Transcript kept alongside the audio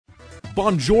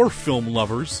Bonjour, film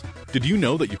lovers! Did you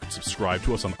know that you can subscribe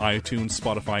to us on iTunes,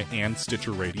 Spotify, and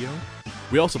Stitcher Radio?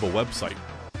 We also have a website,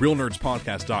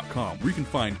 realnerdspodcast.com, where you can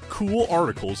find cool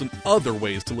articles and other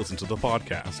ways to listen to the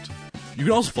podcast. You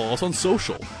can also follow us on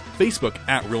social, Facebook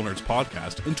at Real Nerds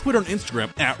Podcast, and Twitter and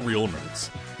Instagram at Real Nerds.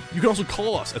 You can also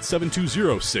call us at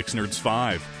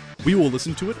 720-6nerds5. We will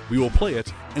listen to it, we will play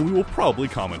it, and we will probably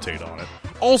commentate on it.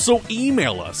 Also,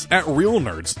 email us at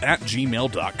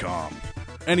realnerds@gmail.com.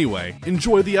 Anyway,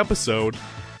 enjoy the episode.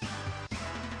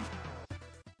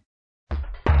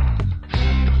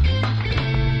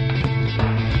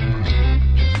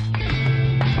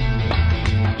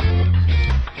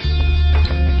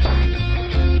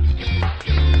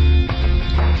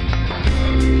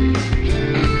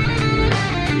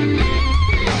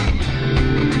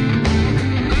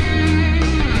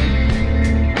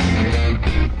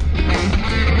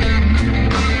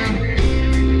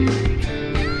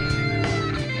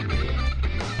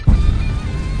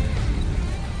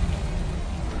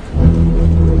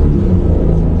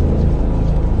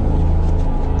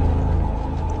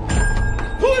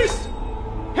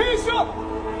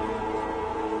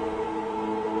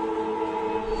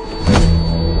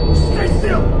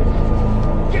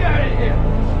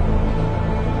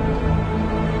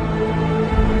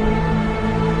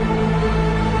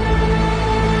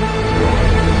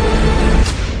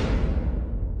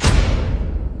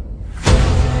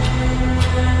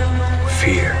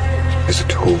 Fear is a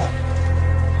tool.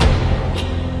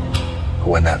 But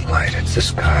when that light hits the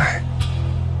sky,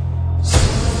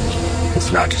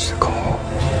 it's not just a call.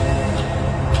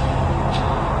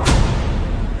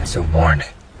 It's a warning.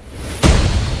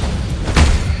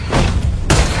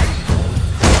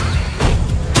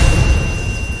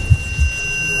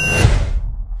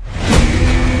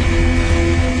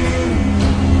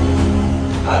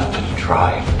 I've been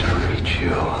trying to reach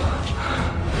you.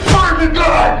 Burn the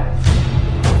God!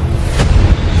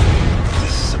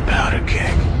 This is about a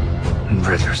king, and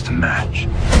Rither's the match.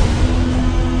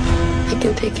 I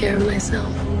can take care of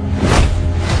myself.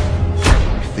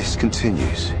 If this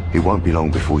continues, it won't be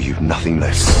long before you've nothing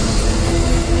left.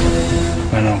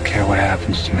 I don't care what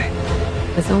happens to me.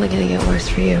 It's only gonna get worse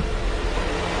for you.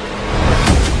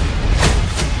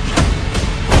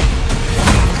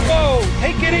 Whoa,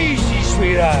 take it easy,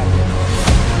 sweetheart.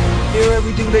 Hear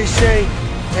everything they say,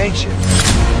 ain't you?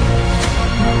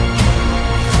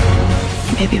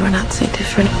 Maybe we're not so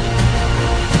different.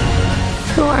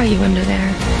 Who are you under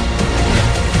there?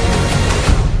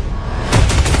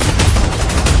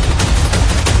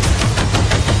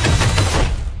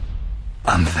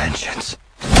 I'm vengeance.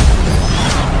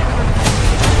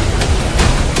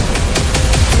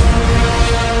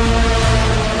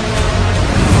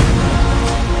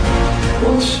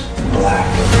 What's black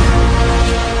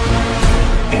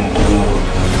and blue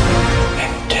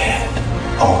and dead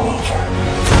all over?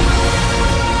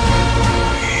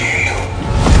 You.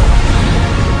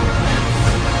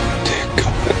 Dick.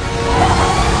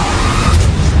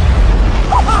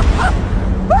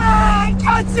 I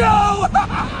got you!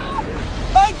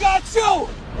 I got you!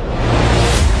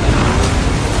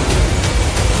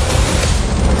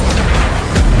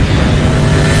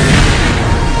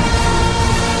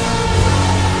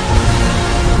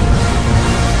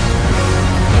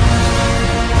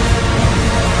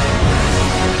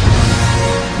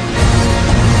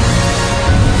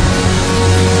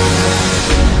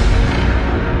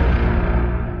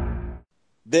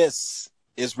 This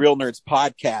is Real Nerds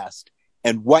Podcast,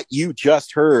 and what you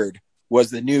just heard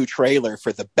was the new trailer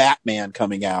for the Batman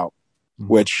coming out,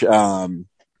 which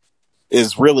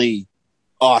is really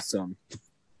awesome.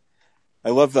 I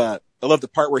love the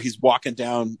part where he's walking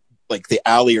down like the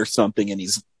alley or something, and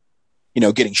he's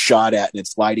getting shot at, and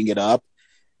it's lighting it up,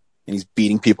 and he's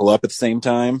beating people up at the same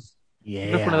time.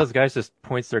 Yeah. What if one of those guys just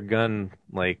points their gun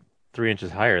like 3 inches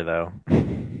higher, though?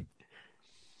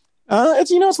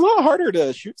 It's a lot harder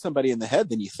to shoot somebody in the head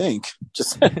than you think.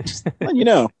 Just letting you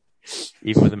know.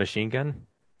 Even with a machine gun?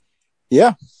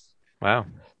 Yeah. Wow.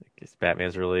 I guess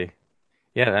Batman's really...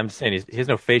 Yeah, I'm saying he has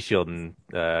no face shield, and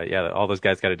all those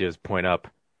guys got to do is point up.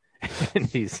 And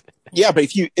he's... Yeah, but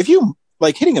if you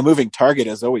like, hitting a moving target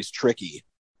is always tricky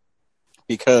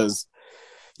because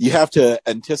you have to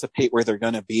anticipate where they're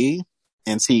going to be,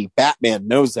 and see, Batman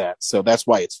knows that, so that's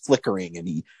why it's flickering, and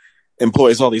he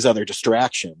employs all these other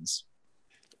distractions.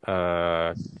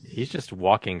 He's just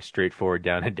walking straight forward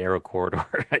down a narrow corridor.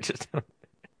 I just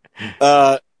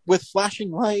with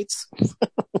flashing lights,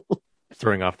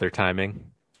 throwing off their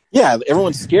timing. Yeah,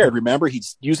 everyone's scared. Remember,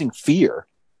 he's using fear.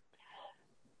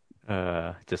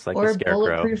 Just like or the Scarecrow.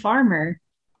 bulletproof armor.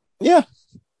 Yeah.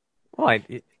 Well,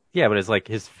 Yeah, but it's like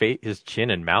his face, his chin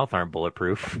and mouth aren't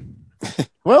bulletproof.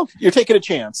 Well, you're taking a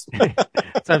chance. That's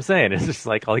what I'm saying. It's just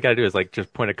like all you gotta do is like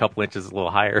just point a couple inches a little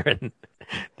higher, and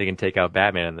they can take out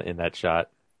Batman in that shot.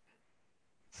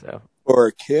 So,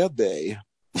 Or can they?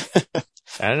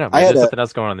 I don't know. Maybe there's something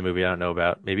else going on in the movie I don't know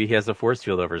about. Maybe he has a force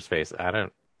field over his face. I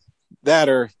don't. That,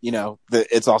 or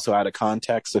it's also out of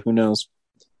context, so who knows?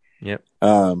 Yep.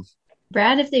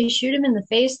 Brad, if they shoot him in the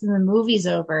face, then the movie's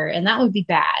over, and that would be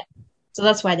bad. So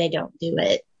that's why they don't do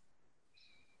it.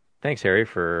 Thanks, Harry,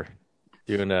 for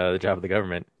doing the job of the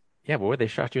government. Yeah, but what if they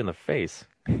shot you in the face?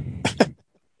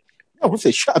 Oh, what if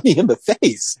they shot me in the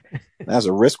face? That's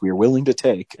a risk we were willing to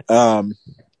take.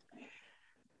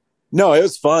 No, it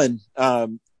was fun.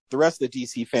 The rest of the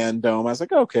DC fandom, I was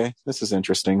like, okay, this is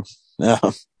interesting. Yeah,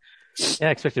 I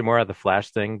expected more out of the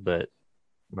Flash thing, but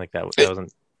like that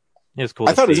wasn't. It was cool.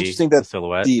 I thought it was interesting that the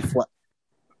silhouette.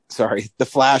 The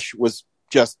Flash was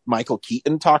just Michael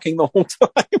Keaton talking the whole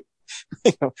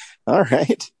time. All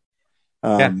right.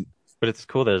 Yeah, but it's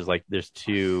cool. There's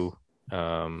two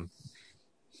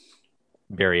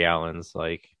Barry Allens,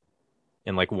 like,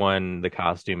 and like one, the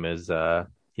costume is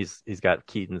he's got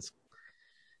Keaton's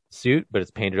suit, but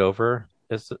it's painted over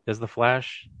as the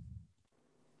Flash.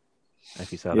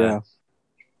 If you saw that.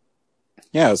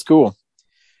 Yeah, it was cool.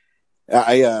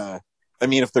 I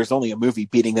mean, if there's only a movie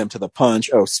beating them to the punch,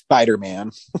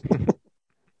 Spider-Man.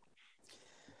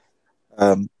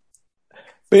 But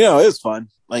it was fun.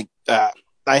 Like, I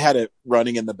had it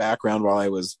running in the background while I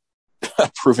was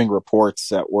approving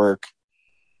reports at work.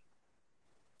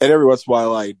 And every once in a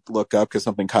while I look up because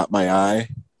something caught my eye. I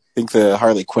think the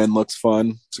Harley Quinn looks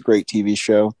fun. It's a great TV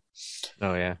show.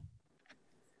 Oh, yeah.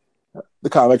 The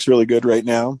comic's really good right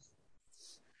now.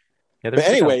 Yeah, there's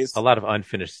but anyways, a lot of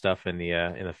unfinished stuff in the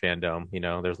fandom.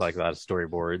 There's like a lot of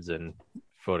storyboards and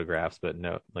photographs, but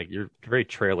no, like you're very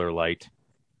trailer light.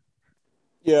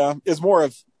 Yeah, it's more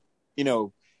of,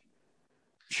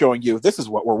 showing you this is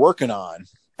what we're working on.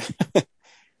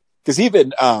 Because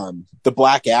even the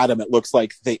Black Adam, it looks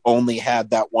like they only had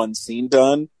that one scene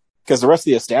done. Because the rest of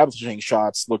the establishing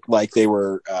shots looked like they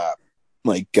were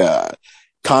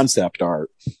concept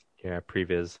art. Yeah,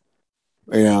 previs.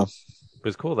 Yeah. It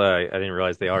was cool that I didn't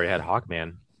realize they already had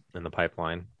Hawkman in the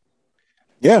pipeline.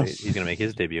 Yeah. He's going to make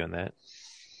his debut in that.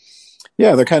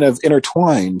 Yeah, they're kind of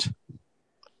intertwined.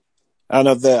 I don't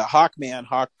know, the Hawkman,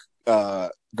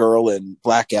 Girl, and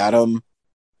Black Adam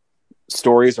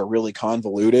stories are really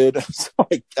convoluted. So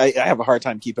I have a hard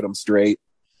time keeping them straight.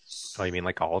 Oh, you mean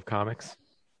like all of comics?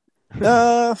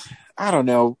 I don't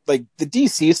know. Like the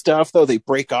DC stuff, though, they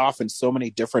break off in so many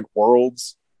different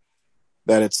worlds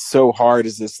that it's so hard.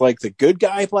 Is this like the good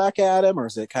guy Black Adam, or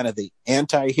is it kind of the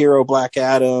anti-hero Black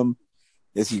Adam?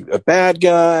 Is he a bad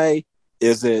guy?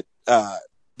 Is it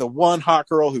the one hot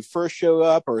girl who first showed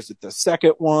up, or is it the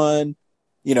second one?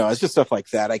 It's just stuff like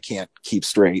that I can't keep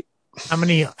straight. How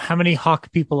many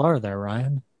Hawk people are there,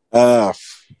 Ryan? I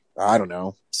don't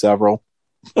know. Several.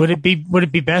 Would it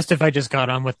be best if I just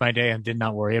got on with my day and did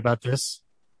not worry about this?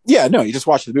 Yeah, no, you just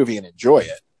watch the movie and enjoy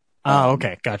it. Oh,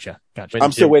 okay. Gotcha.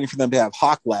 I'm still waiting for them to have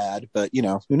Hawk Lad, but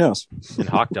who knows? And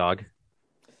Hawk Dog.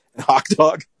 Hawk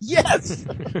Dog. Yes.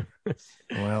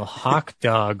 Well, Hawk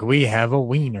Dog, we have a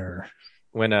wiener.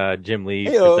 When Jim Lee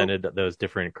presented those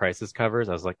different Crisis covers,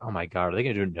 I was like, oh my God, are they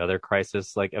going to do another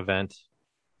Crisis event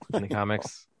in the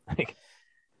comics? Like,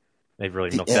 they've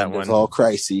really milked that one. All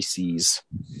crises.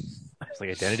 It's like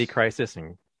Identity Crisis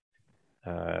and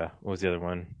what was the other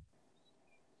one?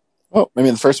 Oh, I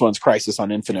mean, the first one's Crisis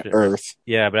on Infinite Earth.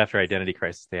 Yeah, but after Identity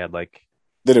Crisis, they had like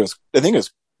I think it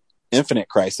was Infinite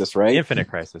Crisis, right? Infinite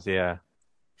Crisis, yeah.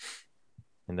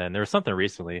 And then there was something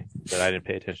recently that I didn't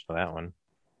pay attention to that one.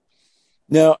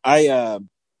 No,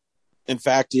 in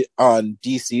fact, on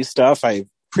DC stuff, I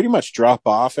pretty much drop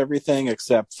off everything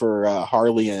except for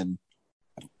Harley and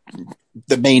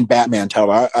the main Batman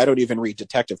title. I don't even read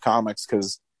Detective Comics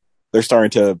because they're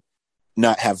starting to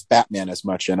not have Batman as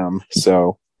much in them.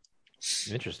 So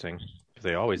interesting, because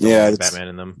they always have Batman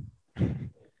in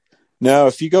them. No,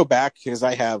 if you go back, because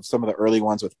I have some of the early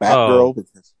ones with Batgirl.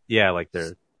 Yeah, like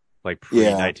they're like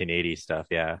pre-1980 stuff.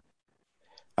 Yeah.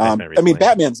 I mean,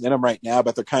 Batman's in them right now,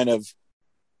 but they're kind of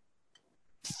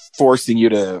forcing you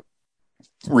to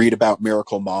read about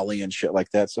Miracle Molly and shit like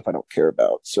that, stuff I don't care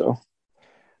about. So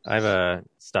I've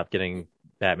stopped getting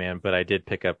Batman, but I did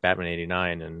pick up Batman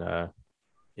 89, and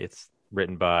it's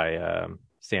written by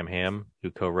Sam Hamm, who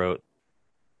co-wrote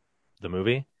the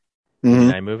movie, the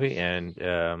 89 movie,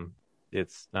 and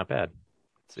it's not bad.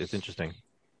 It's interesting.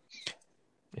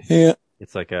 Yeah,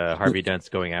 it's like Harvey Dent's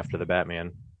going after the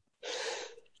Batman.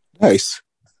 Nice.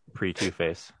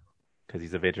 Pre-Two-Face, because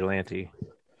he's a vigilante.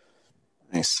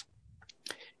 Nice.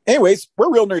 Anyways,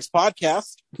 we're Real Nerds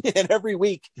Podcast, and every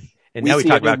week. And now we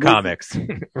talk about comics.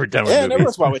 We're done with movies. Every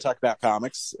once in a while we talk about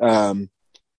comics.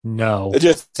 No.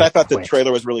 I thought the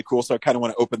trailer was really cool, so I kind of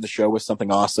want to open the show with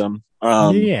something awesome.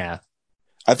 Yeah.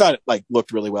 I thought it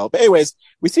looked really well. But anyways,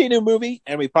 we see a new movie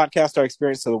and we podcast our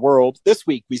experience of the world. This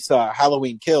week we saw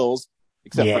Halloween Kills,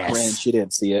 except for Corinne, she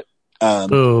didn't see it.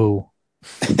 Boo.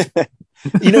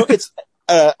 It's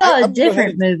a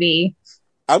different movie.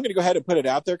 I'm going to go ahead and put it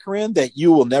out there, Corinne, that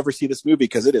you will never see this movie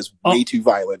because it is way too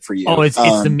violent for you. Oh, it's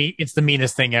the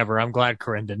meanest thing ever. I'm glad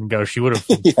Corinne didn't go. She would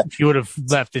have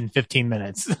left in 15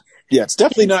 minutes. Yeah, it's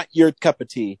definitely not your cup of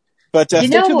tea. But you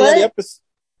know what?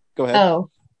 Go ahead. Oh,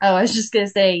 I was just going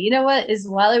to say, you know what? Is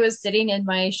while I was sitting in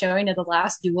my showing of The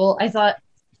Last Duel, I thought,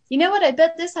 you know what? I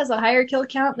bet this has a higher kill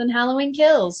count than Halloween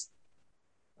Kills.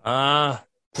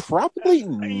 Probably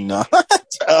not.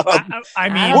 I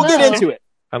mean, we'll get into it.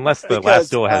 Unless the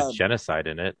Last Duel has genocide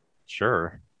in it.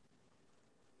 Sure.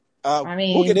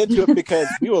 We'll get into it because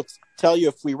we will tell you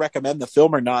if we recommend the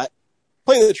film or not.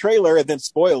 Play the trailer and then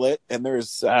spoil it. And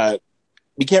there's,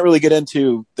 we can't really get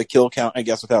into the kill count, I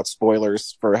guess, without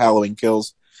spoilers for Halloween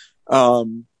Kills.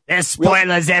 There's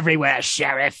spoilers everywhere,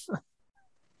 Sheriff.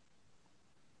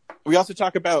 We also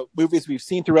talk about movies we've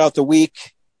seen throughout the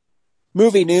week.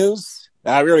 Movie news.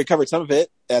 We already covered some of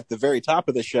it at the very top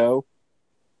of the show.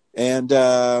 And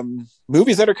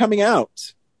movies that are coming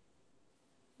out.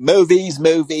 Movies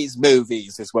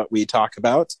is what we talk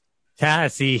about. Yeah,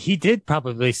 see, he did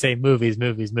probably say movies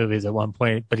at one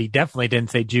point, but he definitely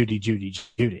didn't say Judy.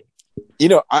 You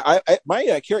know,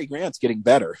 my Cary Grant's getting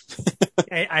better.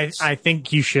 I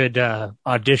think you should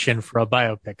audition for a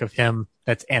biopic of him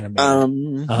that's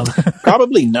animated.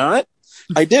 Probably not.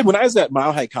 I did when I was at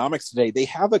Mile High Comics today. They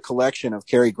have a collection of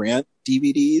Cary Grant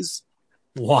DVDs.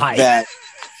 Why? That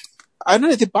I don't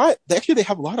know. They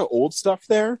have a lot of old stuff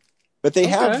there, but they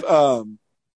have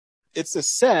it's a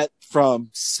set from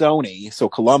Sony, so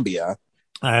Columbia,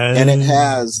 and it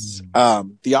has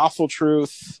The Awful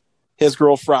Truth, His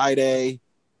Girl Friday.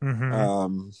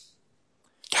 Mm-hmm.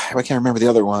 I can't remember the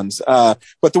other ones,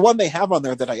 but the one they have on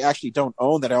there that I actually don't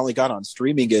own that I only got on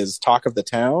streaming is Talk of the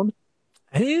Town.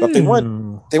 Ew. But they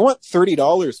want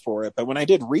 $30 for it. But when I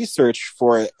did research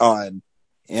for it on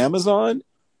Amazon,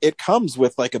 it comes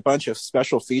with like a bunch of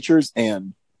special features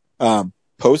and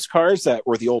postcards that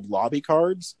were the old lobby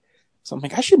cards. So I'm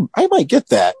like, I might get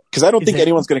that because I don't think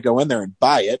anyone's going to go in there and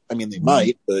buy it. I mean, they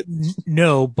might, but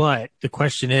no. But the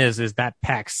question is that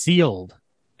pack sealed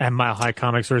at Mile High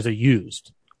Comics or is it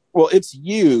used? Well, it's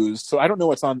used, so I don't know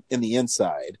what's in the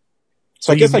inside.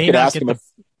 So I guess I could ask him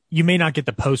you may not get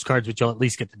the postcards, but you'll at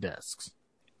least get the discs.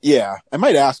 Yeah, I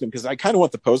might ask him because I kind of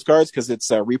want the postcards because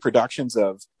it's reproductions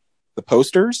of the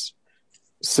posters.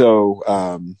 So,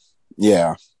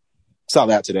 yeah, saw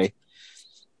that today.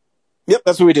 Yep,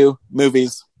 that's what we do.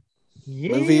 Movies.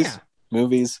 Yeah.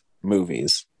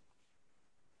 Movies.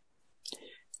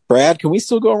 Brad, can we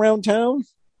still go around town?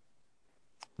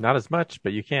 Not as much,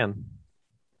 but you can.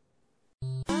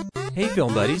 Hey,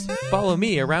 film buddies, follow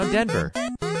me around Denver.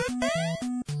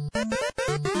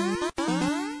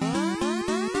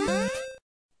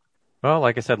 Well,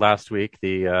 like I said last week,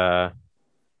 the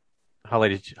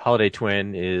Holiday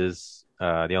Twin is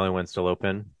the only one still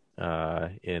open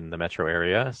in the metro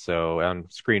area. So on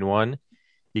screen 1,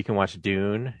 you can watch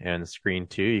Dune, and screen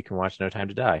 2, you can watch No Time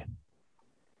to Die.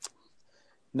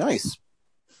 Nice.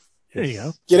 There you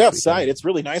go. Get outside. It's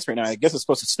really nice right now. I guess it's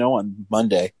supposed to snow on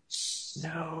Monday.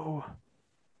 No.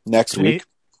 Next week.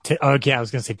 I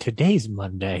was going to say today's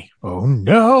Monday. Oh,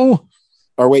 no.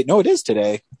 Or wait, no, it is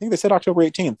today. I think they said October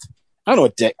 18th. I don't know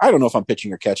what day. I don't know if I'm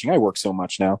pitching or catching. I work so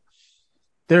much now.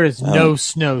 There is no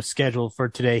snow scheduled for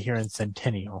today here in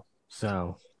Centennial.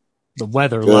 So the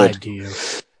weather Good. lied to you.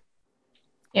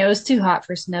 Yeah, it was too hot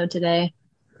for snow today.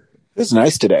 It was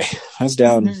nice today. I was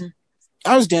down. Mm-hmm.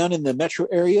 I was down in the metro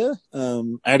area. I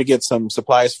had to get some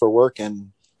supplies for work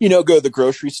and, go to the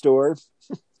grocery store.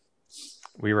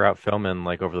 We were out filming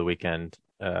like over the weekend,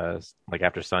 like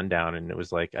after sundown, and it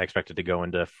was like I expected to go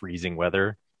into freezing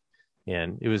weather,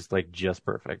 and it was like just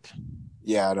perfect.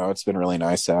 Yeah, no, it's been really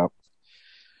nice out.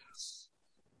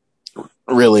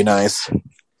 Really nice.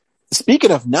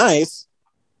 Speaking of nice,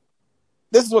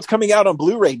 this is what's coming out on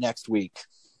Blu-ray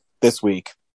this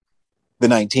week, the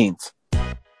 19th.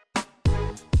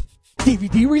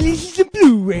 DVD releases and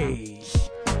Blu-rays.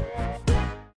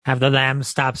 Have the lambs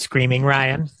stopped screaming,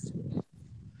 Ryan?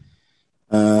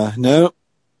 No.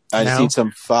 I just need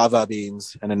some fava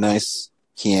beans and a nice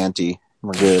Chianti.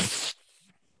 We're good.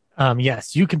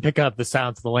 Yes, you can pick up The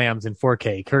Silence of the Lambs in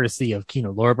 4K, courtesy of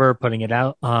Kino Lorber putting it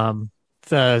out.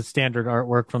 standard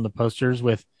artwork from the posters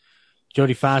with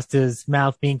Jodie Foster's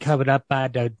mouth being covered up by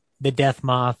the death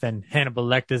moth and Hannibal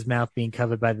Lecter's mouth being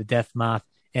covered by the death moth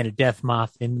and a death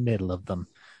moth in the middle of them.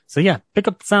 So yeah, pick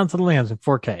up the Silence of the Lambs in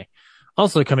 4K.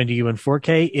 Also coming to you in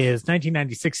 4K is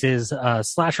 1996's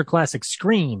slasher classic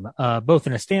Scream, both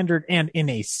in a standard and in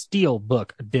a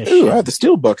steelbook edition. Ooh, I had the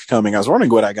steelbook coming. I was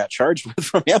wondering what I got charged with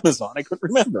from Amazon. I couldn't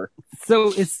remember.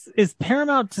 So is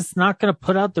Paramount just not going to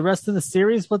put out the rest of the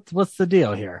series? What's the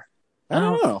deal here? I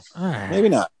don't know. Right. Maybe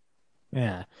not.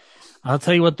 Yeah. I'll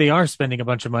tell you what they are spending a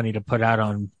bunch of money to put out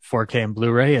on 4K and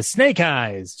Blu-ray is Snake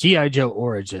Eyes, G.I. Joe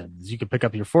Origins. You can pick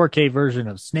up your 4K version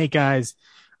of Snake Eyes,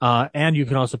 and you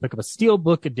can also pick up a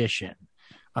steelbook edition.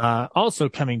 Also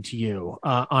coming to you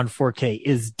on 4K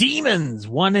is Demons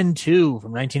 1 and 2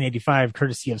 from 1985,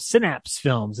 courtesy of Synapse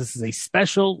Films. This is a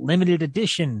special limited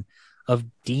edition of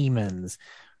Demons.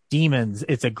 Demons.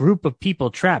 It's a group of people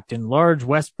trapped in large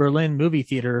West Berlin movie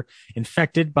theater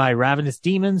infected by ravenous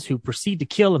demons who proceed to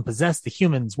kill and possess the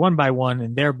humans one by one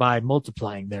and thereby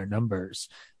multiplying their numbers.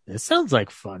 This sounds like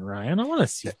fun, Ryan. I want to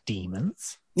see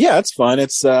Demons. Yeah, it's fun.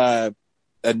 It's a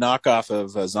knockoff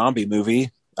of a zombie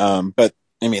movie. But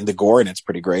I mean, the gore in it's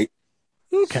pretty great.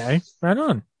 Okay, right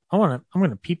on. I'm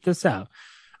going to peep this out.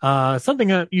 Something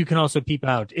that you can also peep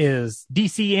out is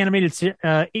DC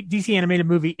animated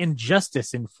movie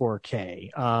Injustice in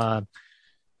 4K.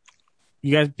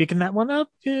 You guys picking that one up?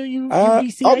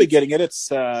 I'll be getting it.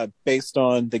 It's based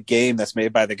on the game that's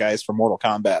made by the guys from Mortal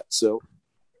Kombat. So,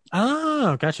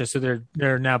 gotcha. So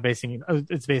they're now basing it. Oh,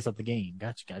 it's based off the game.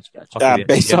 Gotcha.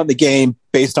 Based on the game,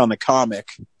 based on the comic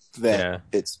that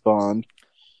it spawned,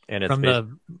 and it's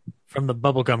from the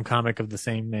bubblegum comic of the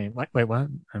same name. Wait, what?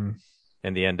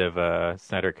 And the end of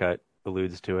Snyder Cut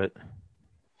alludes to it.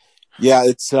 Yeah,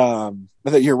 it's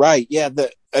you're right. Yeah,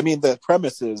 the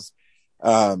premise is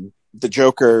the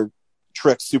Joker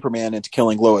tricks Superman into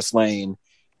killing Lois Lane,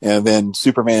 and then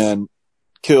Superman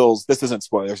kills. This isn't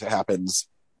spoilers. It happens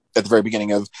at the very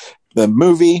beginning of the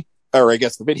movie, or I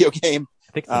guess the video game.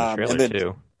 I think it's in the trailer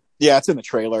too. Yeah, it's in the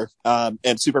trailer.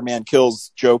 And Superman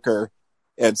kills Joker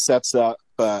and sets up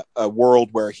a world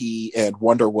where he and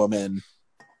Wonder Woman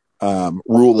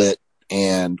rule it,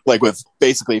 and like with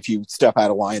basically if you step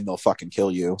out of line they'll fucking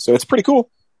kill you. So it's pretty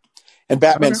cool. And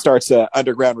Batman starts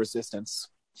underground resistance.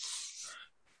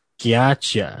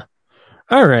 Gotcha.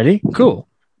 Alrighty, cool.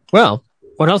 Well,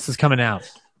 what else is coming out?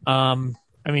 I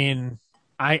mean,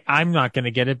 I'm not going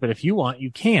to get it, but if you want, you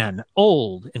can.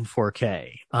 Old in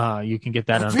 4K. You can get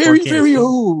that on very 4K. Very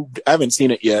old. I haven't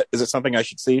seen it yet. Is it something I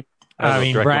should see? I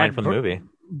mean, Brad from the movie.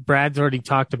 Brad's already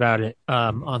talked about it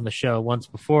on the show once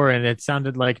before, and it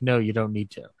sounded like, no, you don't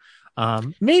need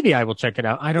to. Maybe I will check it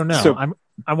out. I don't know. So,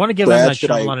 I want to give Brad, M. Night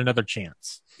Shyamalan another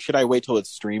chance. Should I wait till it's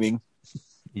streaming?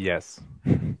 Yes.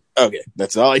 Okay,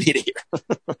 that's all I need to hear.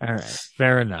 All right,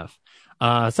 fair enough.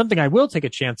 Something I will take a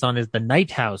chance on is The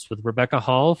Night House with Rebecca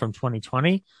Hall from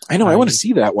 2020. I know. I want to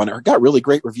see that one. It got really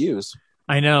great reviews.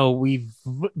 I know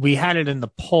we had it in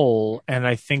the poll, and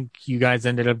I think you guys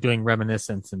ended up doing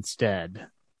Reminiscence instead.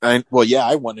 I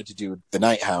wanted to do The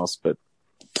Night House, but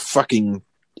the fucking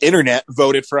internet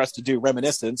voted for us to do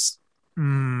Reminiscence.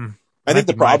 I think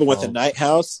the problem with The Night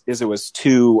House is it was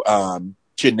too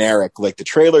generic. Like the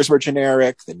trailers were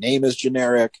generic, the name is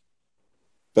generic,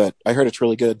 but I heard it's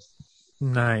really good.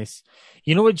 Nice.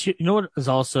 You know what's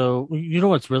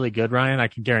really good, Ryan? I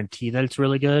can guarantee that it's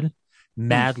really good.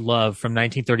 Mad Love from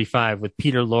 1935 with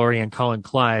Peter Lorre and Colin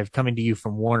Clive coming to you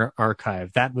from Warner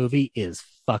Archive. That movie is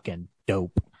fucking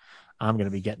dope. I'm going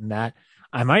to be getting that.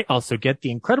 I might also get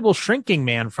The Incredible Shrinking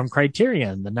Man from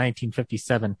Criterion, the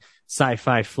 1957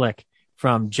 sci-fi flick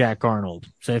from Jack Arnold.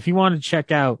 So if you want to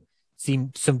check out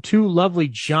some two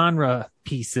lovely genre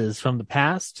pieces from the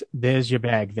past, there's your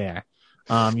bag there.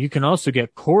 You can also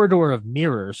get Corridor of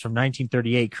Mirrors from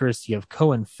 1938, courtesy of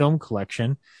Cohen Film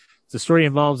Collection. The story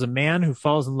involves a man who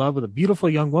falls in love with a beautiful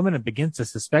young woman and begins to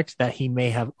suspect that he may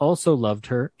have also loved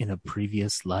her in a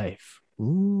previous life.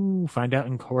 Ooh, find out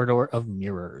in Corridor of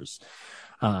Mirrors.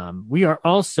 We are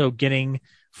also getting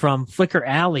from Flickr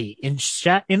Alley in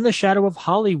the Shadow of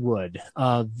Hollywood,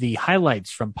 the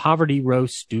highlights from Poverty Row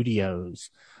Studios.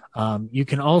 You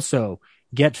can also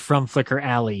get from Flickr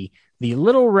Alley The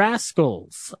Little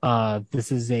Rascals.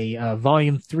 This is a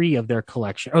volume 3 of their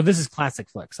collection. Oh, this is Classic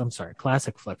Flicks. I'm sorry.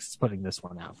 Classic Flicks is putting this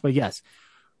one out. But yes,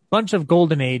 bunch of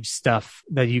Golden Age stuff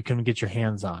that you can get your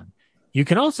hands on. You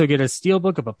can also get a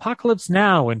steelbook of Apocalypse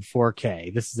Now in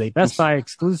 4K. This is a Best Buy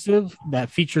exclusive that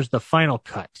features the final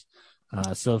cut.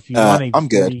 So if you want I'm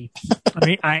good. I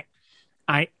mean,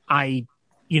 I,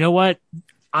 you know what?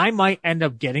 I might end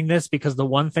up getting this because the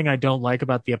one thing I don't like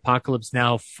about the Apocalypse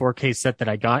Now 4K set that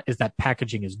I got is that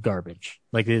packaging is garbage.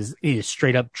 Like it is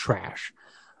straight up trash.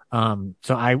 So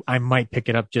I might pick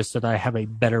it up just so that I have a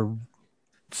better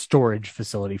storage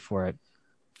facility for it.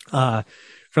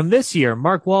 From this year,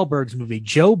 Mark Wahlberg's movie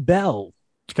Joe Bell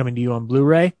is coming to you on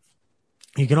Blu-ray.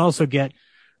 You can also get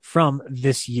from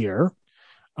this year,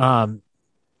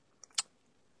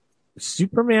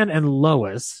 Superman and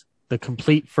Lois, the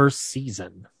complete first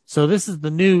season. So this is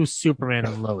the new Superman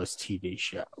and Lois TV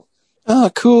show. Oh,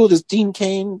 cool. Does Dean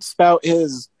Cain spout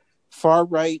his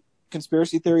far-right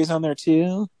conspiracy theories on there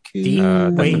too?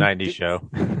 Cool. That's a 90s show.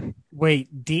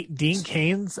 Wait, Dean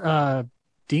Cain's...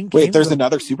 Wait, there's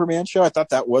another Superman show? I thought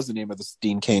that was the name of the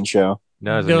Dean Cain show.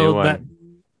 No, there's a new one.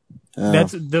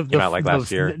 That's the came out like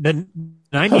last year. The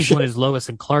 90s one is Lois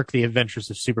and Clark, The Adventures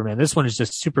of Superman. This one is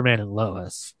just Superman and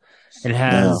Lois. It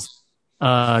has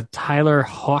Tyler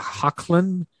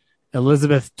Hoechlin,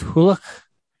 Elizabeth Tulloch,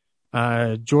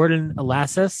 Jordan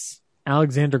Elassis,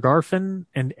 Alexander Garfin,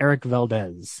 and Eric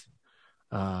Valdez.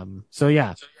 So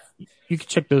yeah, you can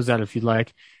check those out if you'd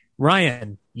like.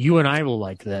 Ryan, you and I will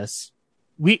like this.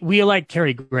 We like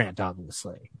Cary Grant,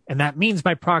 obviously. And that means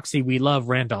by proxy, we love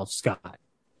Randolph Scott.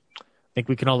 I think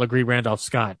we can all agree Randolph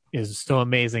Scott is so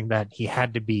amazing that he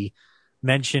had to be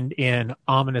mentioned in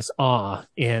Ominous Awe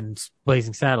in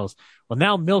Blazing Saddles. Well,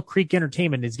 now Mill Creek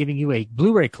Entertainment is giving you a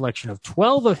Blu-ray collection of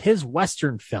 12 of his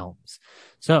Western films.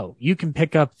 So you can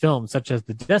pick up films such as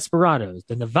The Desperados,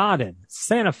 The Nevadan,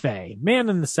 Santa Fe, Man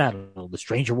in the Saddle, The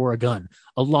Stranger Wore a Gun,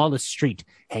 A Lawless Street,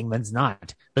 Hangman's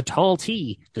Knot, The Tall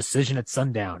T, Decision at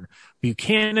Sundown,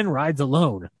 Buchanan Rides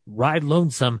Alone, Ride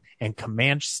Lonesome, and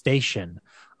Comanche Station.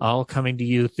 All coming to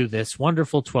you through this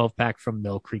wonderful 12-pack from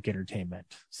Mill Creek Entertainment.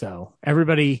 So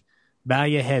everybody bow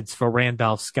your heads for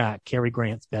Randolph Scott, Cary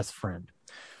Grant's best friend.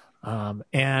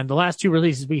 And the last two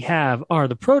releases we have are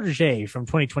The Protege from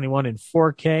 2021 in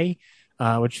 4K,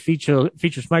 which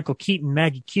features Michael Keaton,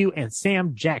 Maggie Q, and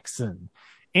Sam Jackson.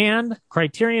 And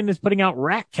Criterion is putting out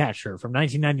Ratcatcher from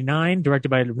 1999, directed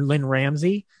by Lynn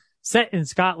Ramsey. Set in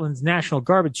Scotland's national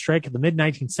garbage strike of the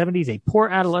mid-1970s, a poor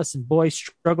adolescent boy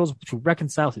struggles to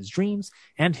reconcile his dreams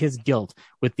and his guilt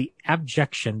with the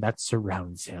abjection that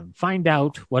surrounds him. Find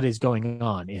out what is going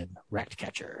on in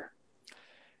Ratcatcher.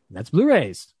 And that's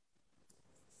Blu-rays.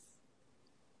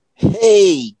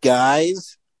 Hey,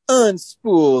 guys,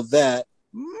 unspool that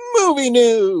movie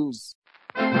news.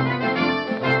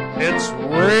 It's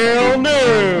real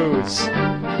news.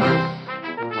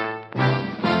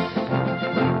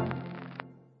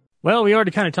 Well, we already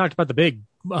kind of talked about the big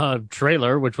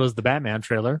trailer, which was the Batman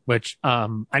trailer, which I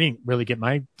didn't really get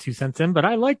my 2 cents in, but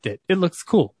I liked it. It looks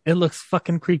cool. It looks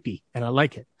fucking creepy, and I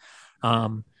like it.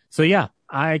 So yeah,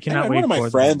 I cannot wait. One of my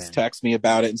friends text me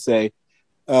about it and say,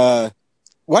 "Why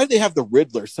do they have the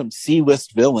Riddler, some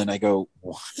C-list villain?" I go,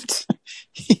 "What?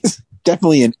 He's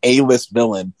definitely an A-list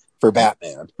villain for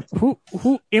Batman." Who?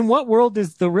 In what world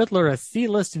is the Riddler a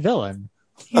C-list villain?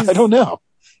 I don't know.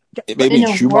 Maybe in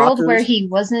a world where he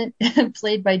wasn't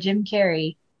played by Jim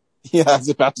Carrey. Yeah, I was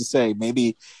about to say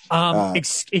maybe.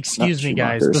 Excuse me,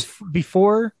 guys.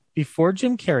 Before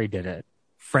Jim Carrey did it,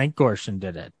 Frank Gorshin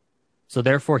did it. So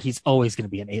therefore, he's always going to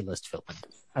be an A-list villain.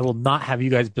 I will not have you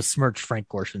guys besmirch Frank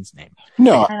Gorshin's name.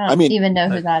 No, I don't even know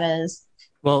who that is.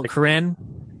 Well, Corinne,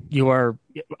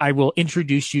 I will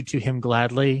introduce you to him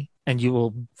gladly, and you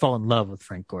will fall in love with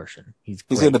Frank Gorshin. He's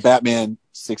in the Batman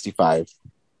 65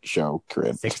 show,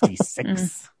 Corinne. 66,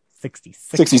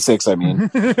 I mean.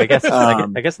 I guess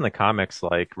in the comics,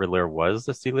 like, Riddler was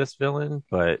the C-list villain,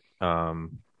 but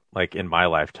like in my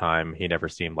lifetime, he never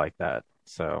seemed like that.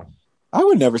 So I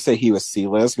would never say he was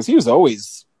C-list, because he was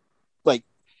always like,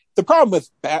 the problem with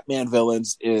Batman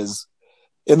villains is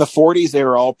in the 40s they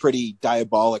were all pretty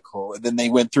diabolical, and then they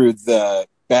went through the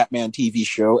Batman TV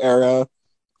show era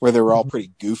where they were all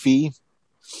pretty goofy.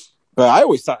 But I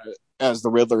always thought as the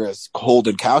Riddler as cold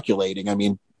and calculating. I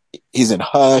mean, he's in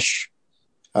Hush.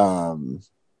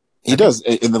 He does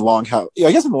in the Long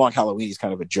Halloween he's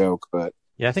kind of a joke, but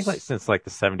yeah, I think like since like the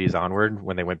 70s onward,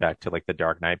 when they went back to like the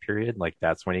Dark Knight period, like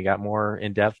that's when he got more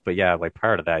in depth. But yeah, like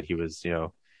prior to that, he was,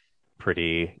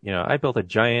 pretty, I built a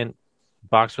giant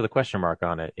box with a question mark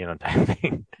on it, type of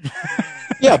thing.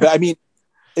 Yeah, but I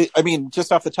mean,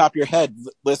 just off the top of your head,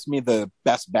 list me the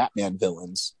best Batman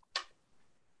villains.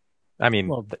 I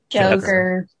mean,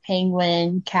 Joker,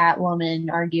 Penguin, Catwoman,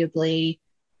 arguably,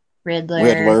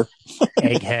 Riddler.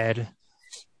 Egghead.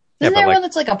 Isn't there one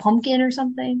that's like a pumpkin or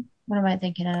something? What am I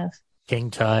thinking of? King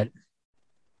Tut.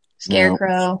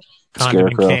 Scarecrow.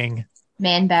 Condiment King.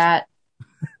 Man-Bat.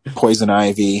 Poison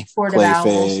Ivy.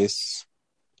 Clayface.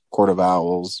 Court of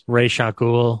Owls, Ra's al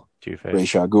Ghul, Two-Face.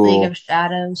 Ra's al League Ghul. of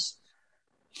Shadows.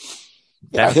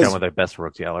 That's his- one of their best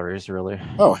rogues galleries, really.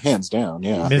 Oh, hands down,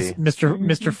 yeah.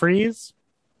 Mr. Freeze.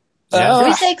 Did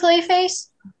we say Clayface?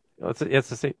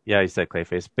 Yeah, he said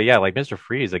Clayface, but yeah, like Mr.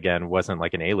 Freeze again wasn't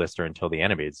like an A-lister until the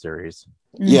animated series.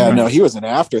 Yeah, no, he was an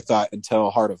afterthought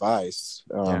until Heart of Ice.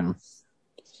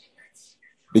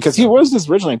 Because he was his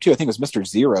original name too. I think it was Mr.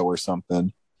 Zero or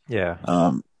something. Yeah.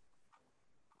 And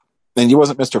he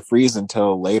wasn't Mr. Freeze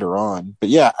until later on. But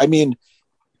yeah, I mean,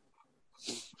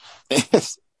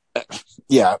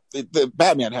 the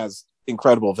Batman has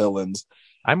incredible villains.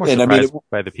 I'm more surprised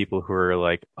by the people who are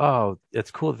like, "Oh, it's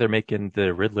cool that they're making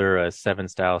the Riddler a Seven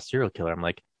style serial killer." I'm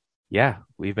like, "Yeah,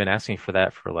 we've been asking for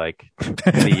that for like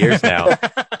 20 years now.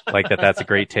 Like that's a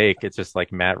great take. It's just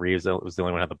like Matt Reeves was the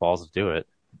only one who had the balls to do it."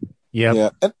 Yep. Yeah,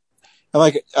 and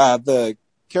like the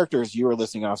characters you were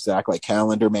listing off, Zach, like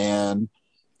Calendar Man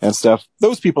and stuff.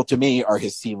 Those people to me are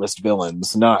his C-list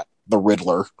villains, not the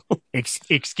Riddler.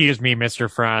 Excuse me,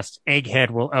 Mr. Frost. Egghead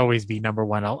will always be number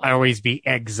one. I'll always be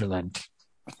excellent.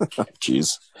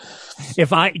 Jeez.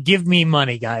 If I give me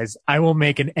money, guys, I will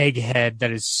make an egghead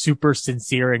that is super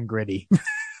sincere and gritty. But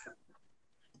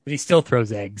he still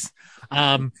throws eggs.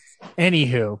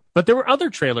 Anywho, but there were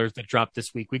other trailers that dropped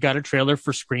this week. We got a trailer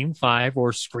for Scream 5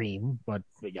 or Scream, but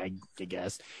I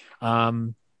guess.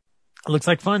 It looks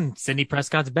like fun. Sidney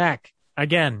Prescott's back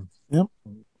again. Yep.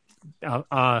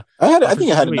 I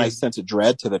think it had a nice sense of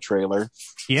dread to the trailer.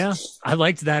 Yeah, I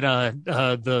liked that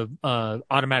the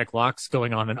automatic locks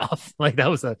going on and off. Like that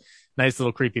was a nice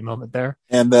little creepy moment there.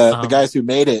 And the guys who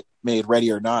made it made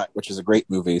Ready or Not, which is a great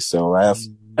movie. So I have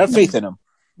faith in them.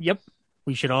 Yep,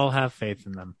 we should all have faith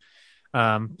in them.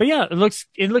 But yeah, it looks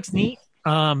neat.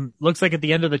 Looks like at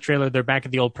the end of the trailer they're back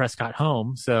at the old Prescott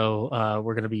home. So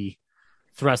we're going to be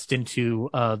thrust into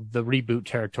the reboot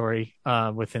territory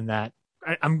within that.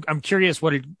 I'm curious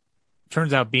what it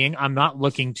turns out being. I'm not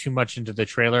looking too much into the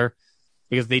trailer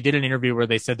because they did an interview where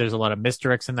they said there's a lot of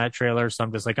misdirects in that trailer. So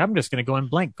I'm just like, I'm just going to go in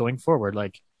blank going forward.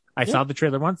 Like I saw the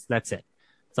trailer once. That's it.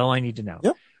 That's all I need to know.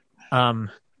 Yep.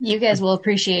 You guys will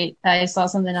appreciate. I saw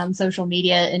something on social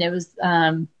media and it was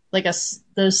like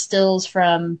those stills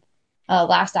from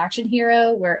Last Action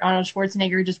Hero where Arnold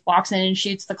Schwarzenegger just walks in and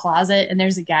shoots the closet and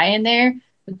there's a guy in there,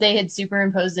 but they had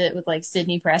superimposed it with like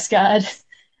Sidney Prescott.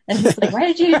 And he's like, why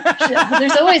did you?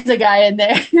 There's always a guy in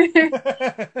there.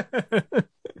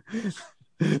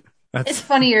 It's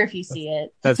funnier if you see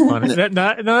it. That's funny.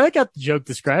 No, I got the joke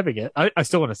describing it. I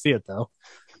still want to see it though.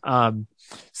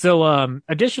 So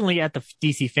additionally at the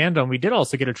DC Fandom, we did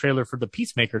also get a trailer for the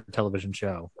Peacemaker television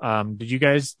show. Did you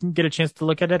guys get a chance to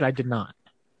look at it? I did not.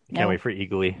 Can't wait for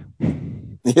Eagly.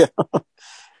 Yeah.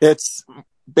 It's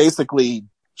basically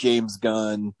James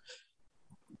Gunn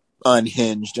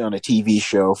unhinged on a TV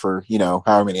show for,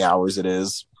 however many hours it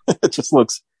is. It just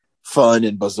looks fun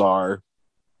and bizarre.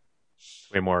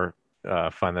 Way more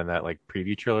fun than that like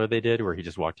preview trailer they did where he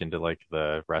just walked into like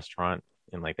the restaurant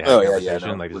and like they had a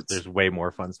conversation. Like there's way more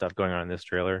fun stuff going on in this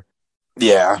trailer.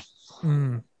 Yeah.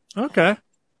 Okay.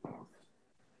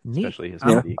 Neat. Especially his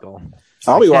eagle.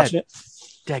 I'll be watching it.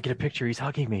 Dad, get a picture. He's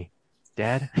hugging me.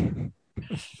 Dad.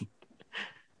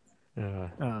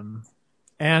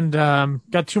 And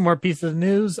got two more pieces of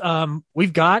news.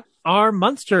 We've got our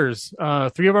Munsters,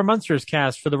 3 of our Munsters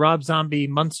cast for the Rob Zombie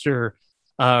Munster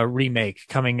remake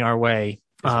coming our way.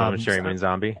 Is one of Sherry Moon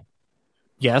Zombie?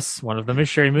 Yes, one of them is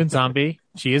Sherry Moon Zombie.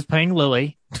 She is playing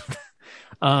Lily.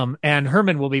 And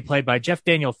Herman will be played by Jeff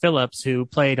Daniel Phillips, who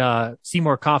played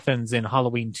Seymour Coffins in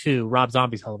Halloween 2, Rob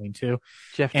Zombie's Halloween 2.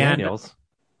 Jeff Daniels.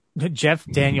 Jeff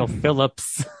Daniel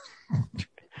Phillips.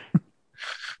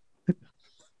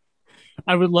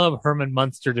 I would love Herman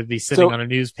Munster to be sitting on a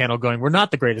news panel going, we're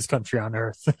not the greatest country on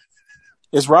earth.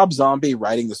 Is Rob Zombie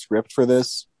writing the script for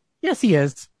this? Yes, he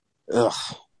is. Ugh.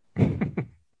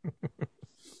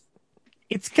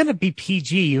 It's going to be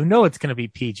PG. You know it's going to be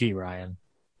PG, Ryan.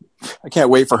 I can't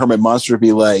wait for Herman Munster to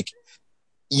be like,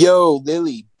 yo,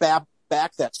 Lily, back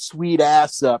that sweet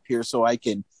ass up here so I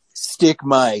can stick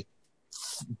my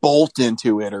bolt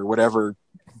into it or whatever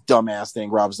dumbass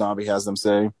thing Rob Zombie has them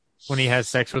say. When he has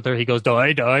sex with her, he goes,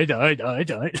 die, die, die, die,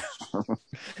 die.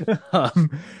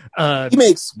 He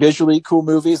makes visually cool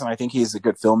movies, and I think he's a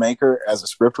good filmmaker. As a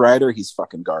script writer, he's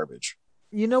fucking garbage.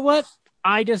 You know what?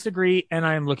 I disagree, and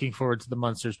I am looking forward to the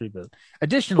Munsters reboot.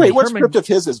 Additionally, wait, what script of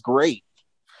his is great?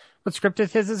 What script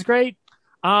of his is great?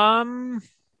 You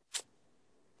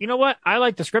know what? I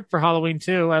like the script for Halloween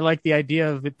too. I like the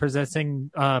idea of it possessing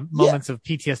moments of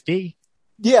PTSD.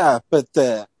 Yeah, but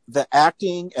the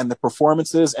acting and the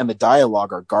performances and the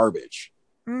dialogue are garbage.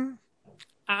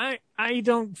 I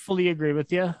don't fully agree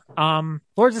with you.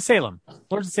 Lords of Salem.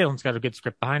 Lords of Salem's got a good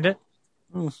script behind it.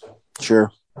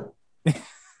 Sure.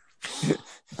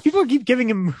 People keep giving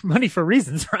him money for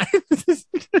reasons, right?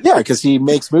 Yeah, because he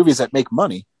makes movies that make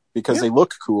money because they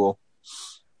look cool.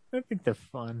 I think they're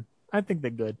fun. I think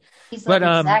they're good. He's But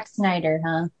like Zack Snyder,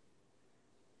 huh?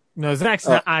 no, Zack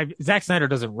Snyder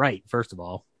doesn't write. First of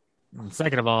all, and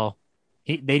second of all,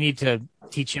 they need to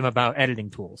teach him about editing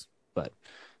tools. But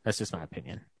that's just my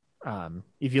opinion.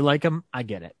 If you like him, I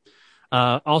get it.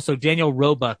 Also, Daniel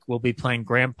Roebuck will be playing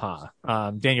Grandpa.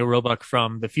 Daniel Roebuck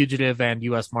from The Fugitive and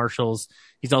U.S. Marshals.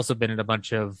 He's also been in a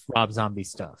bunch of Rob Zombie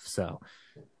stuff. So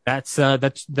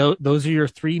those are your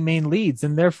three main leads,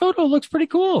 and their photo looks pretty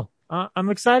cool. I'm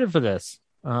excited for this.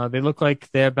 They look like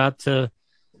they're about to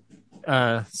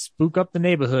spook up the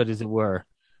neighborhood, as it were.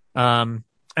 And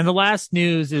the last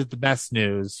news is the best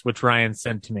news, which Ryan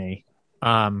sent to me.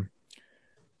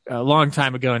 A long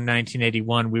time ago in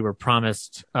 1981, we were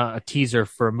promised a teaser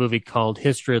for a movie called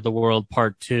History of the World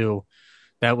Part 2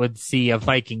 that would see a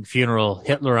Viking funeral,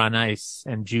 Hitler on ice,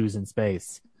 and Jews in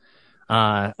space.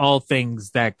 All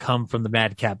things that come from the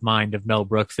madcap mind of Mel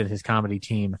Brooks and his comedy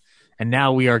team. And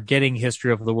now we are getting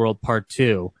History of the World Part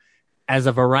 2 as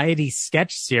a variety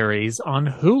sketch series on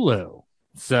Hulu.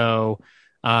 So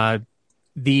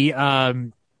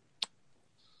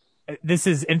this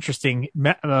is interesting.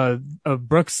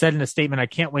 Brooks said in a statement, "I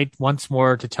can't wait once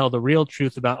more to tell the real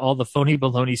truth about all the phony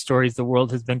baloney stories the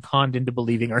world has been conned into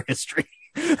believing are history."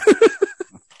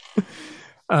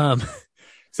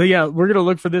 So yeah, we're going to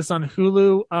look for this on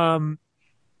Hulu.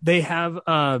 They have,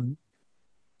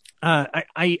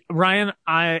 Ryan,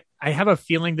 I have a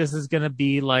feeling this is going to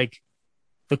be like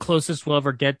the closest we'll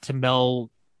ever get to Mel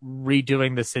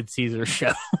redoing the Sid Caesar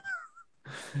show.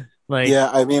 Yeah,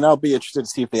 I mean, I'll be interested to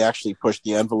see if they actually push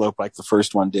the envelope like the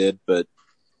first one did, but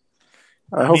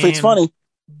hopefully it's funny.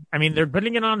 I mean, they're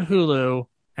putting it on Hulu,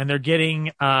 and they're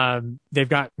getting, they've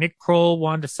got Nick Kroll,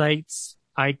 Wanda Sykes,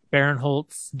 Ike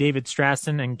Barinholtz, David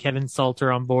Strassen, and Kevin Salter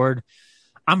on board.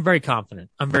 I'm very confident.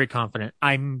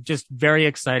 I'm just very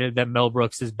excited that Mel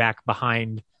Brooks is back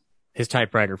behind his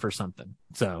typewriter for something.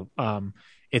 So,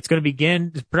 it's going to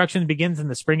begin, production begins in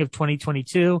the spring of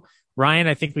 2022. Ryan,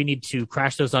 I think we need to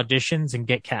crash those auditions and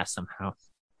get cast somehow.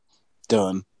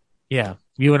 Done. Yeah.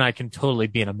 You and I can totally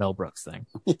be in a Mel Brooks thing.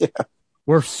 Yeah.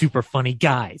 We're super funny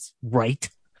guys, right?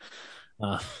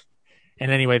 And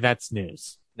anyway, that's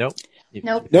news. Nope.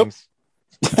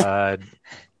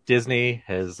 Disney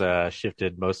has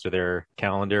shifted most of their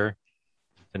calendar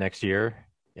to next year.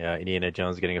 Indiana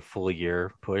Jones getting a full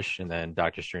year push, and then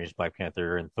Doctor Strange, Black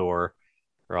Panther, and Thor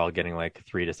are all getting like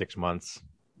 3 to 6 months.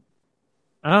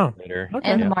 Oh, later. Okay.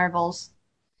 And the Marvels.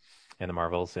 And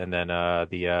then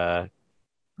the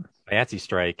IATSE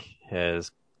strike has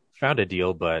found a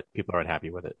deal, but people aren't happy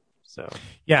with it. So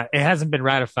yeah, it hasn't been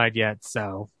ratified yet,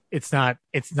 so it's not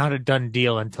a done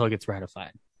deal until it gets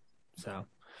ratified. So,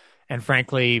 and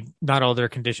frankly, not all their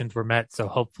conditions were met, so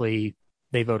hopefully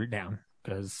they vote it down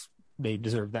because they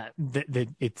deserve that.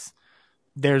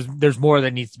 There's more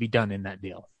that needs to be done in that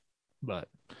deal, but.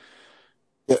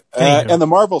 And the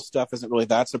Marvel stuff isn't really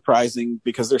that surprising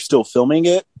because they're still filming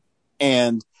it.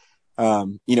 And,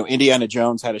 Indiana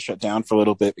Jones had to shut down for a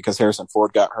little bit because Harrison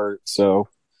Ford got hurt. So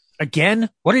again,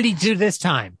 what did he do this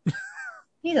time?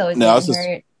 He's always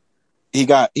hurt. He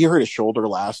hurt his shoulder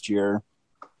last year.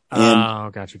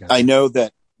 And gotcha. I know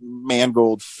that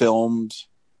Mangold filmed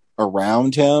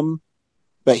around him,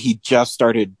 but he just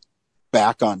started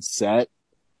back on set.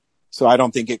 So I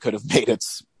don't think it could have made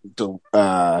its, so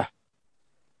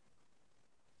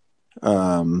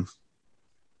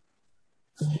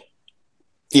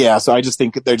I just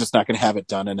think they're just not going to have it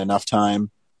done in enough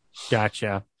time.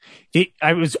 Gotcha.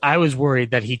 I was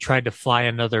worried that he tried to fly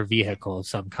another vehicle of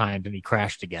some kind and he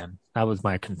crashed again. That was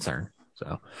my concern.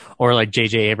 So, or like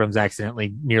J.J. Abrams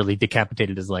accidentally nearly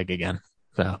decapitated his leg again.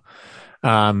 So,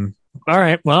 all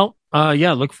right. Well,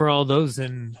 look for all those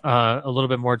in a little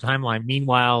bit more timeline.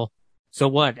 Meanwhile, so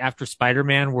what? After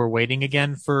Spider-Man, we're waiting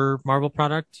again for Marvel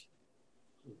product?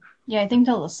 Yeah, I think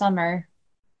till the summer.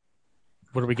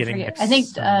 What are we getting next? I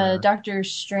think Doctor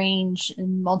Strange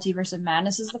and Multiverse of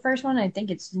Madness is the first one. I think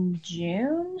it's in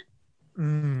June.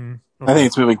 Okay. I think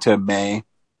it's moving to May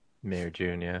or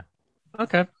June. Yeah.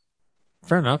 Okay.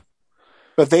 Fair enough.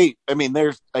 But I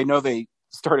know they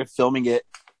started filming it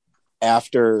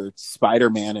after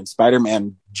Spider-Man, and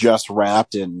Spider-Man just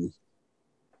wrapped in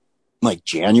like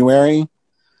January.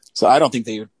 So I don't think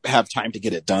they have time to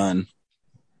get it done.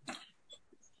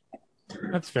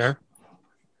 That's fair.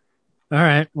 All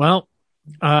right. Well,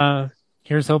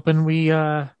 here's hoping we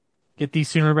get these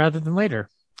sooner rather than later.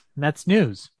 And that's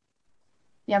news.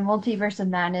 Yeah, Multiverse of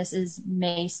Madness is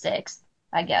May 6th,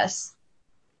 I guess.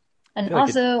 And feel like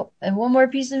also, and one more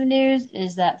piece of news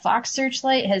is that Fox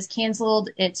Searchlight has canceled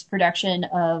its production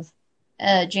of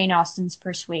Jane Austen's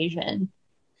Persuasion.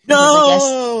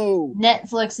 No!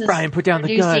 Netflix is Brian, put down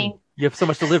the gun. You have so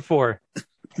much to live for.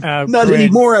 Not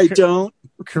anymore, I don't.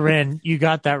 Corinne, you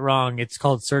got that wrong. It's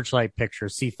called Searchlight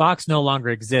Pictures. See, Fox no longer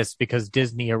exists because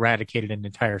Disney eradicated an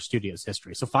entire studio's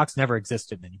history. So Fox never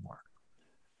existed anymore.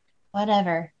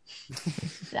 Whatever.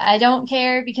 I don't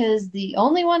care because the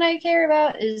only one I care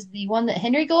about is the one that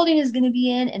Henry Golding is going to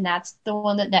be in, and that's the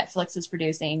one that Netflix is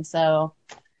producing. So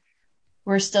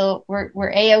we're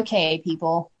A-okay,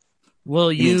 people.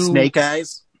 Will You mean you Snake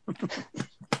Eyes?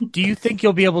 do you think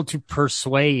you'll be able to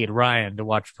persuade Ryan to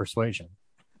watch Persuasion?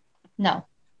 No.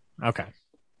 Okay.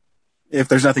 If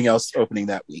there's nothing else opening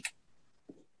that week.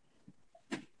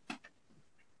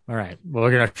 All right. Well,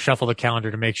 we're going to shuffle the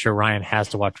calendar to make sure Ryan has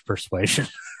to watch Persuasion.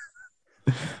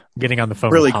 I'm getting on the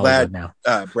phone Really with Hollywood glad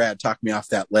now. Brad talked me off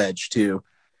that ledge, too.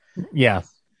 Yeah.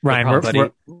 Ryan, No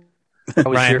problem, I was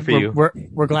Ryan, here for you.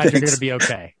 We're glad you're going Thanks. to be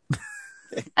okay.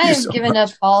 I you have so given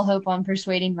much. up all hope on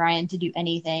persuading Ryan to do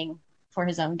anything for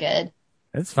his own good.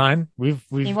 It's fine. We've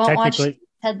He won't watch technically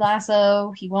Ted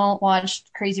Lasso. He won't watch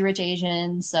Crazy Rich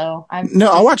Asians. So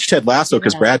No, I'll watch Ted Lasso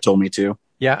because Brad told me to.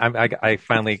 Yeah, I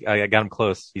finally got him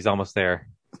close. He's almost there.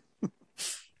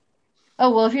 Oh,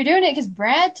 well, if you're doing it because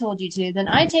Brad told you to, then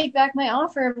I take back my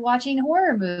offer of watching a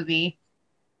horror movie.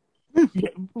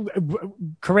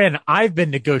 Corinne, I've been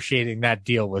negotiating that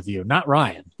deal with you, not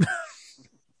Ryan.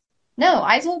 No,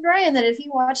 I told Ryan that if he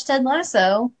watched Ted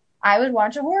Lasso, I would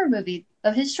watch a horror movie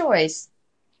of his choice.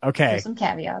 Okay. With some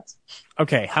caveats.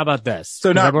 Okay, how about this? So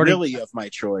 'Cause not I've already- really of my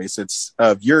choice. It's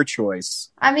of your choice.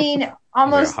 I mean,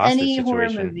 almost hostage any horror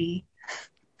situation. movie.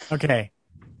 Okay.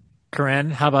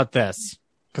 Corinne, how about this?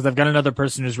 Because I've got another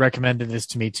person who's recommended this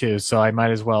to me too, so I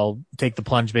might as well take the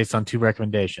plunge based on two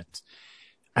recommendations.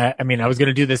 I mean, I was going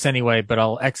to do this anyway, but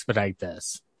I'll expedite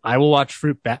this. I will watch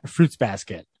Fruits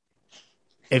Basket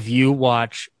if you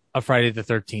watch a Friday the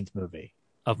 13th movie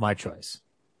of my choice.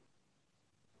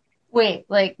 Wait,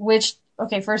 like which?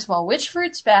 Okay, first of all, which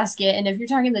Fruits Basket? And if you're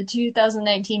talking the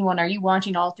 2019 one, are you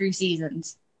watching all 3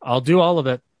 seasons? I'll do all of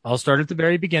it. I'll start at the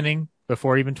very beginning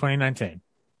before even 2019.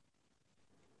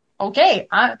 Okay,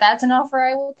 that's an offer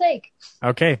I will take.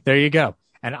 Okay, there you go.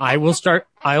 And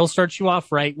I'll start you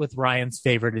off right with Ryan's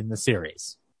favorite in the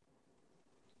series.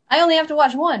 I only have to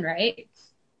watch one, right?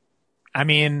 I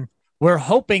mean, we're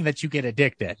hoping that you get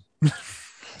addicted.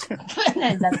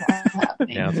 That's not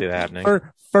happening. Yeah, I don't see that happening.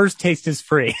 First taste is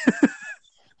free.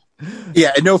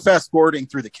 Yeah, and no fast forwarding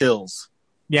through the kills.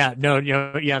 Yeah, that's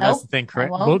Nope, the thing. I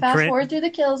Correct. won't fast forward through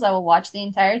the kills. I will watch the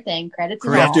entire thing. Credits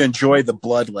and You have all. to enjoy the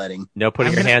bloodletting. No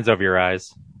putting your hands over your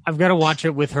eyes. I've got to watch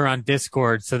it with her on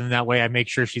Discord, so then that way I make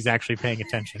sure she's actually paying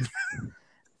attention.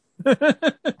 I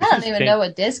don't even know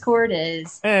what Discord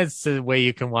is. It's a way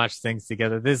you can watch things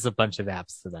together. There's a bunch of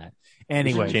apps for that.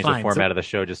 Anyway, Change fine. the format of the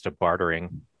show just to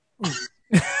bartering.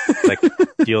 Like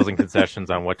deals and concessions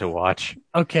on what to watch.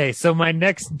 Okay, so my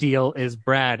next deal is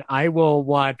Brad. I will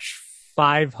watch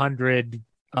 500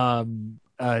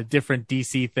 different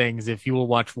DC things if you will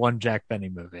watch one Jack Benny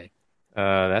movie.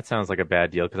 That sounds like a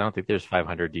bad deal because I don't think there's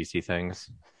 500 DC things.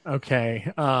 Okay.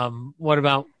 What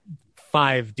about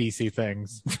 5 DC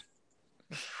things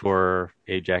For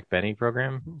a Jack Benny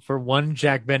program? for one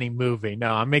Jack Benny movie?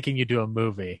 No, I'm making you do a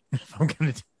movie. I'm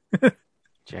gonna.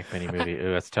 Jack Benny movie.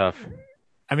 Ooh, that's tough.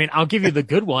 I mean, I'll give you the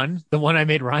good one, the one I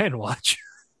made Ryan watch.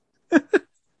 What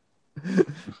do you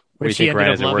Which he think,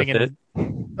 Ryan? ended Is up it worth loving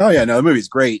it? Oh yeah, no, the movie's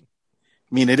great.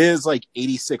 I mean, it is like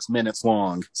 86 minutes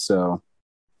long, so All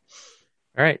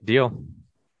right, deal.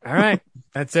 All right,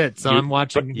 that's it. So I'm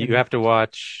watching. But you have to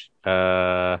watch.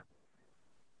 Let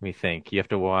me think. You have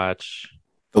to watch.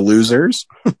 The Losers.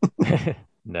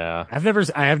 No,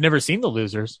 I have never seen The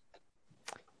Losers.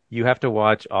 you have to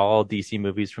watch all DC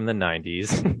movies from the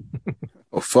 90s.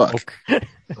 Oh fuck.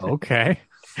 Okay.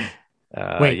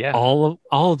 Wait, yeah. all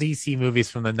DC movies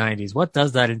from the 90s. What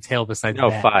does that entail besides No,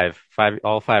 that? five.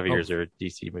 All 5 years are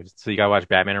DC movies. So you gotta watch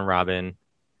Batman and Robin.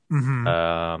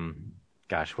 Mhm.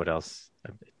 Gosh, what else?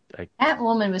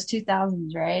 Catwoman was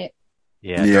 2000s, right?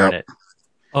 Yeah, Yeah. darn it.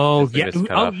 Oh, That's the yeah. biggest Oh,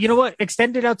 cutoff. you know what?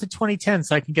 Extend it out to 2010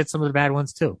 so I can get some of the bad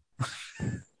ones too.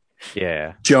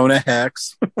 Yeah, Jonah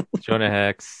Hex. Jonah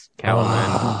Hex,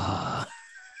 Catwoman.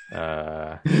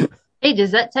 Ah. Hey,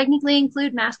 does that technically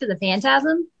include Mask of the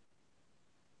Phantasm?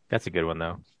 That's a good one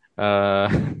though.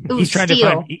 Ooh, he's trying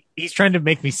Steel. he's trying to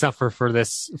make me suffer for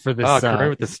this. Career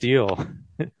with the Steel.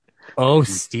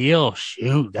 Steel.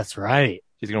 Shoot, that's right.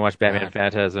 She's gonna watch Batman God.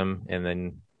 Phantasm and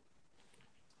then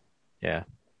Yeah.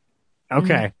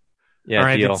 Okay. Yeah, All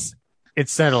right, deal.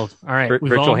 it's settled. All right. We've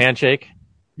Virtual all- handshake.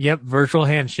 Yep, virtual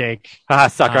handshake. Ah,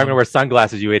 sucker. I'm going to wear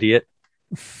sunglasses, you idiot.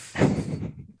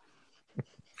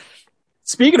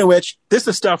 Speaking of which, this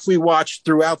is stuff we watched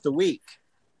throughout the week.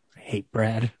 I hate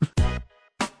Brad.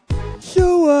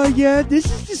 So, yeah, this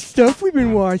is the stuff we've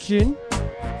been watching.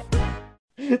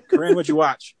 Corinne, what'd you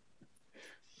watch?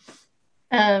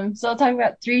 So I'll talk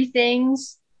about three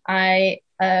things. I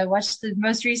watched the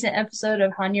most recent episode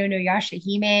of Hanyo no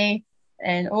Yashahime,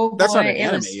 and oh boy, That's not an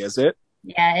anime, is it?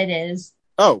 Yeah, it is.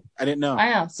 Oh, I didn't know.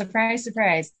 Wow, surprise,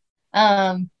 surprise.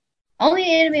 Only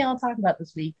anime I'll talk about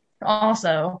this week.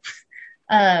 Also,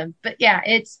 but yeah,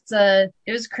 it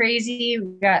was crazy.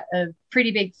 We got a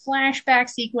pretty big flashback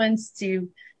sequence to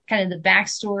kind of the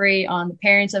backstory on the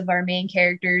parents of our main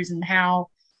characters and how,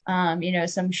 some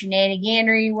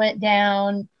shenaniganery went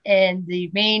down, and the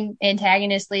main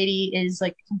antagonist lady is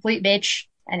like a complete bitch,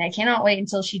 and I cannot wait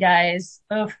until she dies.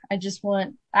 Oh,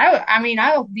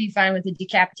 I'll be fine with the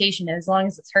decapitation as long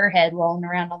as it's her head rolling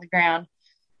around on the ground,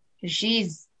 because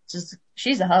she's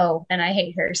a hoe, and I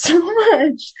hate her so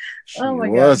much. Oh my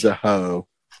god. She was a hoe.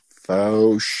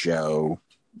 Faux show.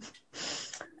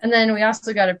 And then we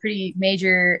also got a pretty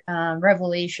major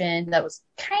revelation that was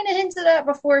kind of hinted at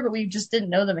before, but we just didn't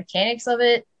know the mechanics of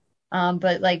it.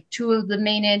 But like two of the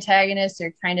main antagonists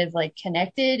are kind of like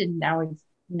connected, and now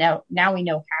we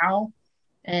know how.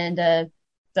 And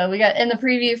so we got, and the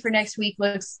preview for next week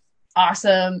looks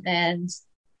awesome, and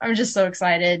I'm just so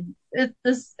excited.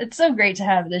 It's so great to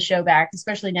have this show back,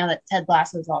 especially now that Ted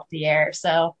Lasso's off the air.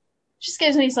 So it just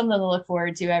gives me something to look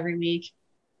forward to every week.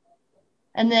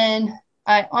 And then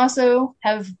I also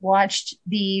have watched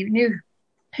the new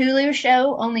Hulu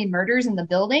show, Only Murders in the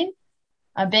Building.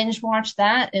 I binge watched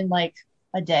that in like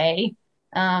a day.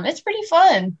 It's pretty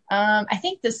fun. I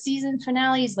think the season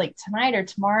finale is like tonight or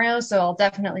tomorrow, so I'll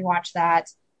definitely watch that.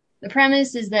 The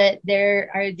premise is that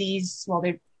there are these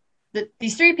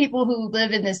three people who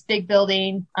live in this big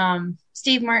building.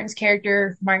 Steve Martin's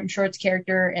character, Martin Short's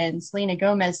character, and Selena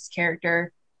Gomez's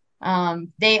character.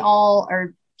 They all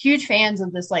are huge fans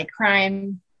of this like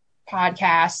crime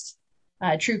podcast,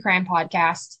 true crime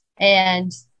podcast.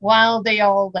 And while they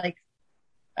all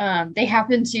they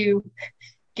happen to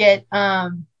get,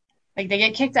 they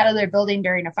get kicked out of their building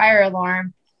during a fire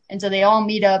alarm. And so they all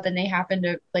meet up and they happen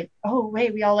to oh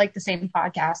wait, we all like the same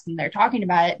podcast, and they're talking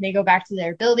about it. And they go back to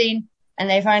their building and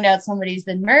they find out somebody's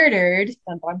been murdered.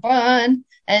 Bun, bun, bun.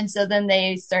 And so then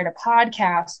they start a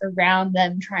podcast around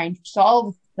them trying to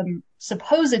solve the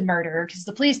supposed murder, because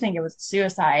the police think it was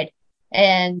suicide.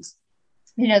 And,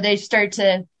 they start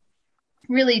to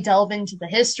really delve into the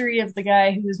history of the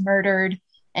guy who was murdered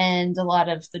and a lot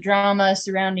of the drama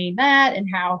surrounding that and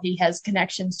how he has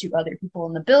connections to other people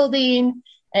in the building.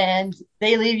 And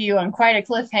they leave you on quite a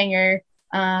cliffhanger.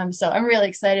 So I'm really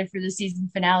excited for the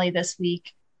season finale this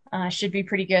week. Should be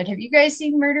pretty good. Have you guys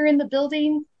seen Murder in the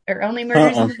Building, or Only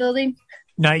Murders in the Building?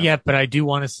 Not yet, but I do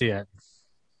want to see it.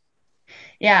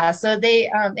 Yeah, so they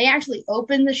actually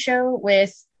opened the show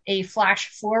with a flash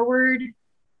forward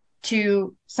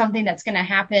to something that's going to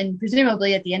happen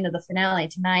presumably at the end of the finale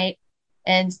tonight,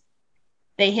 and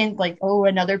they hint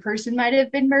another person might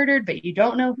have been murdered, but you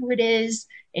don't know who it is,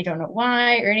 you don't know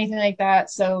why or anything like that.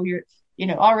 So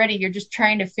already you're just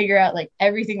trying to figure out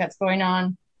everything that's going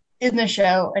on in the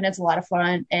show, and it's a lot of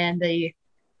fun, and the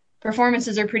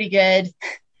performances are pretty good.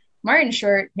 Martin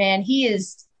Short, man, he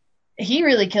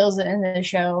really kills it in the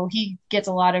show. He gets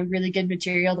a lot of really good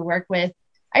material to work with.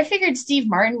 I figured Steve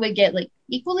Martin would get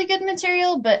equally good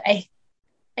material, but I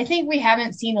think we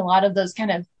haven't seen a lot of those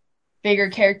kind of bigger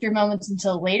character moments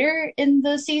until later in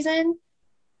the season.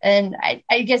 And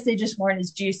I guess they just weren't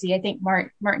as juicy. I think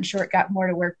Martin Short got more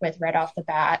to work with right off the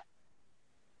bat.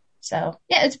 So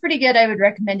yeah, it's pretty good. I would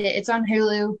recommend it. It's on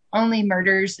Hulu, Only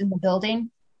Murders in the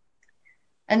Building.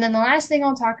 And then the last thing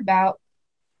I'll talk about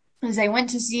is I went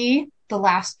to see The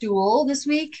Last Duel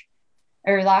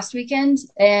last weekend,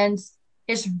 and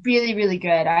it's really, really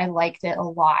good. I liked it a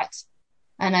lot.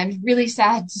 And I'm really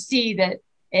sad to see that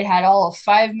it had all a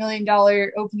 $5 million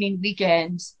opening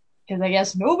weekend, because I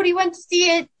guess nobody went to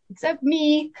see it except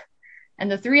me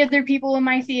and the three other people in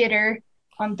my theater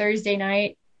on Thursday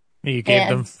night. You gave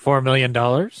them $4 million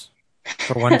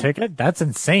for one ticket? That's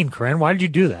insane, Corinne. Why did you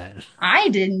do that? I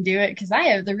didn't do it because I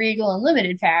have the Regal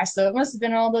Unlimited pass, so it must have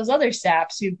been all those other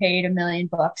saps who paid $1 million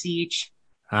each.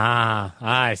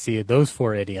 I see. Those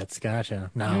four idiots.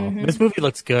 Gotcha. No, This movie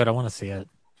looks good. I want to see it.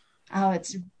 Oh,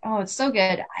 it's so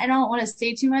good. I don't want to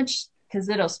say too much because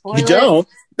it'll spoil it. You don't.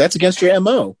 That's against your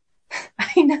MO.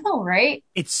 I know, right?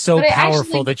 It's so But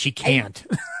powerful that she can't.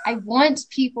 I want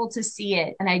people to see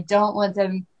it, and I don't want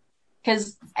them,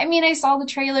 because I mean, I saw the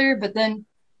trailer, but then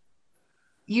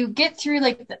you get through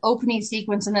like the opening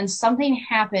sequence, and then something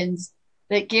happens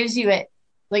that gives you a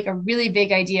really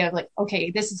big idea of like,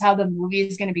 okay, this is how the movie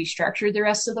is going to be structured the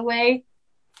rest of the way.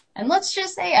 And let's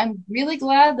just say I'm really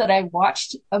glad that I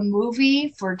watched a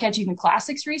movie for Catching the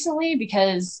Classics recently,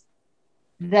 because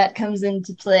that comes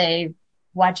into play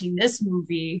watching this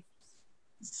movie.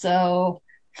 So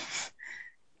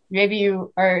maybe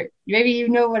you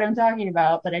know what I'm talking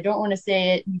about, but I don't want to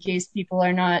say it in case people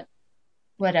are not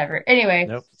whatever. Anyway.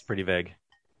 Nope, it's pretty vague.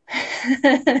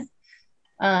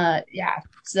 Yeah.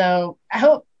 So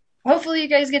hopefully you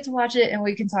guys get to watch it and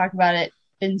we can talk about it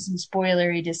in some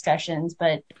spoilery discussions,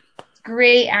 but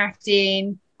great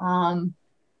acting.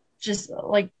 Just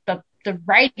like the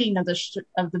writing of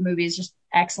the movie is just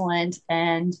excellent,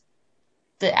 and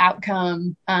the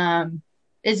outcome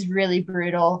is really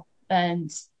brutal,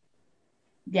 and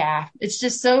yeah, it's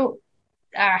just so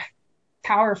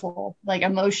powerful, like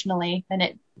emotionally, and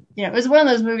it was one of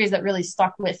those movies that really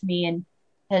stuck with me and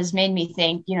has made me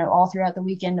think, all throughout the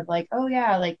weekend of like, oh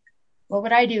yeah, like what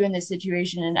would I do in this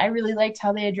situation? And I really liked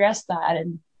how they addressed that.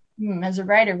 And as a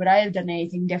writer, would I have done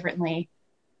anything differently?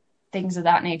 Things of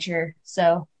that nature.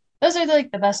 So those are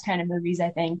like the best kind of movies,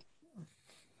 I think.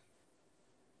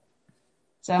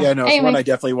 So yeah, no, anyway. it's one I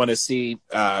definitely want to see.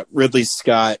 Ridley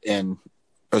Scott and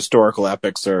historical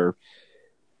epics are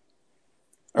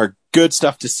good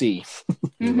stuff to see.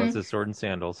 He loves his sword and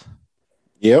sandals.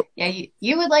 Yep. Yeah,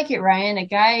 you would like it, Ryan. A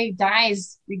guy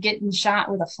dies getting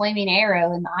shot with a flaming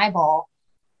arrow in the eyeball.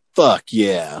 Fuck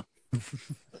yeah.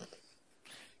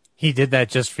 He did that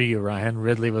just for you, Ryan.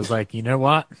 Ridley was like, you know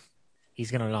what? He's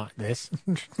going to knock this.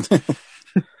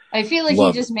 I feel like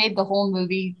he just made the whole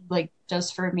movie like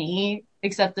just for me,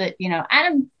 except that,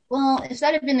 if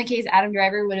that had been the case, Adam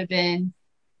Driver would have been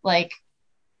like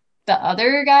the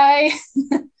other guy.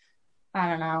 I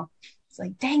don't know. It's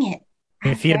like, dang it.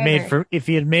 If he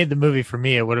had made the movie for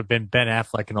me, it would have been Ben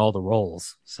Affleck in all the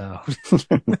roles. So,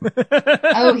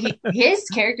 his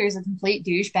character is a complete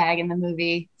douchebag in the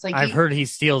movie. It's like I've heard he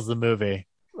steals the movie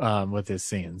with his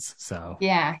scenes. So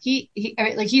yeah, he's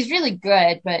really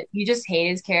good, but you just hate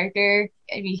his character.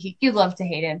 I mean, you love to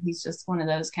hate him. He's just one of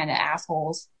those kind of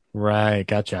assholes. Right,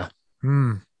 gotcha.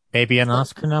 Maybe an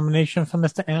Oscar nomination for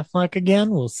Mr. Affleck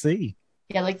again. We'll see.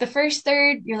 Yeah, like the first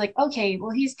third, you're like, okay, well,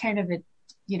 he's kind of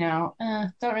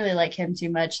don't really like him too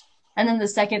much. And then the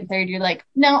second third, you're like,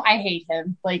 no, I hate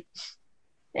him. Like,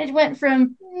 it went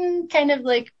from kind of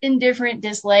like indifferent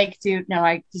dislike to, no,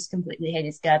 I just completely hate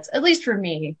his guts, at least for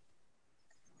me.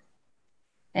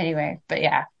 Anyway, but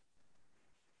yeah.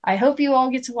 I hope you all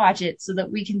get to watch it so that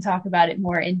we can talk about it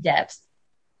more in depth.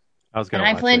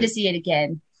 I plan to see it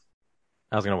again.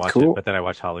 I was going to watch it, but then I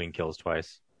watched Halloween Kills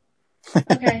twice.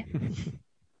 Okay.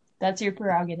 That's your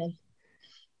prerogative.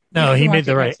 No, he made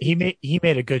he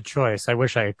made a good choice. I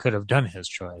wish I could have done his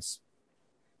choice.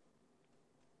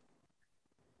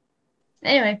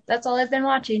 Anyway, that's all I've been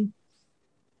watching.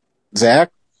 Zach?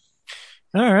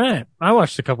 All right. I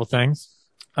watched a couple things.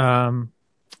 After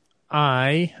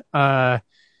our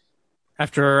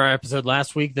episode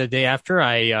last week, the day after,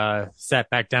 I sat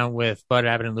back down with Bud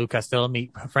Abbott and Lou Costello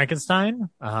meet Frankenstein.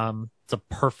 It's a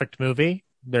perfect movie.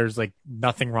 There's like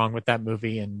nothing wrong with that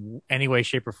movie in any way,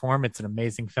 shape, or form. It's an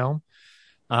amazing film.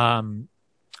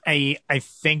 I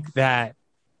think that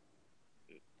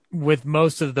with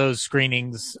most of those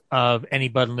screenings of any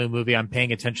Bud and Lou movie, I'm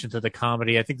paying attention to the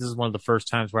comedy. I think this is one of the first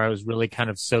times where I was really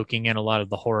kind of soaking in a lot of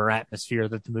the horror atmosphere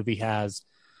that the movie has.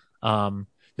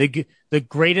 The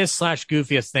greatest /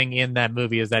 goofiest thing in that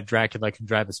movie is that Dracula can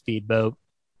drive a speedboat.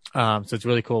 So it's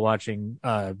really cool watching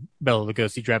Bela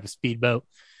Lugosi drive a speedboat.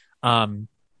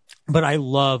 But I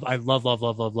love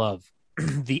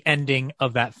the ending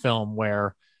of that film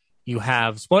where you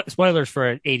have spoilers for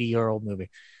an 80-year-old movie,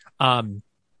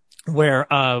 where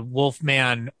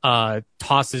Wolfman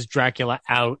tosses Dracula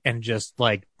out and just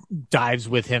like dives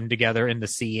with him together in the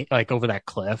sea, like over that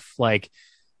cliff. Like,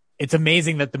 it's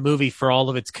amazing that the movie, for all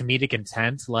of its comedic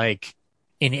intent, like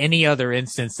in any other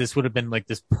instance, this would have been like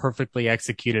this perfectly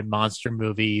executed monster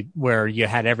movie where you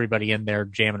had everybody in there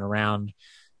jamming around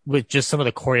with just some of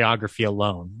the choreography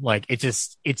alone. Like it's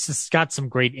just got some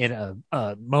great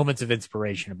moments of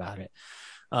inspiration about it.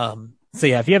 So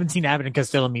yeah, if you haven't seen Abbott and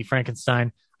Costello Meet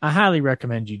Frankenstein, I highly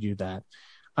recommend you do that.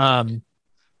 Ryan,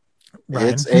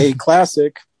 it's a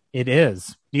classic. It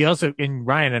is. You also, and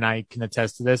Ryan and I can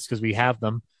attest to this because we have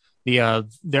them.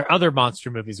 Their other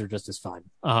monster movies are just as fun.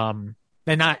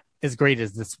 They're not as great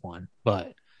as this one,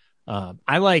 but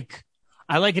I like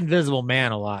I like Invisible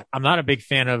Man a lot. I'm not a big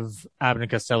fan of Abbott and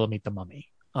Costello Meet the Mummy.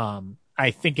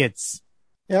 I think it's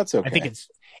okay. I think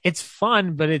it's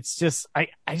fun, but it's just I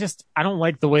don't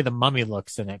like the way the mummy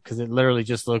looks in it because it literally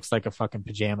just looks like a fucking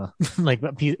pajama, like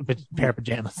a pair of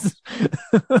pajamas.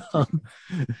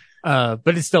 But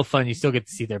it's still fun. You still get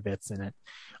to see their bits in it.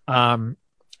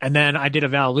 And then I did a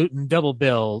Val Lewton double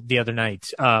bill the other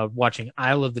night, watching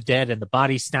Isle of the Dead and The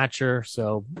Body Snatcher.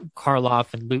 So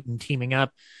Karloff and Lewton teaming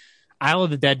up. Isle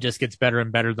of the Dead just gets better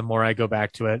and better the more I go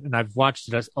back to it. And I've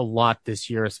watched it a lot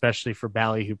this year, especially for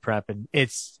Ballyhoo Prep. And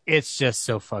it's just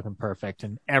so fucking perfect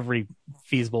in every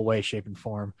feasible way, shape, and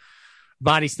form.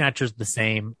 Body Snatcher's the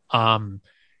same.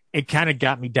 It kind of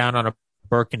got me down on a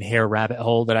Burke and Hare rabbit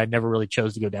hole that I never really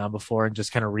chose to go down before, and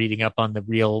just kind of reading up on the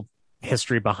real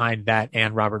history behind that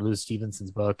and Robert Louis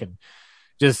Stevenson's book, and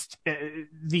just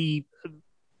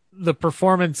the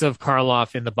performance of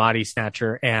Karloff in The Body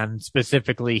Snatcher, and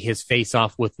specifically his face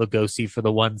off with Lugosi for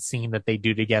the one scene that they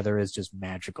do together, is just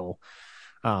magical.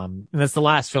 And that's the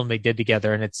last film they did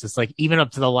together. And it's just like, even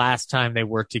up to the last time they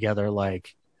worked together,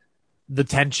 like the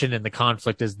tension and the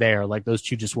conflict is there. Like those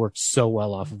two just worked so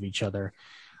well off of each other.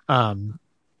 And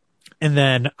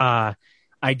then, I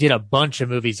did a bunch of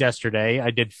movies yesterday.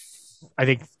 I did, I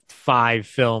think, 5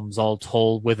 films all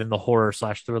told within the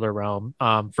horror/thriller realm.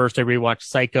 First, I rewatched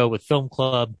Psycho with Film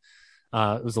Club.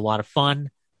 It was a lot of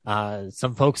fun.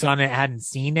 Some folks on it hadn't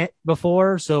seen it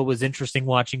before, so it was interesting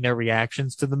watching their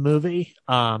reactions to the movie.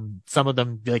 Some of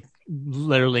them like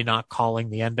literally not calling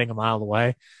the ending a mile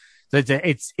away. So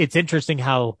it's interesting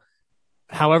how,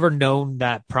 however known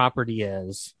that property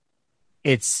is,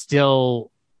 it's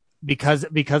still, because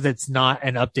it's not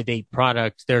an up-to-date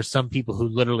product, there's some people who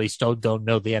literally still don't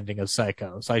know the ending of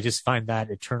Psycho. So I just find that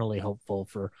eternally hopeful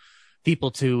for people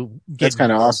to get. That's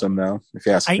kind of awesome, though, if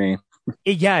you ask me.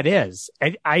 Yeah, it is.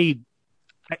 I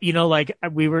you know, like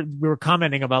we were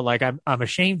commenting about, like, I'm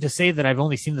ashamed to say that I've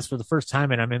only seen this for the first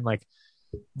time, and I'm in like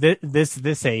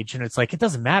this age, and it's like, it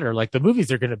doesn't matter. Like, the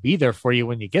movies are going to be there for you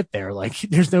when you get there. Like,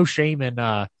 there's no shame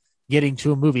in getting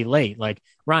to a movie late. Like,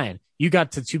 Ryan, you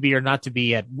got to be or not to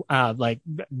be at like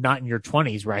not in your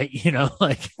 20s, right? You know,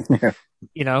 like, yeah.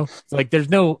 You know, it's like there's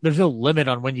no limit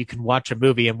on when you can watch a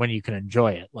movie and when you can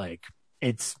enjoy it. Like,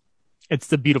 it's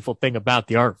the beautiful thing about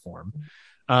the art form.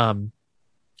 And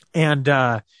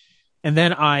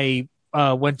then I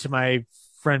went to my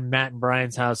friend Matt and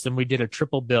Brian's house, and we did a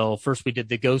triple bill. First, we did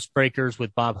The Ghost Breakers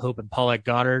with Bob Hope and Paulette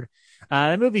Goddard.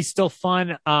 The movie's still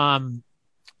fun.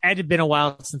 It had been a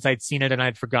while since I'd seen it, and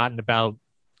I'd forgotten about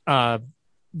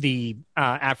the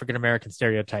African-American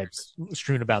stereotypes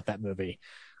strewn about that movie.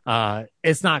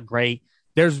 It's not great.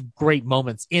 There's great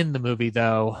moments in the movie,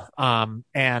 though.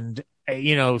 And,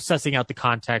 you know, sussing out the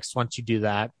context, once you do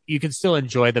that, you can still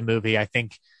enjoy the movie. I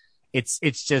think it's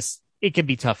just, it can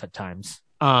be tough at times.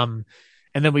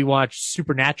 And then we watched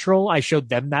Supernatural. I showed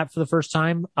them that for the first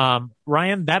time.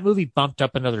 Ryan, that movie bumped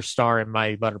up another star in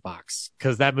my letterbox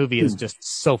because that movie is just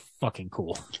so fucking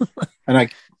cool. And I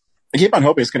keep on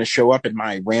hoping it's going to show up in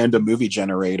my random movie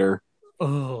generator.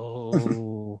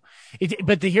 Oh,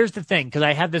 but here's the thing, because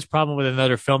I had this problem with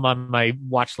another film on my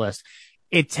watch list.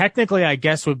 It technically, I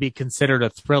guess, would be considered a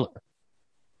thriller.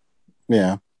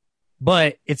 Yeah.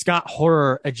 But it's got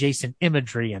horror adjacent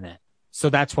imagery in it. So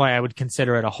that's why I would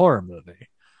consider it a horror movie.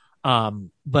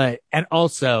 And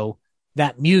also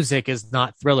that music is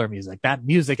not thriller music. That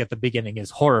music at the beginning is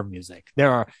horror music.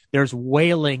 There's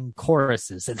wailing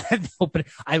choruses and that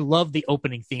I love the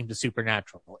opening theme to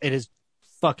Supernatural. It is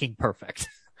fucking perfect.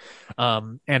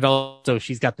 And also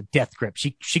she's got the death grip.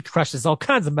 She crushes all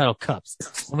kinds of metal cups.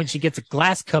 And when she gets a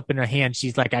glass cup in her hand,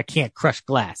 she's like, I can't crush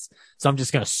glass. So I'm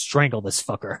just going to strangle this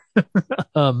fucker.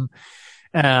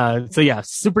 So yeah,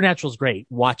 Supernatural's great.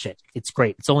 Watch it. It's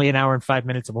great. It's only an hour and 5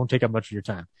 minutes. It won't take up much of your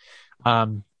time.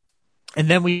 And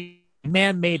then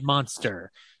Man-Made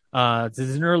Monster. This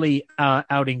is an early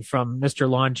outing from Mr.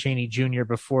 Lon Chaney Jr.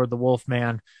 before The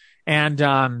Wolfman. And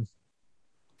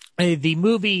the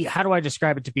movie, how do I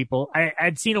describe it to people?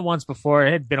 I'd seen it once before.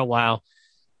 It had been a while.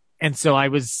 And so I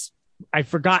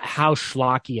forgot how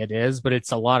schlocky it is, but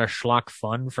it's a lot of schlock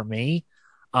fun for me.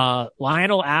 So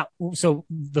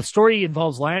the story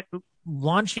involves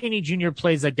Lon Chaney Jr.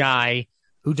 plays a guy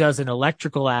who does an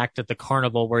electrical act at the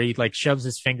carnival where he like shoves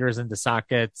his fingers into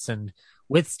sockets and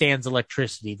withstands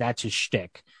electricity. That's his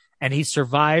shtick. And he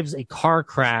survives a car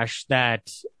crash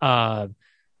that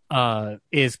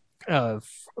is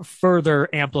further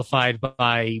amplified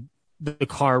by the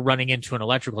car running into an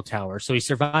electrical tower. So he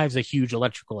survives a huge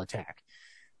electrical attack.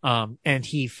 And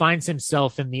he finds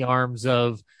himself in the arms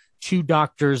of 2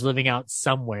 doctors living out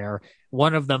somewhere.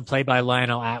 one of them played by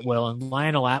Lionel Atwill, and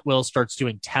Lionel Atwill starts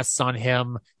doing tests on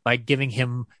him by giving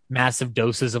him massive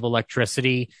doses of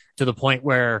electricity to the point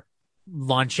where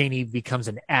Lon Chaney becomes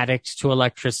an addict to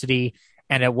electricity.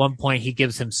 And at one point he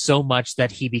gives him so much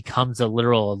that he becomes a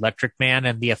literal electric man.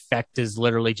 And the effect is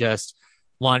literally just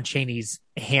Lon Chaney's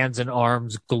hands and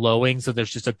arms glowing. So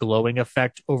there's just a glowing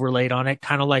effect overlaid on it.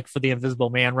 Kind of like for the Invisible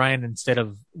Man, Ryan, instead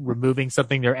of removing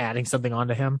something, they're adding something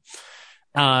onto him.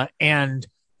 And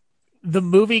the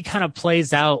movie kind of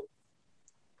plays out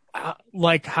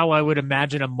like how I would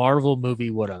imagine a Marvel movie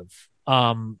would have,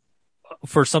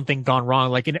 for something gone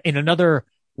wrong. Like in another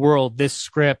world, this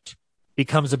script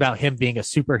becomes about him being a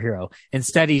superhero.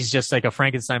 Instead, he's just like a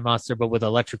Frankenstein monster, but with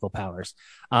electrical powers.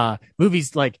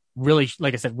 Movies like really,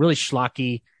 like I said, really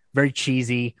schlocky, very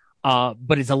cheesy,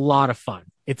 but it's a lot of fun.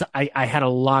 I had a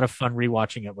lot of fun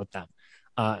rewatching it with them.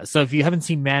 So if you haven't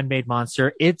seen Man-Made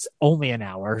Monster, it's only an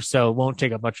hour, so it won't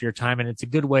take up much of your time, and it's a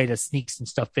good way to sneak some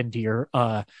stuff into your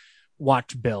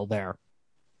watch bill there.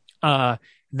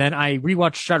 Then I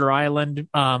rewatched Shutter Island,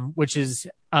 which has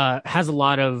a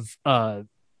lot of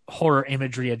horror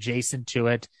imagery adjacent to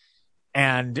it,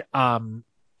 and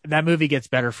that movie gets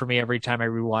better for me every time I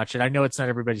rewatch it. I know it's not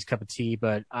everybody's cup of tea,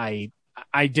 but I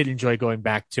did enjoy going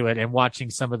back to it and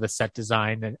watching some of the set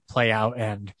design and play out,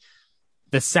 and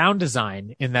the sound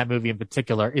design in that movie in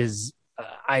particular is,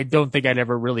 I don't think I'd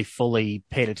ever really fully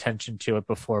paid attention to it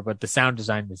before, but the sound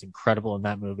design is incredible in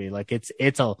that movie. Like it's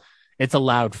a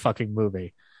loud fucking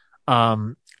movie.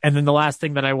 And then the last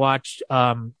thing that I watched,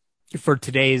 for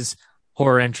today's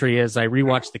horror entry is I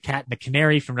rewatched The Cat and the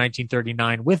Canary from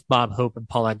 1939 with Bob Hope and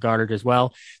Paulette Goddard as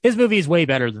well. This movie is way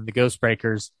better than The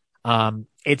Ghostbreakers.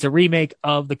 It's a remake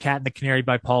of The Cat and the Canary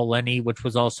by Paul Lenny, which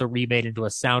was also remade into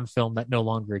a sound film that no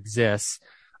longer exists.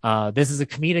 This is a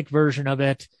comedic version of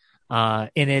it.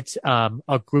 In it,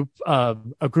 a group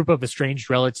of estranged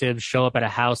relatives show up at a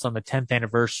house on the 10th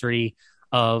anniversary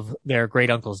of their great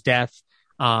uncle's death.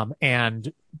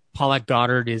 And Paulette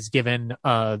Goddard is given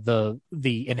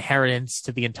the inheritance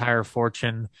to the entire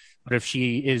fortune. But if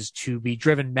she is to be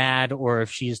driven mad or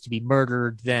if she is to be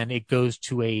murdered, then it goes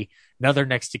to another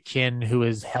next of kin who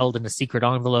is held in a secret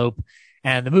envelope.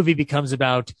 And the movie becomes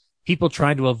about people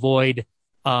trying to avoid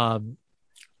Paulette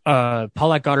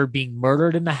Goddard being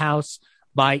murdered in the house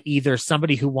by either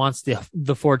somebody who wants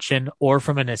the fortune or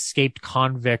from an escaped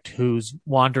convict who's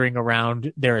wandering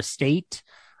around their estate.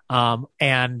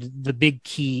 And the big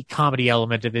key comedy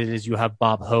element of it is you have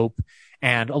Bob Hope,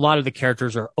 and a lot of the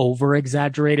characters are over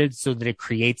exaggerated so that it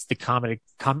creates the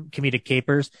comedic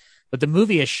capers. But the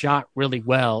movie is shot really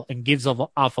well and gives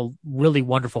off a really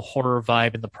wonderful horror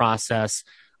vibe in the process.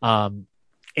 I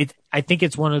think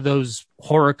it's one of those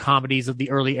horror comedies of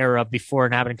the early era before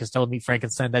an Abbott and Costello Meet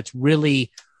Frankenstein that's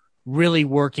really, really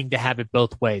working to have it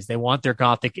both ways. They want their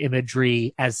gothic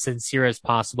imagery as sincere as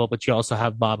possible, but you also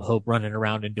have Bob Hope running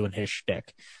around and doing his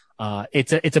shtick.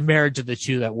 It's a marriage of the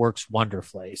two that works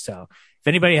wonderfully. So if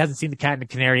anybody hasn't seen The Cat and the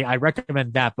Canary, I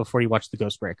recommend that before you watch The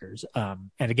Ghostbreakers. And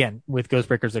again, with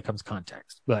Ghostbreakers, there comes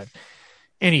context. But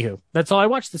anywho, that's all I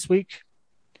watched this week.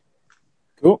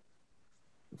 Cool.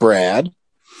 Brad?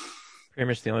 Pretty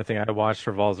much the only thing I watched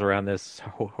revolves around this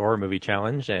horror movie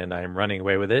challenge, and I'm running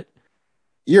away with it.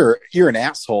 You're an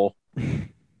asshole. I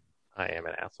am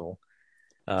an asshole.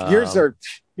 Yours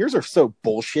are so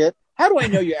bullshit. How do I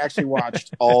know you actually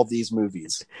watched all these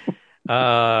movies?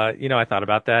 I thought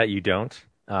about that. You don't.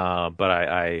 But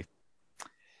I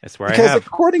swear because I have.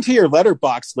 According to your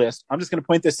Letterboxd list, I'm just going to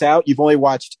point this out. You've only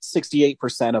watched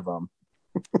 68% of them.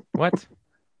 What?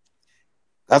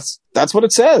 That's what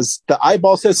it says. The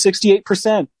eyeball says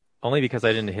 68%. Only because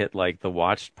I didn't hit like the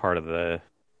watched part of the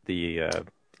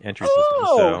entry system.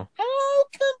 So how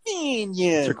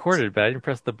convenient. It's recorded, but I didn't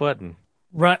press the button.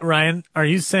 Ryan, are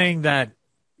you saying that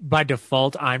by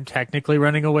default I'm technically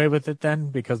running away with it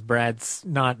then because Brad's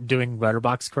not doing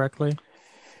Letterboxd correctly?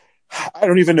 I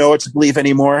don't even know what to believe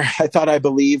anymore. I thought I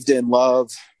believed in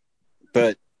love,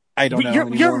 but I don't know.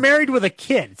 You're married with a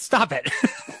kid. Stop it.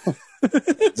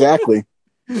 Exactly.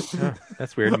 Oh,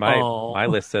 that's weird. My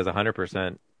list says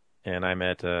 100%, and I'm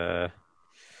at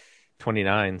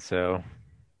 29. So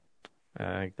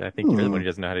I think you're the one who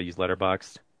doesn't know how to use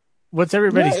Letterboxd. What's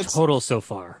everybody's total so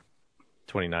far?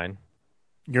 29.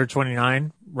 You're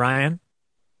 29, Ryan?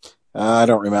 I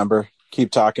don't remember.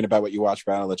 Keep talking about what you watch,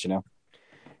 Brad. I'll let you know.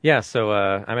 Yeah, so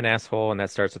I'm an asshole, and that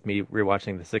starts with me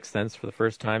rewatching The Sixth Sense for the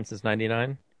first time since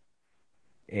 '99.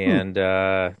 And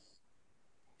at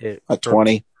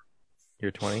 20. You're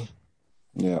 20?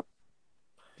 Yeah.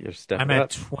 You're stepping I'm up.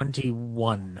 at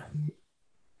 21.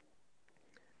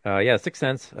 Yeah, Sixth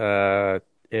Sense.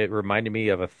 it reminded me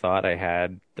of a thought I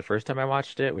had the first time I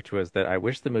watched it, which was that I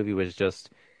wish the movie was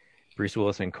just Bruce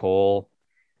Willis and Cole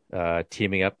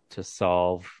teaming up to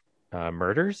solve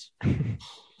murders,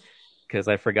 because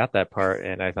I forgot that part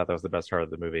and I thought that was the best part of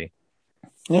the movie.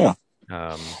 Yeah.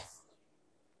 And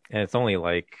it's only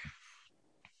like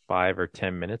 5 or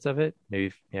 10 minutes of it,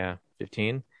 maybe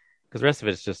 15, because the rest of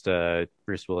it's just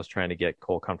Bruce Willis trying to get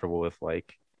Cole comfortable with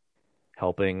like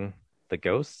helping the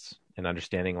ghosts and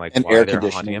understanding like and why air they're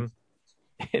haunting conditioning. him.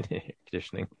 And air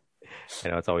conditioning. I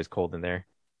know it's always cold in there.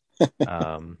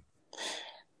 So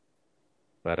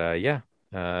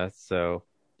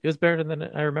it was better than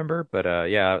I remember. But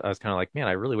I was kind of like, man,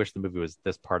 I really wish the movie was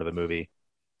this part of the movie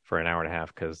for an hour and a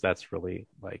half, because that's really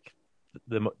like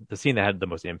the scene that had the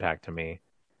most impact to me.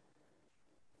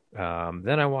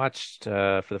 Then I watched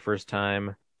for the first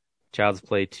time Child's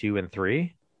Play 2 and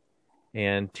 3,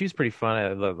 and 2's pretty fun.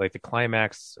 I love, like, the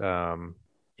climax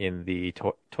in the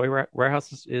toy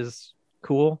warehouse is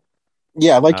cool.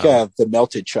 Yeah, I like the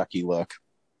melted Chucky look.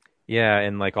 Yeah,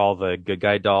 and like all the good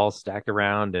guy dolls stacked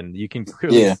around, and you can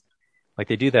clearly like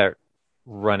they do that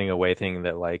running away thing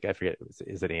that, like, I forget,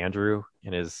 is it Andrew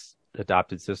and his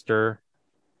adopted sister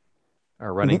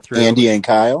are running through? Andy and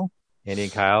Kyle,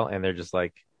 and they're just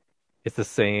like, it's the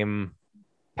same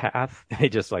path. They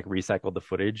just like recycled the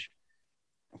footage.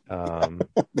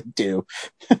 They do.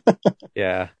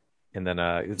 Yeah, and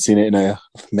then seen it in a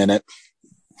minute.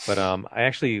 But I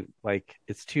actually, like,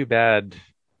 it's too bad.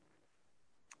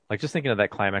 Like, just thinking of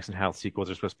that climax and how sequels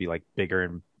are supposed to be like bigger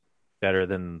and better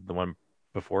than the one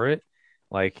before it.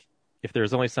 Like, if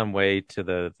there's only some way to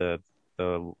the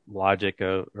logic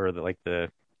of, or the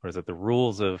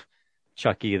rules of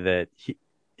Chucky, that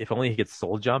if only he could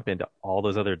soul jump into all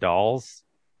those other dolls.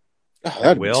 Oh,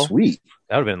 that'd be sweet.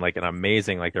 That would have been like an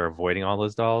amazing, like, they're avoiding all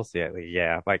those dolls.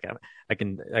 Yeah. Like, I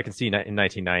can see in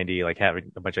 1990, like,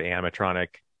 having a bunch of animatronic,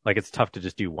 like, it's tough to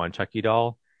just do one Chucky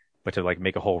doll, but to like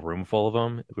make a whole room full of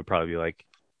them, it would probably be like,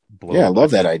 I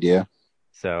love that idea.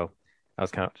 So I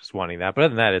was kind of just wanting that. But other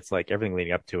than that, it's like everything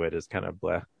leading up to it is kind of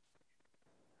bleh.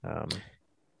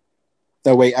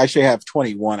 Oh, wait, I actually have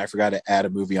 21. I forgot to add a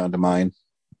movie onto mine.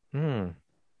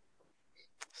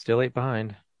 Still 8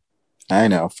 behind. I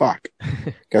know. Fuck.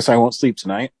 Guess I won't sleep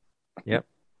tonight. Yep.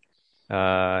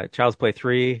 Child's Play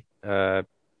 3.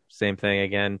 Same thing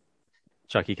again.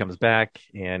 Chucky comes back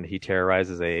and he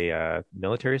terrorizes a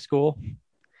military school.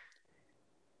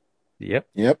 Yep.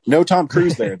 No Tom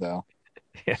Cruise there though.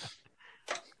 Yeah.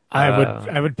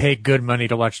 I would pay good money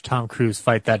to watch Tom Cruise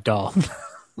fight that doll.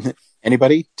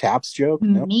 Anybody? Taps joke?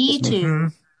 Nope. Me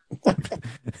too.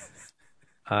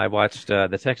 I watched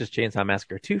the Texas Chainsaw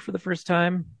Massacre 2 for the first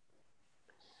time.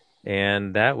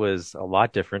 And that was a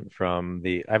lot different from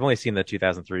I've only seen the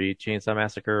 2003 Chainsaw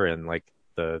Massacre and like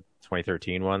the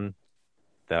 2013 one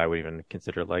that I would even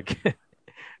consider like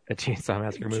a Chainsaw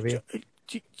Massacre movie.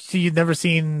 So you've never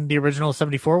seen the original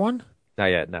 74 one? Not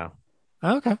yet, no.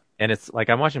 Oh, okay. And it's like,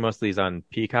 I'm watching most of these on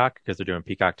Peacock because they're doing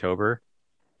Peacocktober,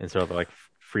 and so they're like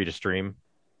free to stream.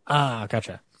 Ah,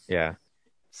 gotcha. Yeah.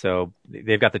 So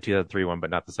they've got the 2003 one, but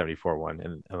not the 74 one,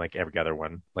 and like every other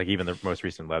one, like even the most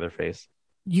recent Leatherface.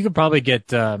 You could probably get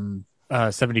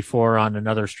 74 on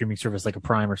another streaming service like a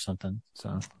Prime or something.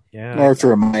 So yeah. Or to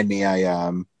remind me, I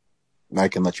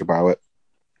can let you borrow it.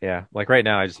 Yeah, like right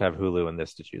now I just have Hulu and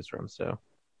this to choose from. So,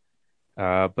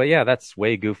 but yeah, that's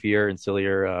way goofier and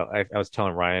sillier. I was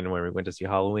telling Ryan when we went to see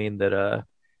Halloween that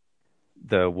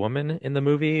the woman in the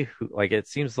movie, who, like, it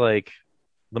seems like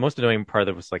the most annoying part of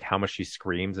it was like how much she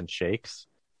screams and shakes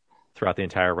throughout the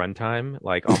entire runtime.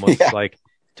 Like almost like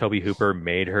Toby Hooper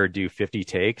made her do 50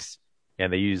 takes,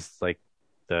 and they used like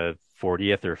the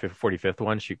 40th or 45th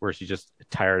one where she's just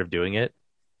tired of doing it,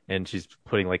 and she's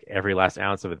putting like every last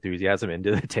ounce of enthusiasm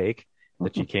into the take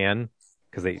that she can,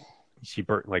 because she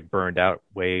burned out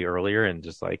way earlier, and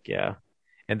just like, yeah.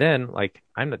 And then like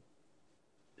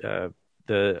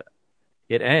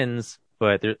it ends,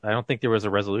 but I don't think there was a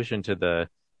resolution to the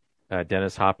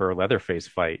Dennis Hopper Leatherface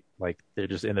fight. Like they're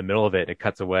just in the middle of it, and it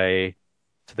cuts away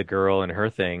to the girl and her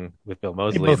thing with Bill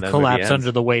Moseley. They both collapse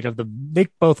under the weight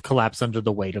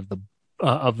of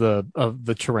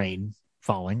the terrain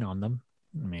falling on them.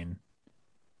 I mean,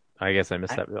 I guess I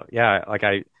missed that. Yeah, like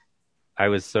I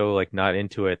was so like not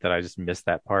into it that I just missed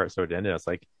that part. So it ended. I was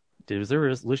like, was there a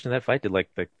resolution to that fight? Did like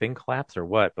the thing collapse or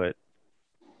what? But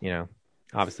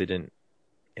obviously didn't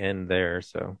end there.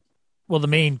 So, well, the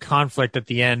main conflict at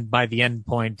the end, by the end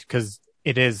point, because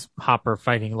it is Hopper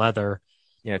fighting Leather.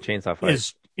 Yeah, chainsaw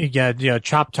fight.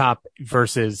 Chop Top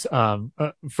versus the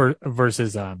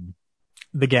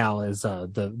gal is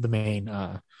the main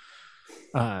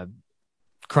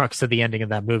crux of the ending of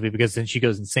that movie, because then she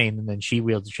goes insane and then she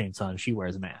wields a chainsaw and she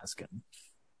wears a mask and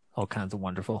all kinds of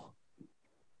wonderful.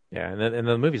 Yeah, and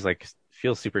the movie's like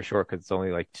feels super short because it's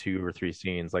only like 2 or 3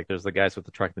 scenes. Like there's the guys with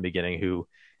the truck in the beginning who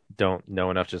don't know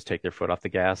enough to just take their foot off the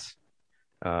gas.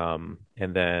 And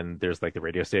then there's like the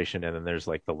radio station, and then there's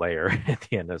like the lair at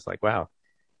the end. It's like, wow,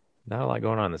 not a lot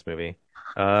going on in this movie.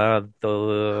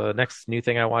 The next new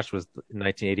thing I watched was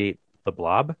 1988, The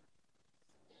Blob,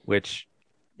 which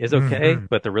is okay,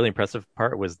 but the really impressive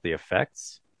part was the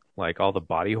effects, like all the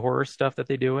body horror stuff that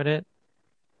they do in it,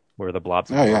 where the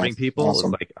blob's harming people. Awesome.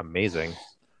 Is like amazing.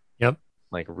 Yep,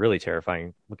 like really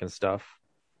terrifying looking stuff.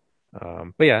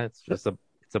 But yeah, it's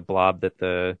a blob that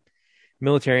the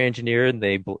military engineered, and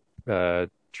they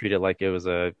treat it like it was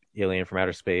a alien from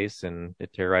outer space, and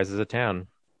it terrorizes a town,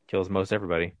 kills most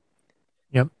everybody.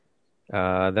 Yep.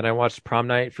 Then I watched Prom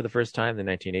Night for the first time, the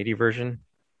 1980 version,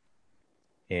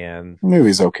 and the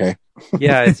movie's okay.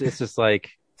 Yeah, it's just like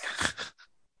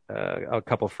a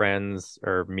couple friends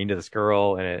are mean to this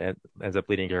girl, and it ends up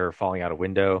leading to her falling out a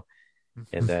window,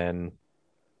 and then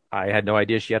I had no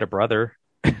idea she had a brother.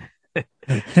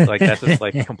 Like that's just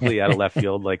like completely out of left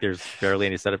field. Like there's barely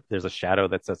any setup. There's a shadow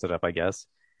that sets it up, I guess.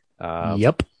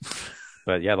 Yep.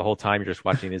 But yeah, the whole time you're just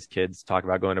watching these kids talk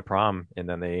about going to prom, and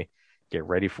then they get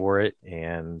ready for it,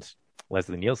 and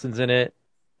Leslie Nielsen's in it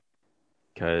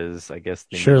because I guess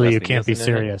surely you can't be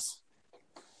serious.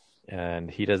 And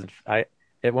he doesn't.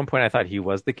 At one point I thought he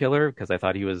was the killer because I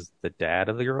thought he was the dad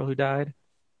of the girl who died,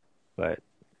 but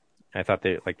I thought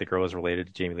the girl was related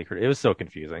to Jamie Lee Curtis. It was so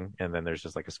confusing. And then there's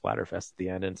just like a splatterfest at the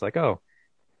end, and it's like, oh,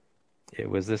 it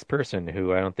was this person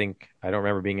who I don't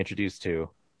remember being introduced to.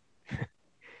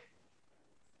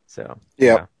 So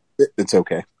yeah, it's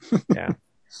okay. Yeah.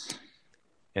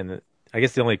 And I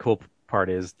guess the only cool part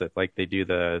is that like they do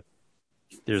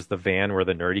there's the van where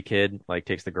the nerdy kid like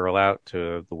takes the girl out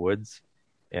to the woods,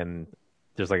 and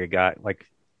there's like a guy, like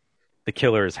the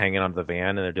killer is hanging onto the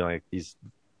van, and they're doing like these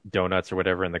donuts or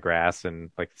whatever in the grass,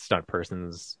 and like stunt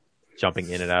person's jumping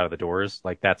in and out of the doors.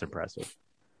 Like that's impressive.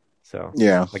 So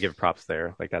yeah, I give props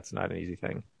there. Like that's not an easy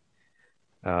thing.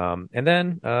 And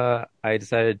then I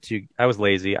decided I was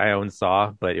lazy. I owned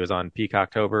Saw, but it was on peak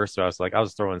October, so I was like, I'll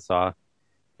just throw in Saw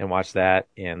and watch that.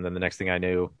 And then the next thing I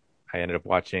knew, I ended up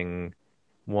watching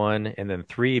 1 and then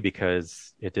 3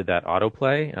 because it did that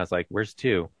autoplay, and I was like, where's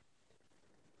 2?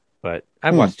 But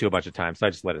I've watched 2 a bunch of times, so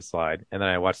I just let it slide. And then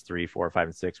I watched 3, 4, 5,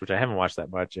 and 6, which I haven't watched that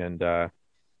much. And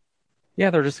yeah,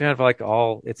 they're just kind of like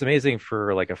it's amazing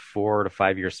for like a 4 to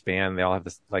 5 year span. They all have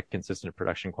this like consistent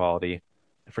production quality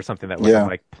for something that wasn't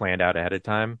like planned out ahead of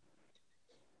time.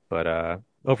 But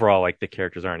overall, like the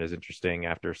characters aren't as interesting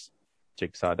after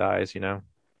Jigsaw dies, you know?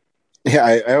 Yeah,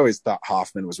 I always thought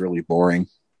Hoffman was really boring.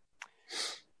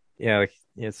 Yeah, like,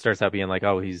 it starts out being like,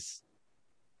 oh, he's,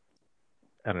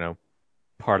 I don't know,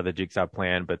 part of the Jigsaw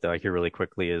plan, but like he really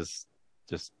quickly is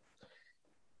just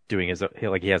doing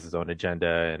he has his own agenda,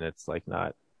 and it's like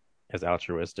not as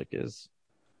altruistic as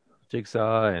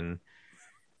Jigsaw. And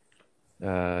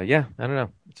yeah, I don't know,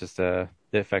 it's just the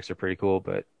effects are pretty cool,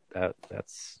 but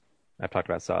I've talked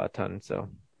about Saw a ton, so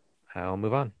I'll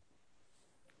move on.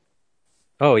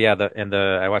 Oh yeah,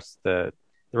 I watched the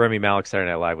Rami Malek Saturday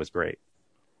Night Live was great.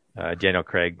 Daniel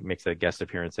Craig makes a guest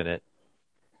appearance in it,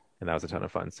 and that was a ton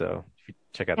of fun. So if you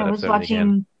check out that episode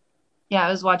again. Yeah, I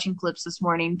was watching clips this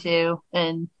morning too,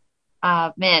 and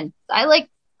man, I like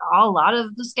a lot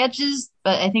of the sketches,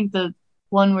 but I think the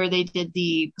one where they did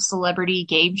the celebrity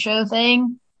game show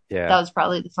thing, that was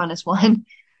probably the funnest one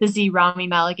to see Rami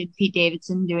Malek and Pete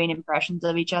Davidson doing impressions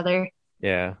of each other.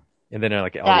 Yeah, and then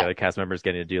like all the other cast members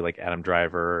getting to do like Adam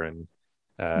Driver and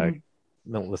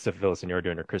Melissa Villaseñor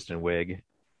doing her Kristen Wiig.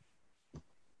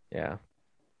 Yeah.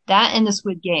 That and the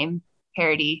Squid Game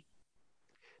parody.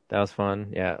 That was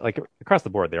fun. Yeah. Like across the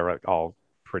board, they were all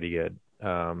pretty good.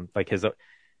 Like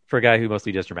for a guy who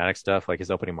mostly does dramatic stuff, like his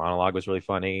opening monologue was really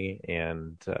funny.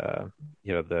 And,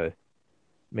 the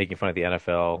making fun of the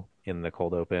NFL in the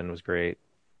cold open was great.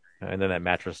 And then that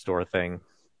mattress store thing,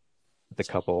 the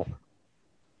couple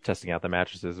testing out the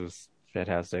mattresses was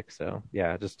fantastic. So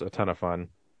yeah, just a ton of fun.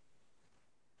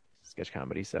 Sketch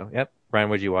comedy. So, yep. Brian,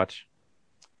 what'd you watch?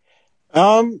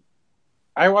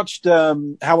 I watched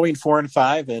Halloween 4 and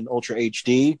 5 in Ultra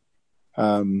HD.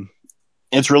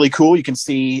 It's really cool. You can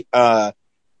see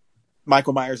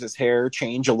Michael Myers' hair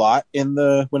change a lot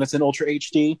when it's in Ultra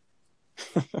HD.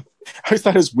 I always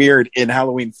thought it was weird in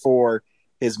Halloween 4.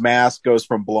 His mask goes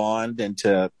from blonde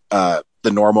into the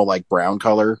normal like brown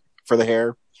color for the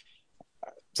hair.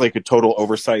 It's like a total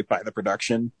oversight by the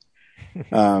production.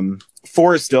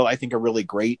 4 is still, I think, a really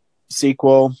great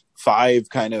sequel. 5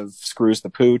 kind of screws the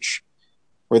pooch.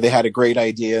 where they had a great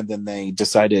idea and then they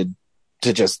decided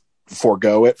to just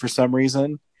forego it for some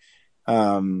reason.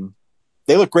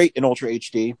 They look great in Ultra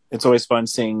HD. It's always fun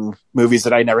seeing movies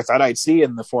that I never thought I'd see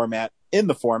in the format.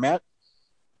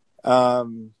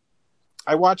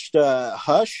 I watched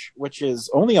Hush, which is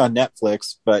only on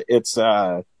Netflix, but it's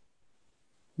a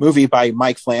movie by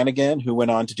Mike Flanagan, who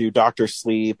went on to do Dr.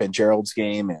 Sleep and Gerald's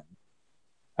Game and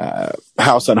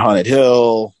House on Haunted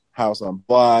Hill, House on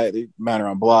Bly, Manor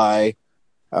on Bly.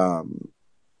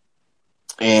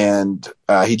 And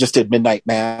he just did Midnight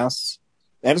Mass.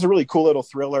 And it's a really cool little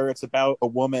thriller. It's about a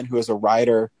woman who is a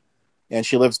writer, and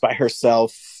she lives by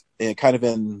herself kind of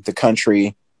in the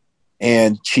country,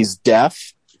 and she's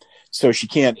deaf, so she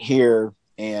can't hear.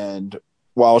 And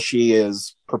while she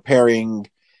is preparing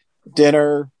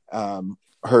dinner,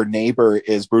 her neighbor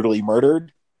is brutally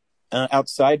murdered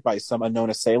outside by some unknown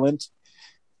assailant.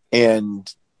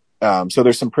 And so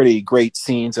there's some pretty great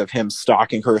scenes of him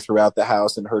stalking her throughout the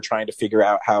house and her trying to figure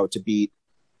out how to beat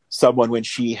someone when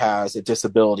she has a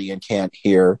disability and can't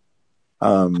hear.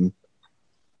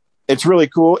 It's really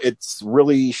cool. It's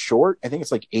really short. I think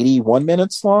it's like 81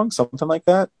 minutes long, something like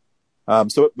that.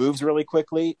 So it moves really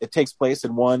quickly. It takes place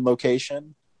in one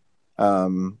location.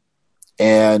 And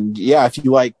yeah, if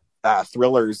you like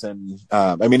thrillers and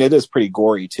I mean, it is pretty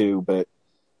gory too, but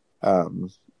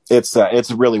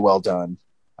it's really well done.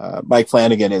 Mike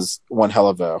Flanagan is one hell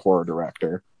of a horror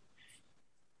director.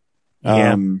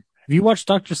 Yeah. Have you watched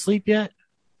Dr. Sleep yet?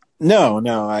 No.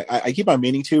 I keep on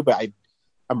meaning to, but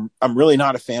I'm really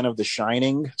not a fan of The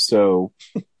Shining. So,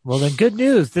 well, then good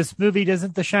news. This movie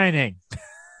isn't The Shining.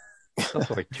 It's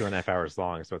also like 2.5 hours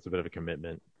long, so it's a bit of a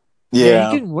commitment.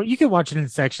 Yeah, you can watch it in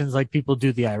sections like people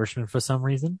do The Irishman for some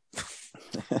reason.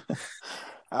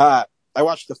 I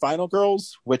watched The Final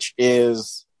Girls, which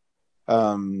is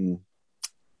kind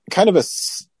of a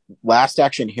last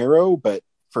action hero, but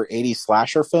for 80s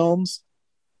slasher films.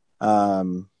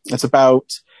 It's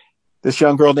about this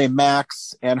young girl named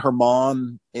Max, and her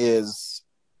mom is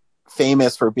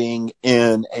famous for being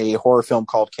in a horror film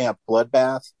called Camp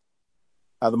Bloodbath.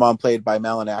 The mom played by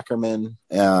Malin Akerman,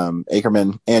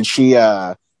 and she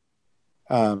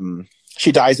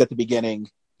dies at the beginning.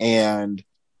 And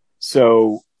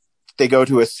so they go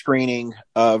to a screening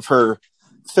of her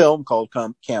film called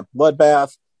Camp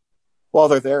Bloodbath. While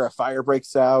they're there, a fire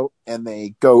breaks out and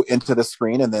they go into the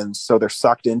screen, and then so they're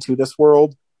sucked into this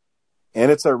world. And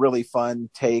it's a really fun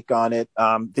take on it.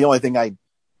 The only thing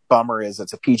bummer is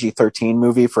it's a PG-13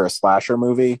 movie for a slasher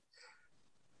movie,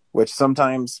 which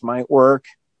sometimes might work.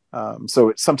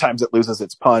 Sometimes it loses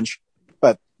its punch,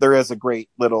 but there is a great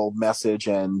little message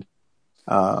and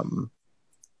a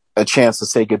chance to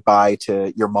say goodbye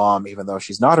to your mom, even though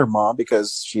she's not her mom,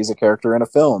 because she's a character in a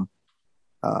film.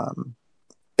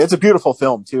 It's a beautiful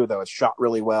film too, though. It's shot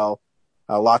really well.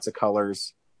 Lots of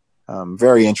colors.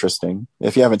 Very interesting.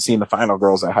 If you haven't seen The Final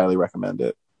Girls, I highly recommend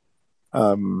it.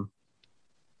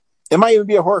 It might even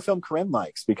be a horror film Corinne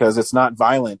likes, because it's not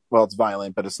violent. Well, it's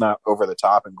violent, but it's not over the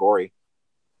top and gory.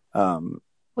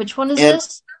 Which one is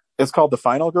this? It's called The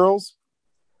Final Girls.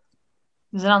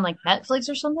 Is it on like Netflix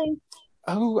or something?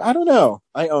 Oh, I don't know.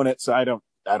 I own it, so I don't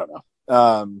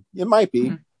know. It might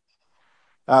be.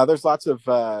 There's lots of,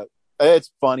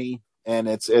 it's funny, and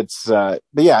but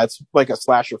yeah, it's like a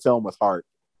slasher film with heart.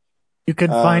 You can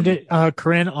find it,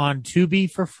 Corinne, on Tubi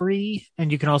for free,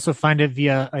 and you can also find it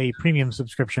via a premium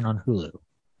subscription on Hulu.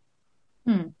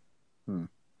 All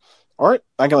right,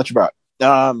 I can let you borrow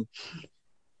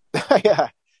it. Yeah,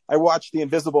 I watched The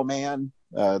Invisible Man,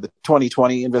 the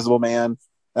 2020 Invisible Man.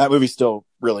 That movie's still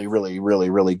really, really, really,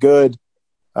 really good.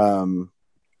 I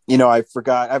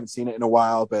haven't seen it in a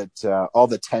while, but all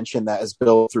the tension that is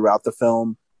built throughout the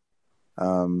film,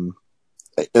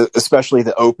 especially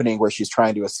the opening where she's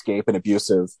trying to escape an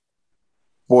abusive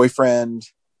boyfriend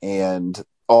and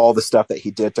all the stuff that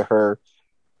he did to her,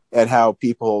 and how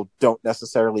people don't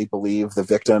necessarily believe the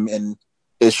victim in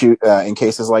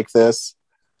cases like this.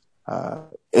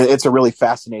 It's a really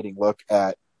fascinating look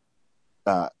at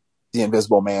The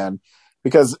Invisible Man,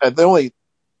 because the only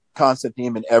constant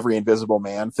theme in every Invisible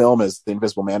Man film is the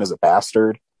Invisible Man is a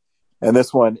bastard. And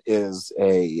this one is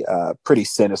a pretty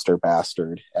sinister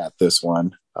bastard at this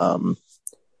one.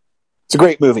 It's a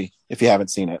great movie if you haven't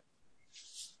seen it.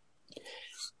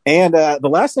 And the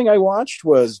last thing I watched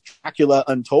was Dracula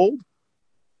Untold,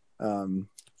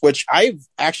 which I've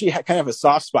actually had kind of a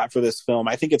soft spot for this film.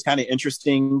 I think it's kind of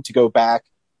interesting to go back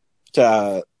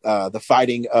to the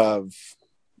fighting of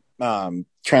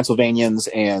Transylvanians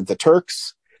and the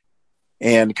Turks,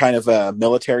 and kind of a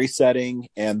military setting,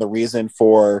 and the reason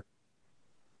for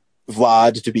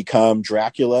Vlad to become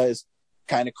Dracula is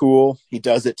kind of cool. He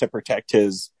does it to protect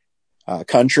his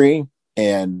country,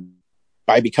 and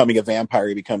by becoming a vampire,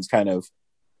 he becomes kind of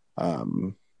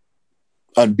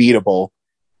unbeatable.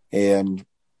 And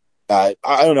I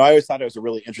don't know. I always thought it was a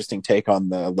really interesting take on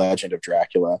the legend of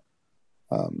Dracula.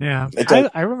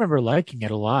 I remember liking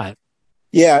it a lot.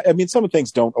 Yeah, I mean, some of the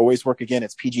things don't always work. Again,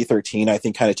 it's PG-13. I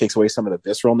think kind of takes away some of the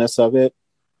visceralness of it.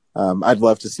 I'd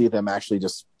love to see them actually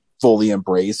just fully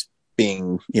embrace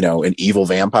being, an evil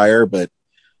vampire, but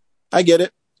I get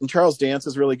it. And Charles Dance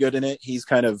is really good in it. He's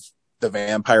kind of the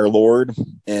vampire lord,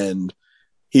 and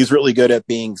he's really good at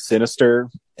being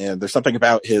sinister. And there's something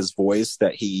about his voice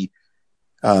that he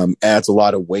adds a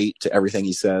lot of weight to everything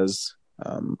he says.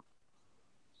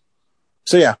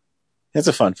 So yeah, it's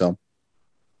a fun film.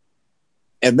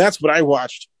 And that's what I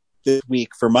watched this week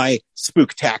for my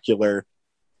spooktacular.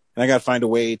 And I got to find a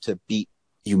way to beat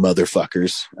you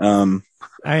motherfuckers.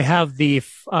 I have the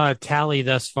tally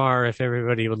thus far, if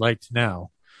everybody would like to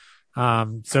know.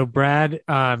 So Brad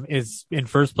is in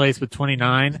first place with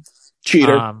 29.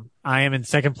 Cheater. I am in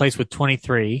second place with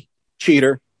 23.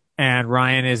 Cheater. And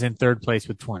Ryan is in third place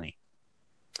with 20.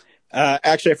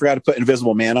 Actually, I forgot to put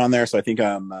Invisible Man on there, so I think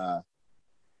I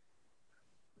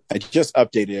just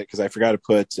updated it because I forgot to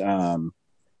put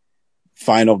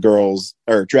Final Girls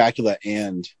or Dracula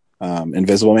and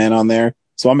Invisible Man on there.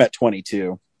 So I'm at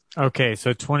 22. Okay,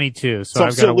 so 22. So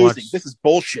I've got to watch. This is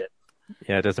bullshit.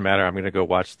 Yeah, it doesn't matter. I'm going to go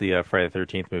watch the Friday the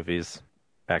 13th movies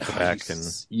back to back, and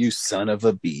you son of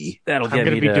a bee. That'll get I'm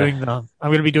going me to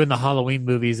be doing the Halloween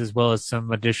movies as well as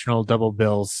some additional double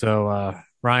bills. So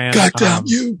Ryan, goddamn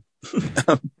you.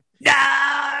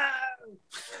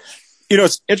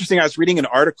 It's interesting. I was reading an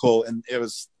article, and it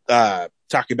was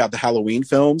talking about the Halloween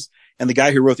films, and the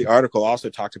guy who wrote the article also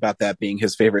talked about that being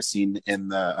his favorite scene in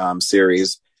the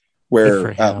series,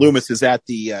 where Loomis is at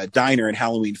the diner in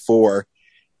Halloween 4,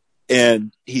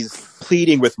 and he's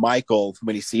pleading with Michael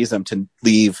when he sees him to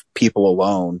leave people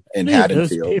alone in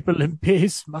Haddonfield. Those people in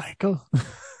peace, Michael.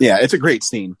 Yeah, it's a great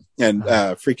scene, and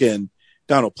freaking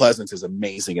Donald Pleasance is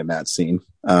amazing in that scene.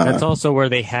 That's also where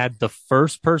they had the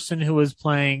first person who was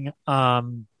playing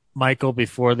Michael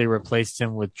before they replaced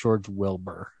him with George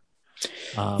Wilbur.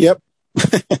 Yep.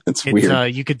 It's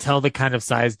weird. You could tell the kind of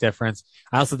size difference.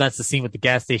 That's the scene with the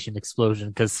gas station explosion,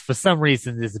 because for some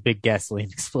reason there's a big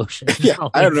gasoline explosion. Yeah,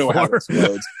 I don't know how it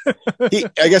explodes.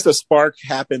 I guess a spark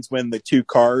happens when the two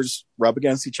cars rub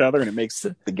against each other and it makes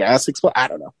the gas explode. I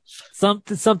don't know.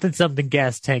 Something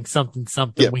gas tank, something.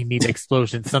 Yeah. We need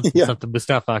explosion, something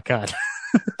Mustafa Akkad.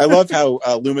 I love how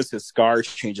Loomis's scar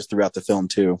changes throughout the film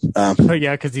too.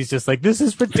 Yeah, because he's just like, this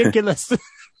is ridiculous.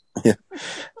 Yeah.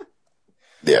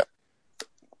 Yeah.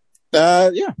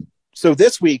 So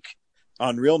this week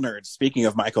on Real Nerds, speaking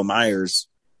of Michael Myers,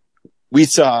 we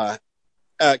saw,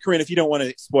 Corinne, if you don't want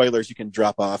any spoilers, you can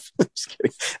drop off. Just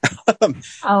kidding.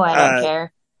 I don't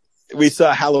care. We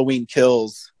saw Halloween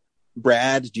Kills.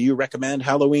 Brad, do you recommend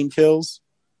Halloween Kills?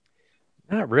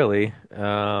 Not really.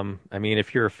 I mean,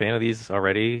 if you're a fan of these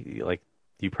already,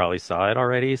 you probably saw it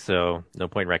already, so no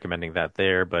point recommending that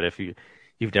there. But if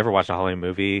you've never watched a Halloween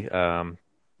movie,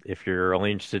 if you're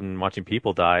only interested in watching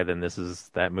people die, then this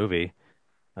is that movie.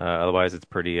 Otherwise, it's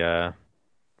pretty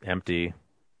empty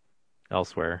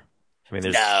elsewhere. I mean,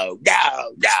 there's no.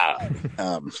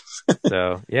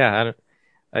 So yeah,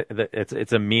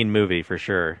 it's a mean movie for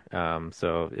sure.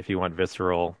 So if you want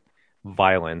visceral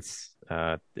violence,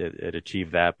 it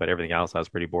achieved that, but everything else I was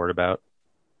pretty bored about.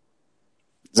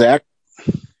 Zach,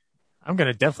 I'm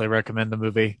gonna definitely recommend the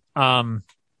movie.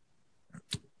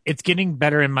 It's getting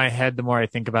better in my head the more I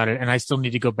think about it, and I still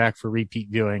need to go back for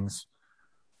repeat viewings.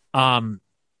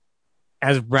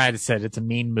 As Brad said, it's a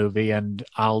mean movie, and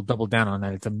I'll double down on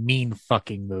that. It's a mean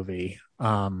fucking movie.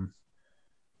 I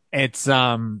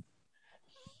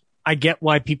get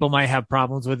why people might have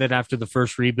problems with it after the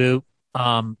first reboot.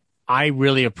 I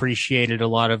really appreciated a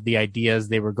lot of the ideas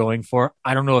they were going for.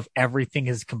 I don't know if everything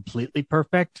is completely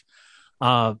perfect.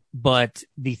 But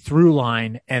the through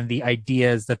line and the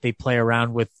ideas that they play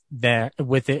around with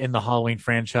it in the Halloween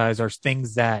franchise are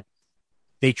things that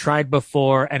they tried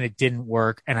before and it didn't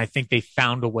work. And I think they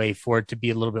found a way for it to be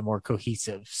a little bit more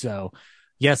cohesive. So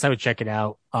yes, I would check it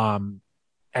out.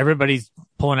 Everybody's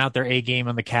pulling out their A game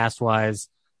on the cast wise.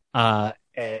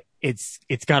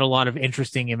 It's got a lot of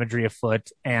interesting imagery afoot,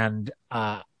 and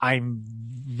I'm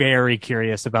very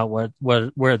curious about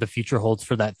where the future holds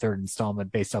for that third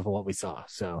installment based off of what we saw.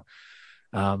 So,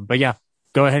 but yeah,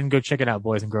 go ahead and go check it out,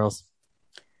 boys and girls.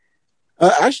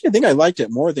 Actually, I think I liked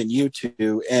it more than you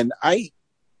two, and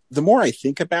the more I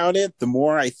think about it, the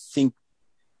more I think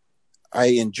I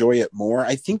enjoy it more.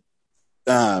 I think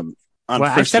on on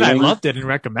I first said I viewing. loved it and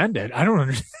recommend it. I don't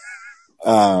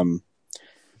understand.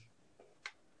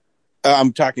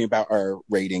 I'm talking about our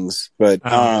ratings, but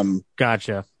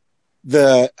gotcha.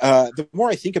 The more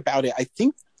I think about it, I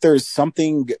think there's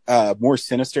something more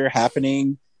sinister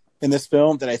happening in this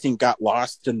film that I think got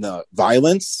lost in the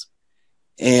violence.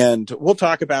 And we'll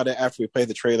talk about it after we play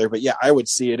the trailer. But yeah, I would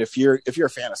see it if you're a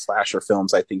fan of slasher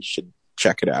films. I think you should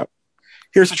check it out.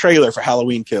 Here's the trailer for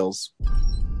Halloween Kills.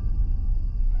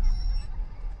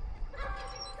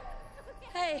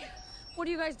 Hey, what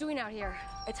are you guys doing out here?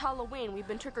 It's Halloween. We've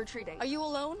been trick-or-treating. Are you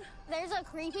alone? There's a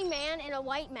creepy man in a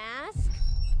white mask.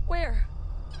 Where?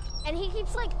 And he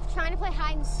keeps, like, trying to play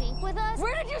hide and seek with us.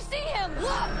 Where did you see him?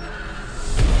 Look!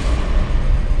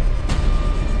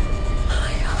 Oh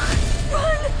my God.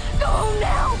 Run! Go home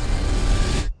now!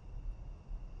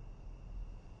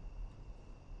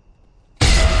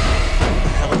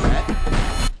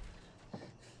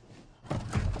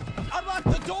 Unlock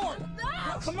the door!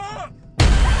 No! Come on!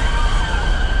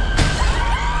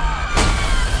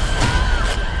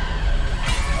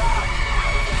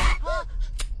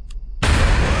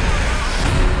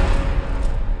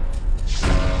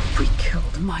 We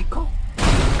killed Michael.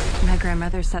 My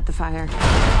grandmother set the fire.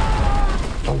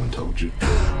 No one told you.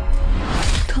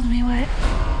 Told me what?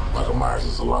 Michael Myers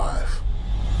is alive.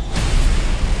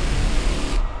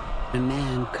 A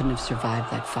man couldn't have survived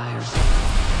that fire.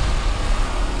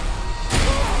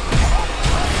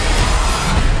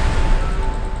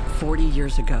 "40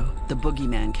 years ago, the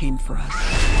boogeyman came for us.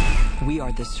 We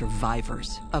are the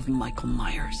survivors of Michael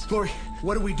Myers. Glory,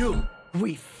 what do we do?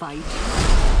 We fight.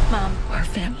 Mom, Our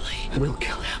family will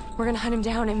kill him. we're gonna hunt him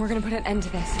down and we're gonna put an end to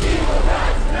this.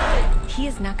 He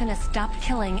is not going to stop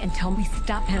killing until we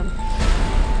stop him.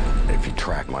 If you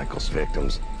track Michael's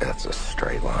victims, that's a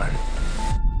straight line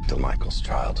to Michael's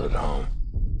childhood home.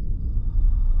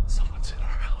 Someone's in our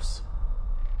house.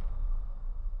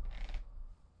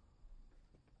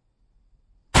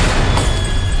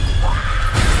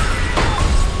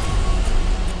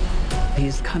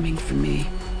 He's coming for me,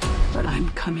 but I'm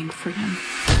coming for him.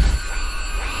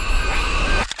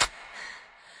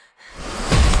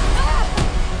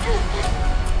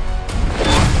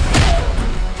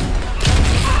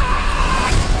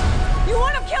 You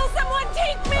want to kill someone?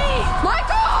 Take me!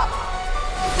 Michael!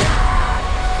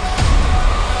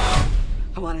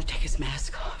 I want to take his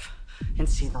mask off and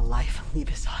see the life leave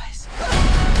his eyes.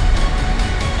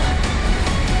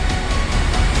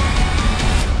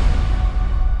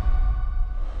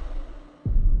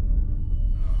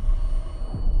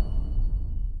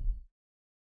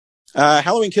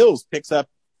 Halloween Kills picks up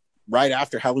right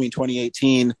after Halloween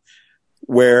 2018,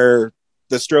 where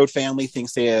the Strode family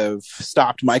thinks they have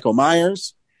stopped Michael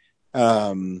Myers.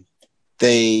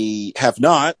 They have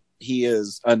not. He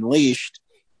is unleashed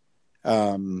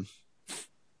by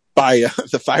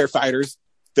the firefighters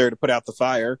there to put out the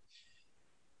fire.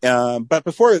 But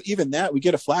before even that, we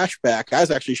get a flashback. I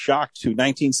was actually shocked to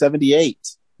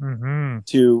 1978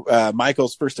 to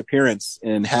Michael's first appearance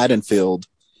in Haddonfield.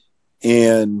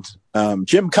 And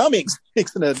Jim Cummings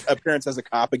makes an appearance as a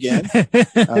cop again.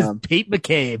 Pete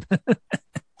McCabe.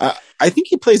 I think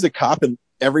he plays a cop in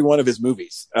every one of his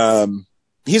movies.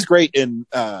 He's great in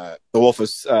The Wolf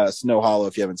of Snow Hollow,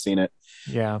 if you haven't seen it.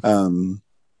 Yeah.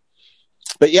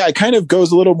 But yeah, it kind of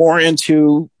goes a little more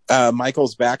into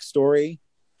Michael's backstory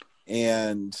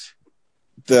and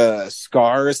the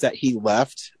scars that he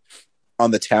left on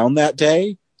the town that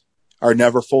day are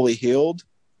never fully healed.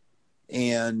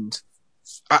 And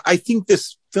I think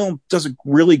this film does a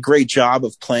really great job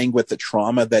of playing with the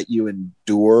trauma that you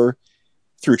endure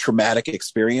through traumatic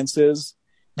experiences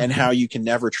and how you can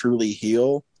never truly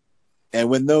heal. And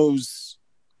when those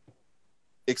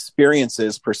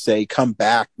experiences per se come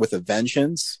back with a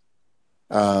vengeance,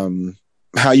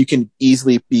 how you can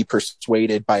easily be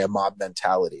persuaded by a mob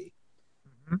mentality.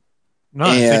 No,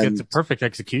 I think it's a perfect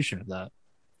execution of that.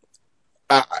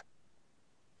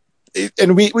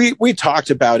 And we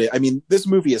talked about it. I mean, this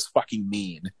movie is fucking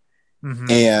mean,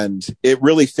 and it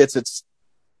really fits its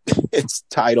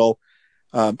title.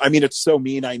 I mean, it's so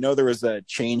mean. I know there was a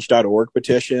change.org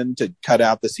petition to cut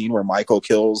out the scene where Michael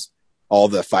kills all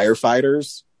the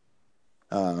firefighters.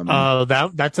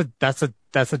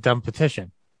 That's a dumb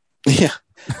petition. Yeah.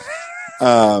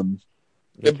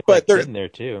 But they're in there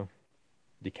too.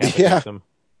 Decapitates them.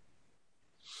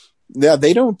 Yeah,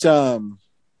 they don't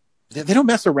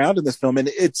mess around in this film, and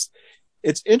it's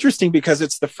interesting because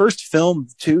it's the first film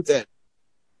too that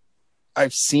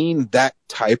I've seen that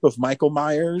type of Michael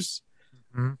Myers,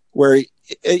 where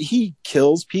he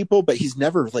kills people, but he's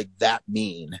never like that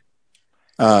mean.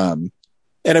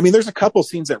 And I mean, there's a couple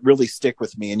scenes that really stick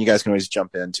with me, and you guys can always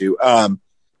jump into.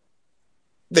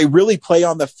 They really play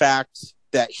on the fact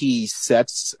that he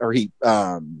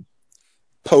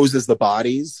poses the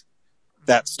bodies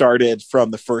that started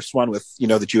from the first one with,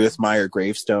 the Judith Meyer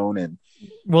gravestone. And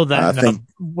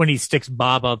when he sticks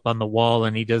Bob up on the wall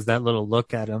and he does that little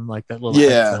look at him, like that little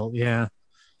yeah. tilt. Yeah.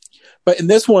 But in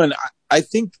this one, I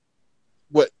think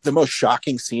what the most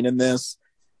shocking scene in this,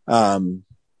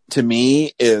 to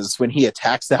me, is when he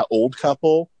attacks that old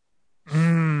couple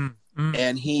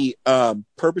and he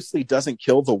purposely doesn't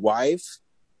kill the wife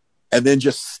and then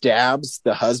just stabs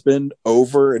the husband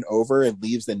over and over and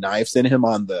leaves the knives in him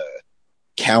on the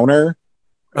counter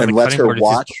and lets her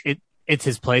watch. It's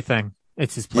his plaything.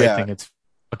 It's his plaything. Yeah. It's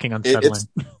fucking unsettling.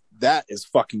 That is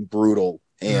fucking brutal.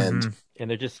 And and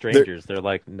they're just strangers. They're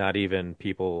like not even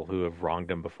people who have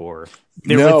wronged him before.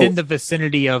 They're within the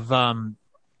vicinity of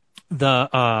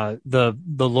the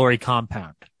Laurie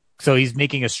compound. So he's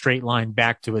making a straight line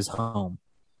back to his home.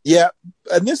 Yeah.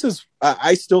 And this is,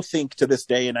 I still think to this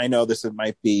day, and I know this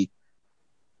might be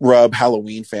rub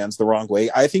Halloween fans the wrong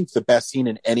way. I think the best scene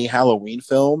in any Halloween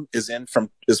film is from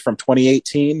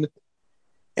 2018.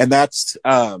 And that's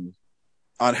on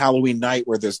Halloween night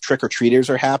where those trick-or-treaters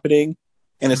are happening.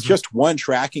 And it's just one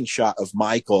tracking shot of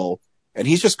Michael, and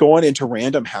he's just going into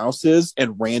random houses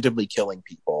and randomly killing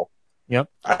people. Yep.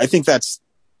 I think that's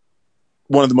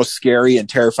one of the most scary and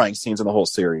terrifying scenes in the whole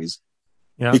series.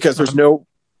 Yep. Because there's no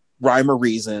rhyme or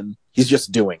reason. He's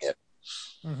just doing it.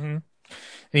 Mm-hmm.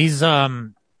 He's,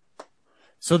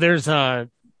 so there's,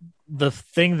 the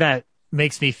thing that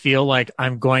makes me feel like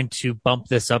I'm going to bump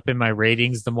this up in my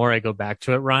ratings the more I go back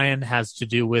to it, Ryan, has to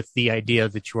do with the idea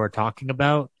that you are talking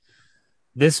about.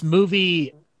 This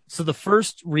movie, so the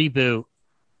first reboot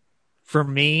for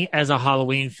me as a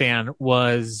Halloween fan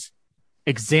was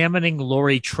examining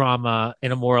Laurie trauma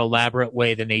in a more elaborate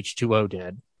way than H2O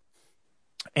did,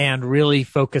 and really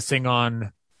focusing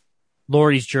on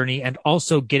Laurie's journey and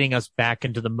also getting us back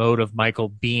into the mode of Michael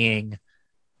being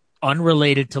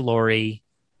unrelated to Laurie.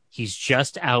 He's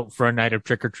just out for a night of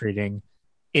trick-or-treating.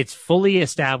 It's fully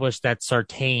established that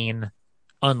Sartain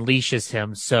unleashes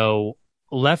him, so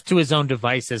left to his own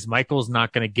devices, Michael's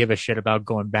not going to give a shit about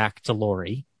going back to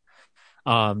Laurie.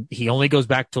 He only goes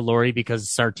back to Laurie because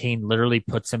Sartain literally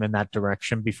puts him in that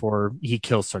direction before he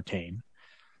kills Sartain.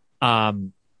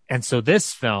 And so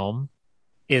this film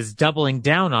is doubling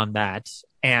down on that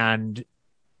and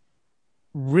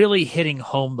really hitting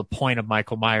home the point of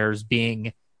Michael Myers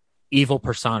being evil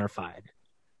personified.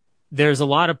 There's a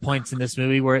lot of points in this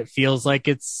movie where it feels like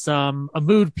it's a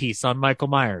mood piece on Michael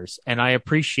Myers, and I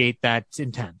appreciate that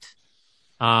intent.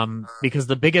 Because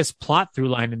the biggest plot through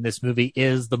line in this movie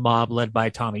is the mob led by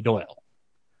Tommy Doyle.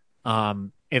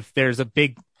 If there's a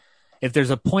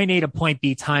point A to point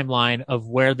B timeline of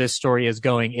where this story is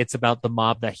going, it's about the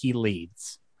mob that he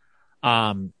leads,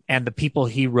 and the people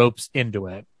he ropes into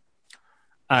it.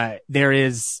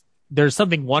 There's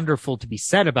something wonderful to be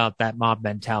said about that mob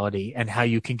mentality and how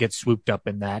you can get swooped up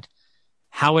in that,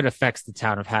 how it affects the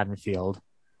town of Haddonfield.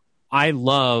 I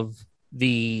love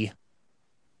the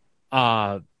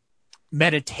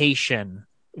meditation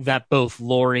that both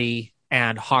Laurie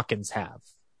and Hawkins have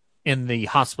in the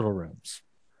hospital rooms,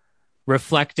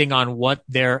 reflecting on what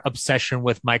their obsession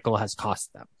with Michael has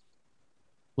cost them.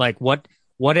 Like what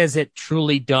has it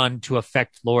truly done to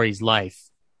affect Laurie's life?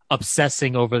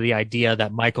 Obsessing over the idea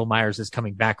that Michael Myers is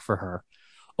coming back for her,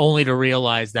 only to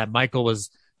realize that Michael was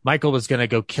going to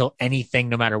go kill anything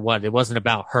no matter what. It wasn't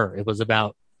about her. It was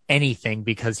about anything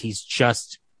because he's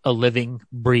just a living,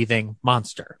 breathing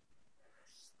monster.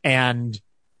 And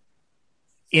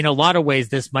in a lot of ways,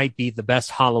 this might be the best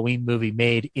Halloween movie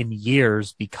made in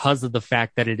years because of the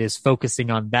fact that it is focusing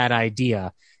on that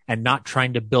idea and not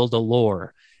trying to build a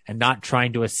lore and not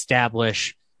trying to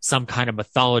establish some kind of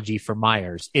mythology for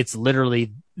Myers. It's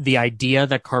literally the idea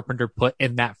that Carpenter put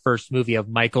in that first movie of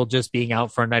Michael just being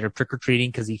out for a night of trick-or-treating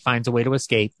because he finds a way to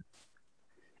escape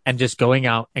and just going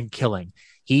out and killing.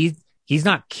 He's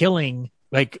not killing,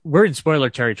 like, we're in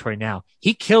spoiler territory now.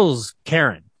 He kills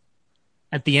Karen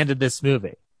at the end of this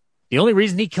movie. The only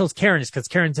reason he kills Karen is because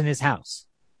Karen's in his house.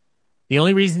 The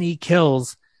only reason he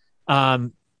kills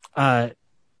the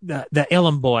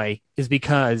Elam boy is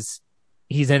because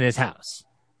he's in his house.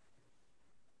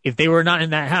 If they were not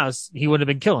in that house, he would have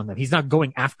been killing them. He's not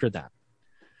going after them.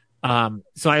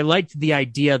 So I liked the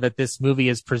idea that this movie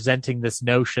is presenting this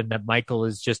notion that Michael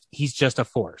is he's just a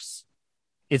force.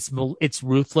 It's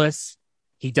ruthless.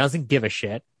 He doesn't give a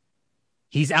shit.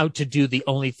 He's out to do the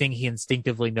only thing he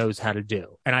instinctively knows how to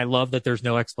do. And I love that there's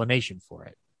no explanation for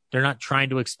it. They're not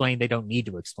trying to explain. They don't need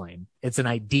to explain. It's an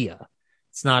idea.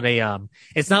 It's not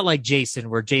it's not like Jason,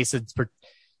 where Jason's,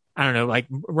 I don't know, like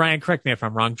Ryan, correct me if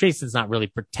I'm wrong. Jason's not really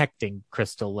protecting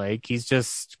Crystal Lake. He's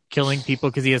just killing people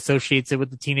because he associates it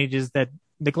with the teenagers that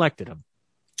neglected him.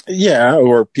 Yeah,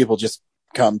 or people just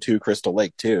come to Crystal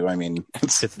Lake too. I mean,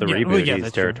 it's the reboot.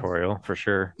 He's territorial for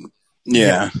sure.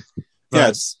 Yeah.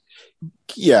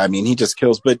 I mean, he just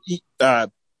kills. But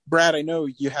Brad, I know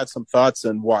you had some thoughts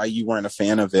on why you weren't a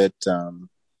fan of it. Why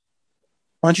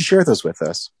don't you share those with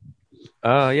us?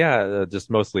 Just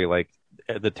mostly like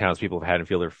the townspeople of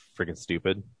Haddonfield are freaking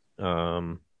stupid,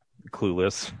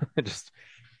 clueless. Just,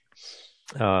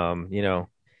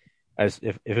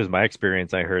 if it was my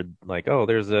experience, I heard like, oh,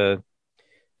 there's a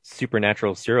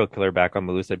supernatural serial killer back on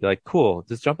the loose. I'd be like, cool,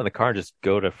 just jump in the car and just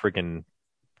go to freaking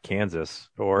Kansas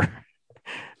or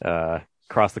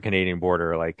cross the Canadian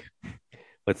border. Like,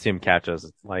 let's see him catch us.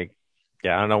 It's like,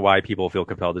 I don't know why people feel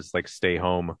compelled to just like stay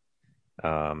home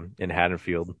in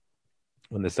Haddonfield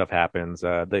when this stuff happens.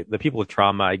 The people with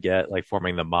trauma I get, like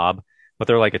forming the mob, but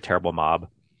they're like a terrible mob.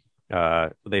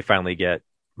 They finally get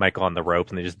Michael on the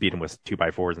ropes and they just beat him with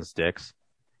 2x4s and sticks,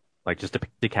 like just to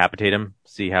decapitate him,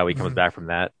 see how he comes back from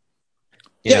that.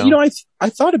 I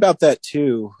thought about that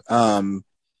too,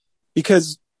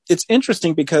 because it's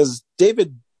interesting because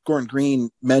David Gordon Green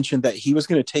mentioned that he was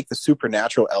going to take the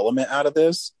supernatural element out of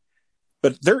this,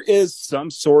 but there is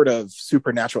some sort of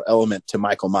supernatural element to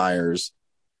Michael Myers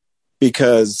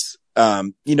because,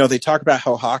 they talk about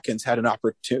how Hawkins had an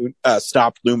opportunity,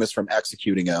 stopped Loomis from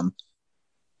executing him.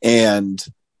 And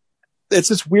it's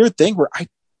this weird thing where I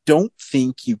don't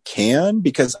think you can,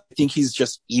 because I think he's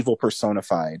just evil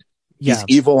personified. Yeah. He's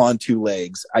evil on two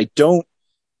legs.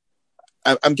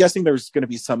 I'm guessing there's going to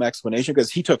be some explanation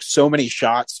because he took so many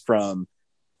shots from,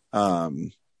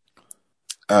 the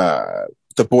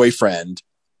boyfriend,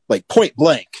 like point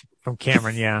blank from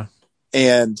Cameron. Yeah.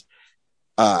 And,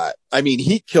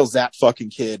 he kills that fucking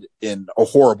kid in a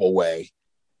horrible way.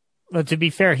 But to be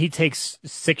fair, he takes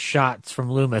 6 shots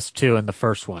from Loomis too in the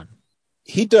first one.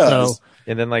 He does.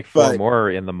 And then like 4 more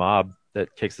in the mob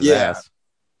that kicks his ass.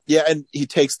 Yeah, and he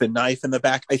takes the knife in the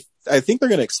back. I think they're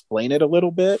going to explain it a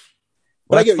little bit.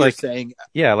 But I get what you're saying.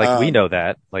 Yeah, like we know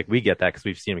that. Like we get that because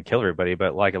we've seen him kill everybody.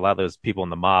 But like a lot of those people in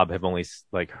the mob have only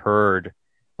like heard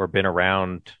or been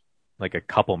around like a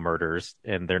couple murders,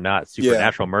 and they're not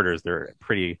supernatural murders. They're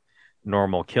pretty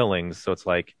normal killings. So it's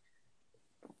like,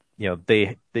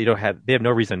 they have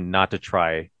no reason not to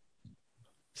try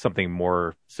something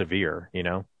more severe.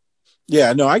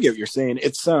 Yeah, no, I get what you're saying.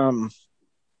 It's an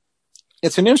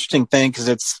interesting thing because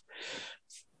it's,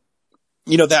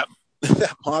 that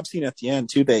mob scene at the end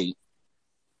too.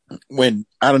 When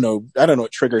I don't know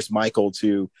what triggers Michael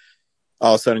to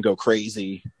all of a sudden go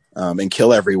crazy and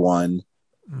kill everyone.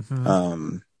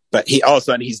 Mm-hmm. But he all of a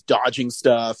sudden he's dodging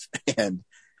stuff and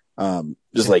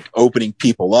just like opening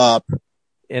people up.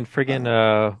 And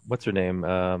friggin' what's her name?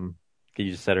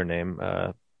 You just said her name.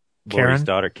 Laurie's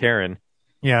daughter, Karen.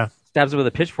 Yeah. Stabs him with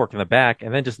a pitchfork in the back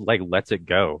and then just like lets it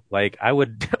go. Like I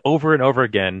would over and over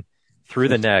again through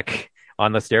the neck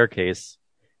on the staircase,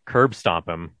 curb stomp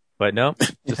him. But no,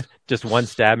 just one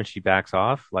stab and she backs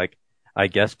off. Like, I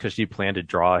guess because she planned to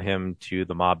draw him to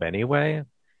the mob anyway.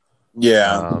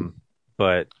 Yeah.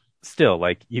 But still,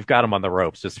 like, you've got him on the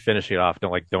ropes. Just finish it off.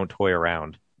 Don't toy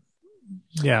around.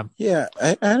 Yeah. Yeah.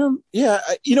 I don't,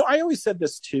 I always said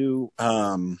this too.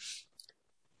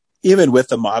 Even with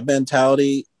the mob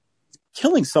mentality,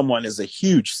 killing someone is a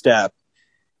huge step.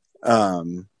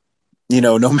 No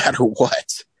matter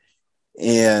what.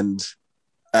 And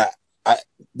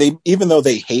they, even though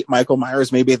they hate Michael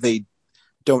Myers, maybe they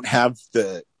don't have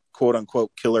the quote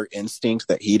unquote killer instinct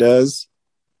that he does.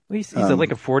 He's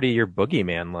like a 40-year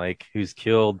boogeyman, like who's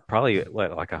killed probably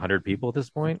like 100 people at this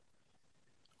point.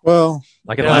 Well,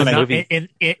 like in the last movie,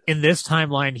 in this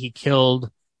timeline, he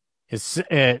killed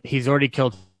he's already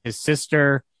killed his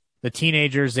sister, the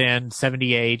teenagers in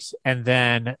 78, and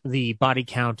then the body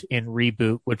count in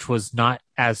Reboot, which was not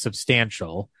as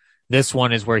substantial. This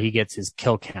one is where he gets his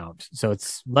kill count. So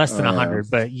it's less than 100,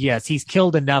 but yes, he's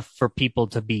killed enough for people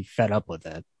to be fed up with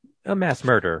it. A mass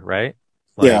murder, right?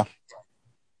 Yeah.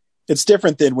 It's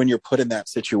different than when you're put in that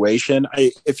situation.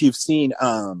 If you've seen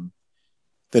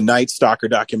the Night Stalker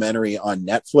documentary on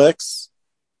Netflix,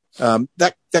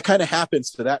 that kind of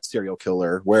happens to that serial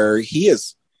killer where he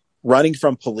is running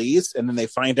from police and then they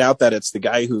find out that it's the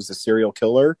guy who's a serial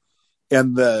killer,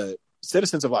 and the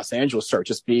citizens of Los Angeles start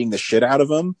just beating the shit out of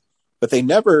him, but they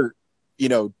never,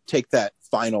 take that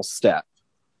final step.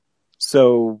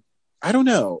 So I don't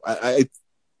know. I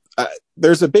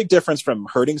there's a big difference from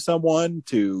hurting someone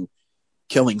to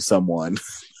killing someone.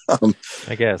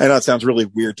 I guess. I know it sounds really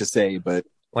weird to say, but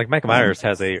Like Michael Myers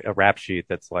has a rap sheet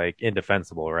that's like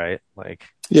indefensible, right? Like,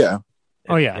 yeah.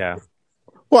 Oh yeah. Yeah.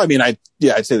 Well, I mean, I'd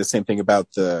say the same thing about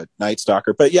the Night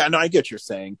Stalker, but yeah, no, I get what you're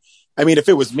saying. I mean, if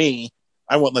it was me,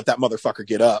 I wouldn't let that motherfucker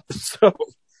get up. So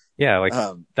yeah, like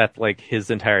that, like his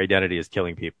entire identity is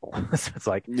killing people. So it's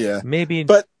like, maybe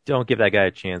don't give that guy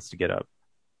a chance to get up.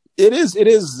 It is,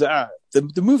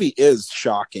 the movie is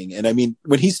shocking. And I mean,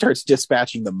 when he starts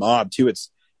dispatching the mob too, it's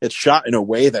shot in a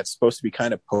way that's supposed to be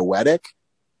kind of poetic.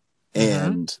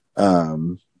 And,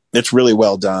 it's really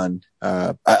well done.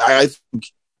 I think,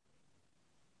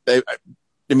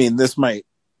 I mean,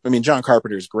 John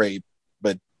Carpenter's great,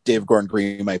 but David Gordon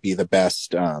Green might be the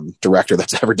best, director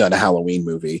that's ever done a Halloween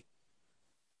movie.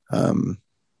 I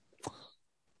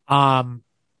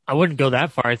wouldn't go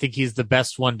that far. I think he's the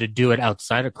best one to do it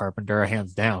outside of Carpenter,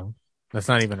 hands down. That's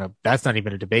not even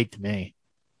a debate to me.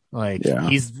 Like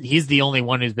he's the only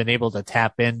one who's been able to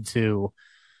tap into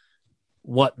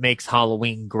what makes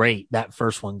Halloween great, that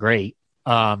first one great.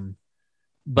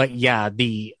 But yeah,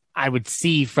 I would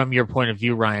see from your point of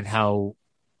view, Ryan, how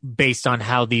based on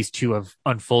how these two have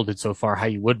unfolded so far, how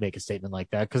you would make a statement like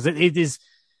that. Cause it's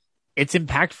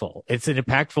impactful. It's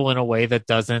impactful in a way that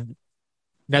doesn't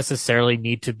necessarily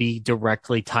need to be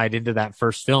directly tied into that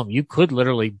first film. You could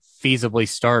literally feasibly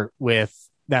start with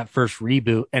that first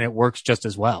reboot and it works just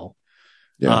as well.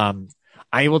 Yeah.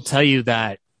 I will tell you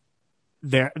that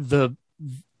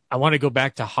I want to go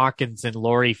back to Hawkins and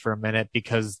Laurie for a minute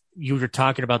because you were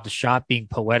talking about the shot being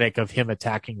poetic of him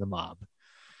attacking the mob.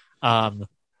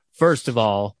 First of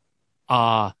all,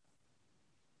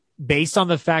 based on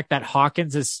the fact that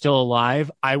Hawkins is still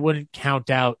alive, I wouldn't count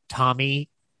out Tommy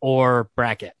or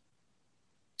Brackett.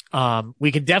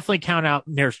 We can definitely count out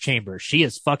Nurse Chambers. She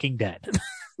is fucking dead.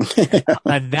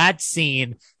 And that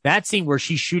scene where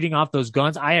she's shooting off those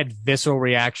guns, I had visceral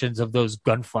reactions of those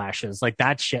gun flashes. Like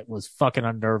that shit was fucking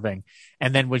unnerving.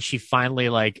 And then when she finally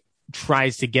like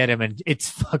tries to get him and it's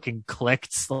fucking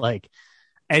clicked, like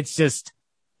it's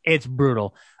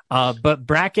brutal. But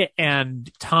Brackett and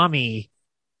Tommy,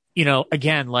 you know,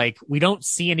 again, like we don't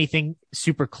see anything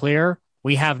super clear.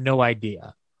 We have no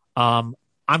idea. I'm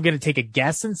going to take a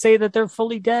guess and say that they're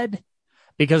fully dead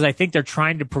because I think they're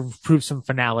trying to prove some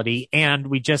finality. And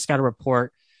we just got a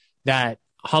report that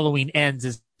Halloween Ends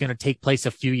is going to take place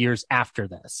a few years after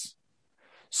this.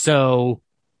 So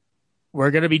we're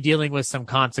going to be dealing with some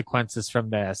consequences from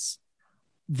this.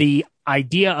 The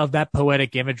idea of that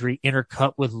poetic imagery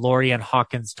intercut with Laurie and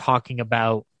Hawkins talking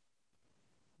about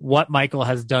what Michael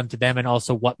has done to them and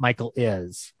also what Michael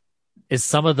is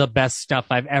some of the best stuff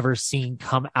I've ever seen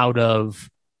come out of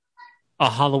a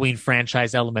Halloween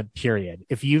franchise element, period.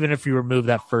 Even if you remove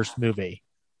that first movie,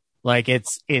 like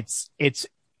it's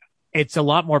a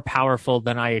lot more powerful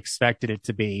than I expected it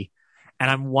to be. And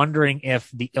I'm wondering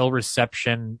if the ill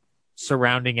reception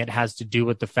surrounding it has to do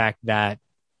with the fact that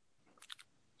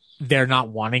they're not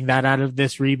wanting that out of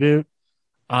this reboot.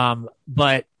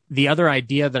 But the other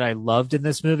idea that I loved in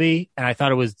this movie, and I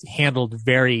thought it was handled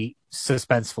very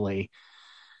suspensefully,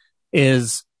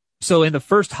 is so in the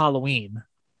first Halloween,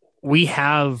 we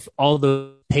have all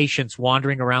the patients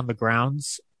wandering around the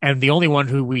grounds, and the only one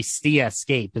who we see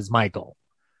escape is Michael.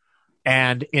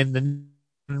 And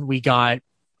we got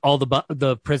all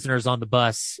the prisoners on the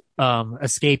bus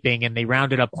escaping, and they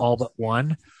rounded up all but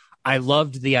one. I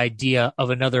loved the idea of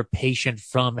another patient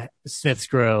from Smith's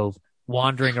Grove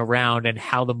wandering around and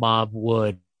how the mob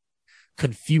would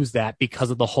confuse that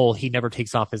because of the whole he never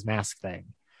takes off his mask thing.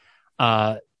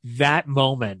 That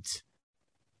moment,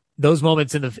 those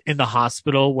moments in the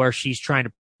hospital where she's trying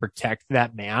to protect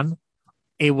that man,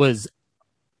 it was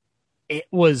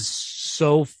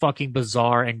so fucking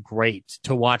bizarre and great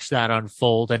to watch that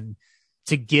unfold and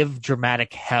to give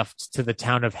dramatic heft to the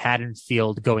town of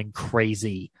Haddonfield going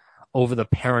crazy over the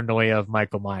paranoia of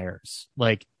Michael Myers.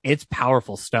 Like, it's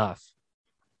powerful stuff.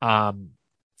 And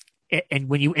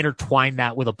when you intertwine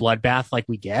that with a bloodbath like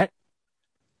we get,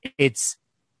 it's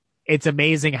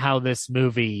amazing how this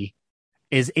movie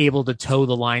is able to toe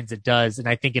the lines it does. And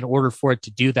I think in order for it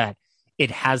to do that,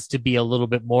 it has to be a little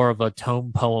bit more of a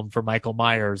tone poem for Michael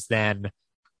Myers than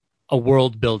a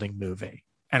world building movie.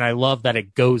 And I love that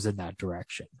it goes in that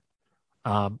direction.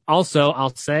 Also,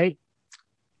 I'll say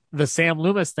the Sam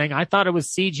Loomis thing, I thought it was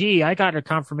CG. I got a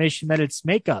confirmation that it's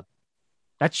makeup.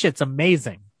 That shit's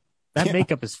amazing. That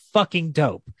makeup is fucking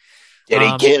dope. Did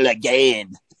he kill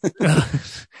again?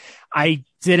 I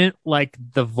didn't like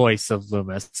the voice of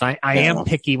Loomis. I am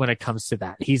picky when it comes to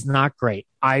that. He's not great.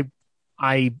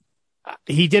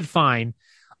 He did fine.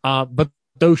 But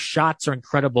those shots are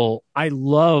incredible. I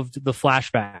loved the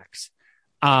flashbacks.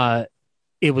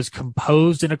 It was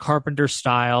composed in a Carpenter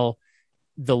style.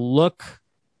 the look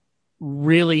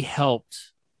really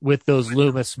helped with those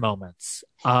Loomis moments.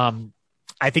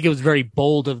 I think it was very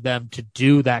bold of them to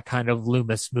do that kind of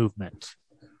Loomis movement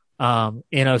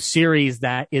in a series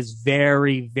that is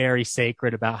very, very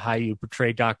sacred about how you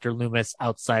portray Dr. Loomis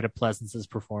outside of Pleasance's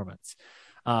performance.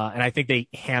 And I think they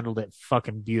handled it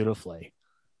fucking beautifully.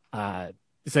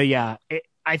 So yeah,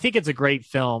 I think it's a great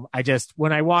film.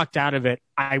 When I walked out of it,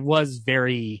 I was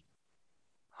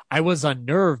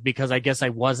unnerved because I guess I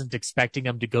wasn't expecting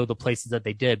them to go the places that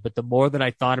they did. But the more that I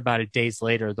thought about it days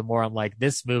later, the more I'm like,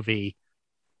 this movie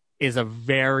is a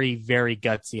very, very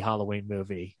gutsy Halloween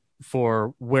movie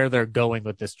for where they're going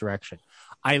with this direction.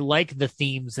 I like the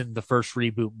themes in the first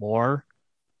reboot more,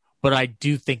 but I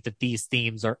do think that these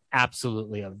themes are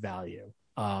absolutely of value.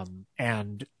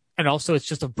 And also it's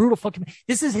just a brutal fucking,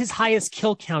 this is his highest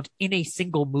kill count in a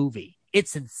single movie.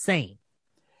 It's insane.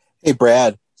 Hey,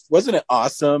 Brad, wasn't it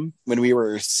awesome when we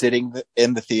were sitting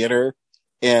in the theater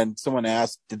and someone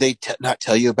asked, did they not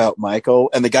tell you about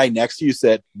Michael? And the guy next to you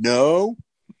said, no.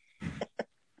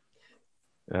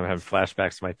 I'm having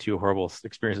flashbacks to my 2 horrible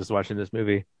experiences watching this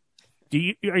movie.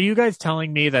 Are you guys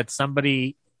telling me that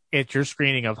somebody at your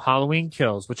screening of Halloween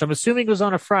Kills, which I'm assuming was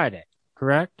on a Friday,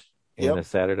 correct? And a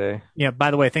Saturday. Yeah,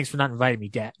 by the way, thanks for not inviting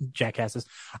me, jackasses.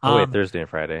 Wait, Thursday and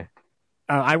Friday.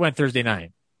 I went Thursday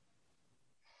night.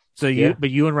 So but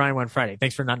you and Ryan went Friday.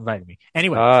 Thanks for not inviting me.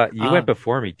 Anyway. You went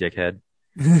before me, dickhead.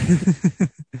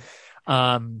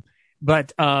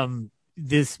 But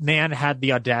this man had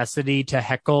the audacity to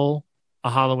heckle a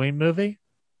Halloween movie.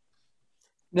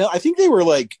 No, I think they were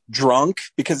like drunk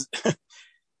because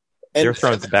they're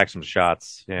throwing back some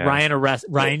shots. Yeah.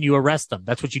 Ryan, you arrest them.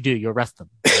 That's what you do. You arrest them.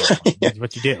 That's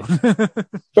what you do.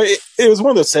 But it was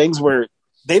one of those things where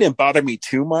they didn't bother me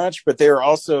too much, but they were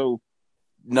also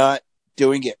not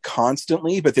doing it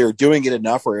constantly, but they were doing it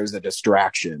enough where it was a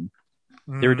distraction.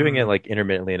 They were doing it like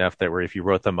intermittently enough that where if you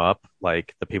wrote them up,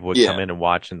 like the people would come in and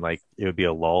watch and like it would be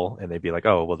a lull and they'd be like,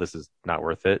 oh, well, this is not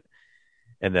worth it.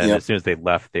 And then as soon as they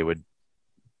left, they would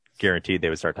guaranteed they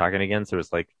would start talking again. So it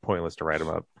was like pointless to write them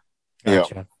up.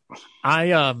 Gotcha.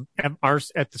 I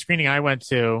at the screening I went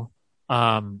to,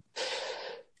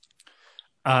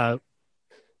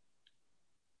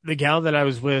 the gal that I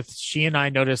was with, she and I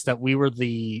noticed that we weren't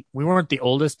the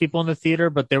oldest people in the theater,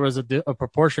 but there was a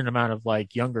proportion amount of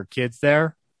like younger kids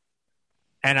there.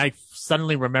 And I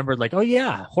suddenly remembered like, oh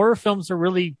yeah, horror films are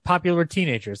really popular with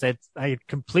teenagers. I had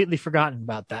completely forgotten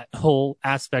about that whole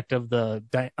aspect of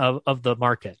the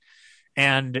market.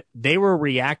 And they were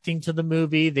reacting to the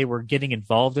movie. They were getting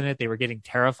involved in it. They were getting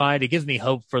terrified. It gives me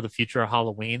hope for the future of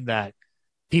Halloween that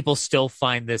people still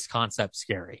find this concept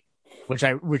scary,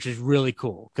 which is really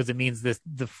cool because it means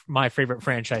my favorite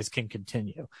franchise can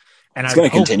continue. And it's going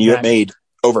to continue. It made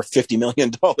over $50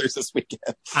 million this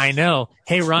weekend. I know.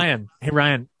 Hey Ryan,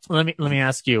 let me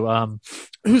ask you,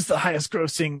 who's the highest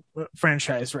grossing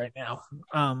franchise right now?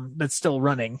 That's still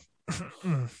running.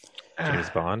 James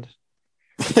Bond.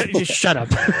 Just shut up.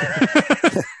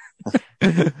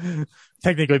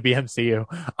 Technically it'd be MCU.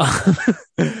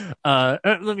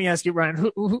 Let me ask you,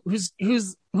 Ryan,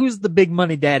 who's the big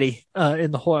money daddy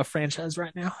in the horror franchise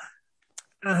right now?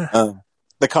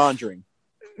 The Conjuring.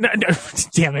 No,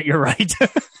 damn it, you're right.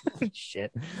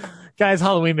 Shit. Guys,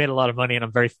 Halloween made a lot of money and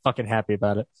I'm very fucking happy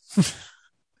about it.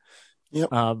 Yep.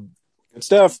 Good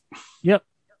stuff. Yep.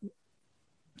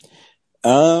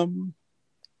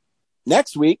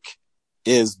 Next week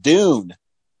is Dune.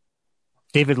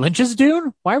 David Lynch's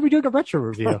Dune? Why are we doing a retro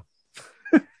review?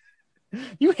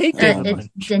 You hate David Lynch.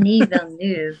 It's Denis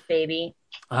Villeneuve, baby.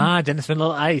 Dennis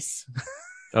Vanilla Ice.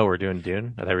 Oh, we're doing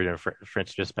Dune? I thought we were doing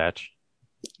French Dispatch.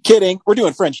 Kidding. We're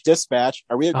doing French Dispatch.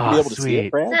 Are we going to be able to see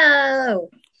it, Brad? No.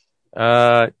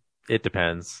 It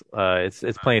depends.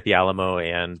 It's playing at the Alamo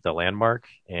and the Landmark,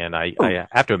 and I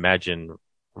have to imagine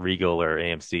Regal or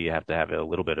AMC have to have a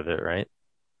little bit of it, right?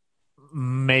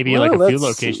 Maybe like a few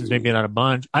locations, maybe not a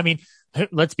bunch. I mean,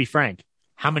 let's be frank.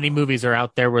 How many movies are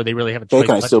out there where they really have a choice?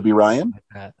 Can I still be Ryan?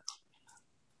 Like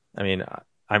I mean,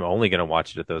 I'm only going to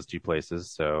watch it at those 2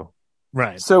 places, so.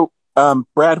 Right. So,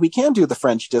 Brad, we can do the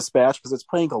French Dispatch because it's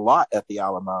playing a lot at the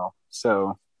Alamo.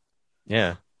 So.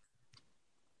 Yeah.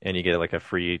 And you get like a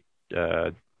free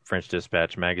French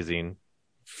Dispatch magazine.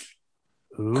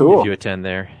 Cool. If you attend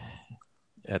there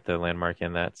at the Landmark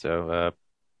and that. So,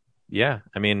 yeah,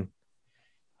 I mean.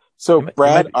 So,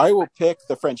 Brad, I will pick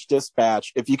the French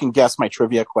Dispatch if you can guess my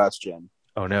trivia question.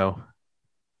 Oh, no.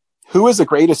 Who is the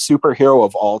greatest superhero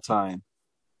of all time?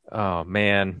 Oh,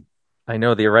 man. I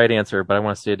know the right answer, but I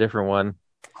want to say a different one.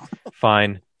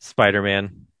 Fine.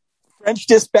 Spider-Man. French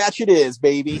Dispatch it is,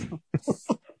 baby.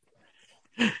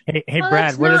 Hey, Well, Brad,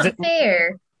 that's what not is it?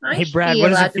 fair. I Hey, should Brad, be what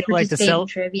does allowed it feel to like to participate sell? in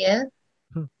trivia.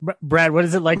 Brad, what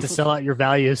is it like to sell out your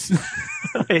values?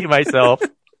 I hate myself.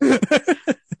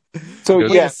 So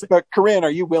Good. yes, but Corinne, are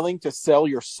you willing to sell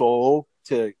your soul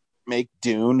to make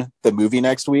Dune the movie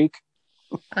next week?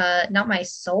 Not my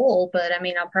soul, but I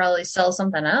mean, I'll probably sell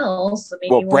something else. I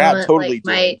mean, Well, you Brad want totally like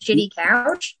my did. shitty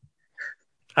couch?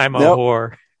 I'm a Nope.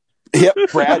 whore. Yep,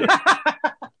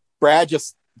 Brad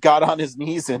just got on his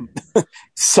knees and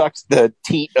sucked the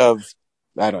teat of,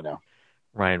 I don't know.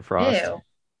 Ryan Frost. Ew.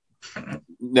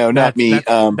 No, not me.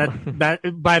 That,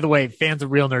 by the way, fans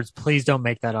of Real Nerds, please don't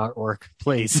make that artwork,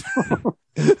 please.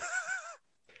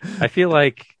 I feel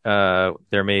like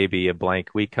there may be a blank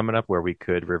week coming up where we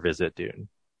could revisit Dune.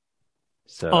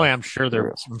 So, Oh, yeah, I'm sure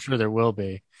there will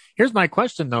be. Here's my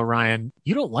question though, Ryan.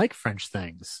 You don't like French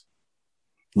things.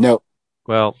 No.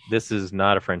 Well, this is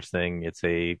not a French thing. It's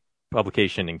a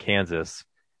publication in Kansas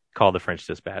called the French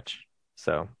Dispatch.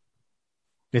 So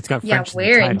it's got Yeah, French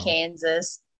where in in the title.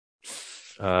 Kansas?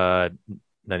 none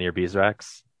of your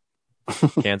beeswax,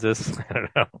 Kansas. I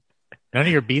don't know. None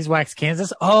of your beeswax,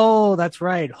 Kansas? Oh, that's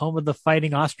right. Home of the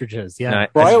fighting ostriches. Yeah. No,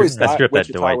 Well, I always I thought stripped that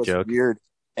Wichita Dwight was joke. weird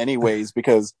anyways,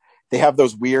 because they have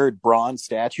those weird bronze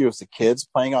statues of kids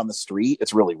playing on the street.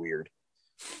 It's really weird.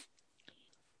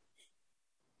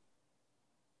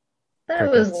 That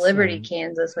was Crickets, Liberty,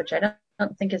 Kansas, which I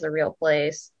don't think is a real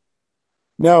place.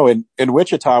 No, in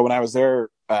Wichita, when I was there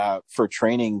for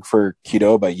training for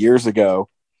Qdoba years ago,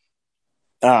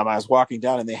 I was walking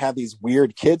down and they had these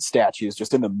weird kid statues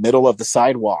just in the middle of the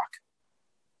sidewalk.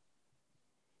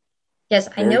 Yes,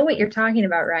 I know what you're talking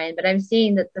about, Ryan, but I'm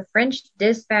seeing that the French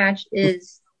Dispatch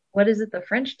is, what is it? The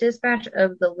French Dispatch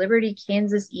of the Liberty,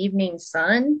 Kansas Evening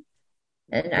Sun?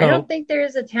 And I don't think there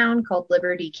is a town called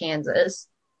Liberty, Kansas.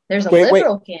 There's a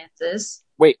liberal Kansas.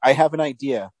 Wait, I have an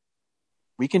idea.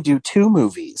 We can do 2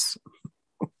 movies.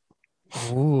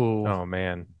 Ooh. Oh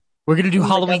man. We're going to do Ooh,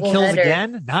 Halloween double Kills header.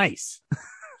 again? Nice.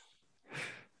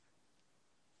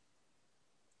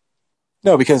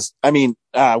 No, because, I mean,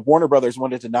 Warner Brothers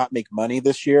wanted to not make money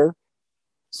this year,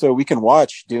 so we can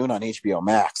watch Dune on HBO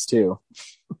Max, too.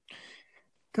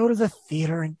 Go to the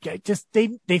theater and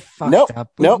they fucked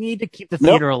up. We need to keep the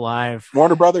theater alive.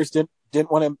 Warner Brothers didn't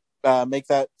want to make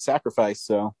that sacrifice,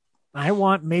 so. I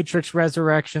want Matrix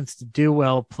Resurrections to do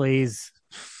well, please.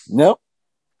 Nope.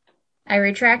 I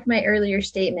retract my earlier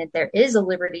statement. There is a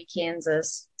Liberty,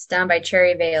 Kansas. It's down by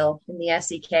Cherryvale in the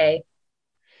SEK.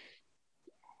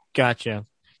 Gotcha.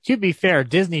 To be fair,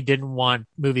 Disney didn't want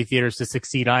movie theaters to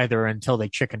succeed either until they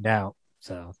chickened out.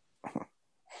 So,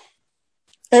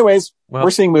 anyways, Well-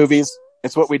 we're seeing movies.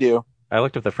 It's what we do. I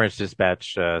looked up the French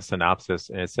Dispatch synopsis,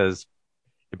 and it says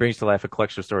it brings to life a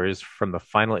collection of stories from the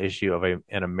final issue of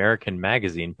an American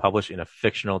magazine published in a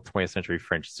fictional 20th century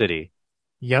French city.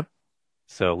 yep.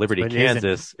 So Liberty, But it isn't.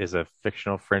 Kansas is a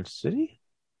fictional French city?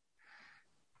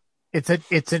 It's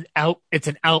an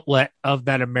outlet of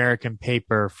that American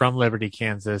paper from Liberty,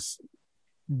 Kansas,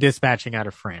 dispatching out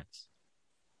of France.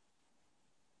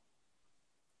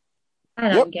 I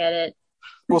don't get it.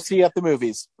 We'll see you at the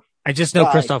movies. I just know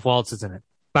Bye. Christoph Waltz is in it.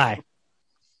 Bye.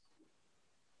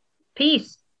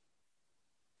 Peace.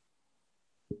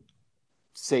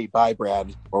 Say bye,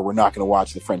 Brad, or we're not going to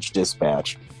watch the French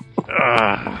Dispatch. It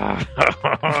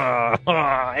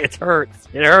hurts.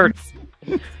 It hurts.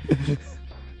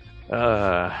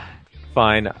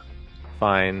 Fine.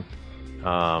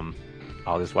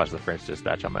 I'll just watch the French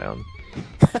Dispatch on my own.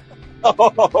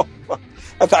 Oh,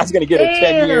 I thought I was going to get a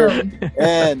 10-year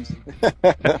end.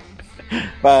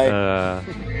 Bye.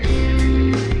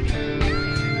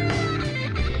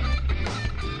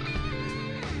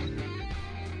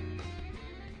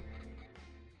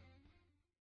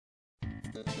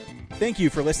 Thank you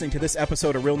for listening to this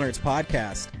episode of Real Nerds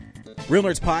Podcast. Real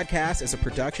Nerds Podcast is a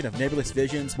production of Nebulous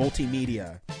Visions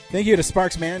Multimedia. Thank you to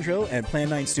Sparks Mandrill and Plan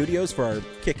 9 Studios for our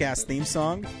kick-ass theme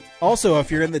song. Also, if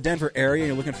you're in the Denver area and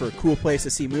you're looking for a cool place to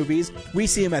see movies, we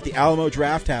see them at the Alamo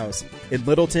Drafthouse in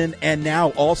Littleton and now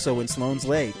also in Sloan's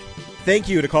Lake. Thank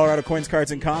you to Colorado Coins,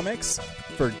 Cards, and Comics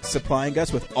for supplying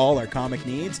us with all our comic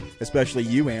needs, especially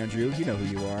you, Andrew. You know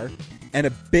who you are. And a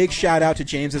big shout out to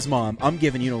James's mom. I'm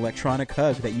giving you an electronic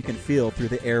hug that you can feel through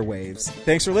the airwaves.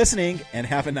 Thanks for listening, and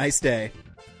have a nice day.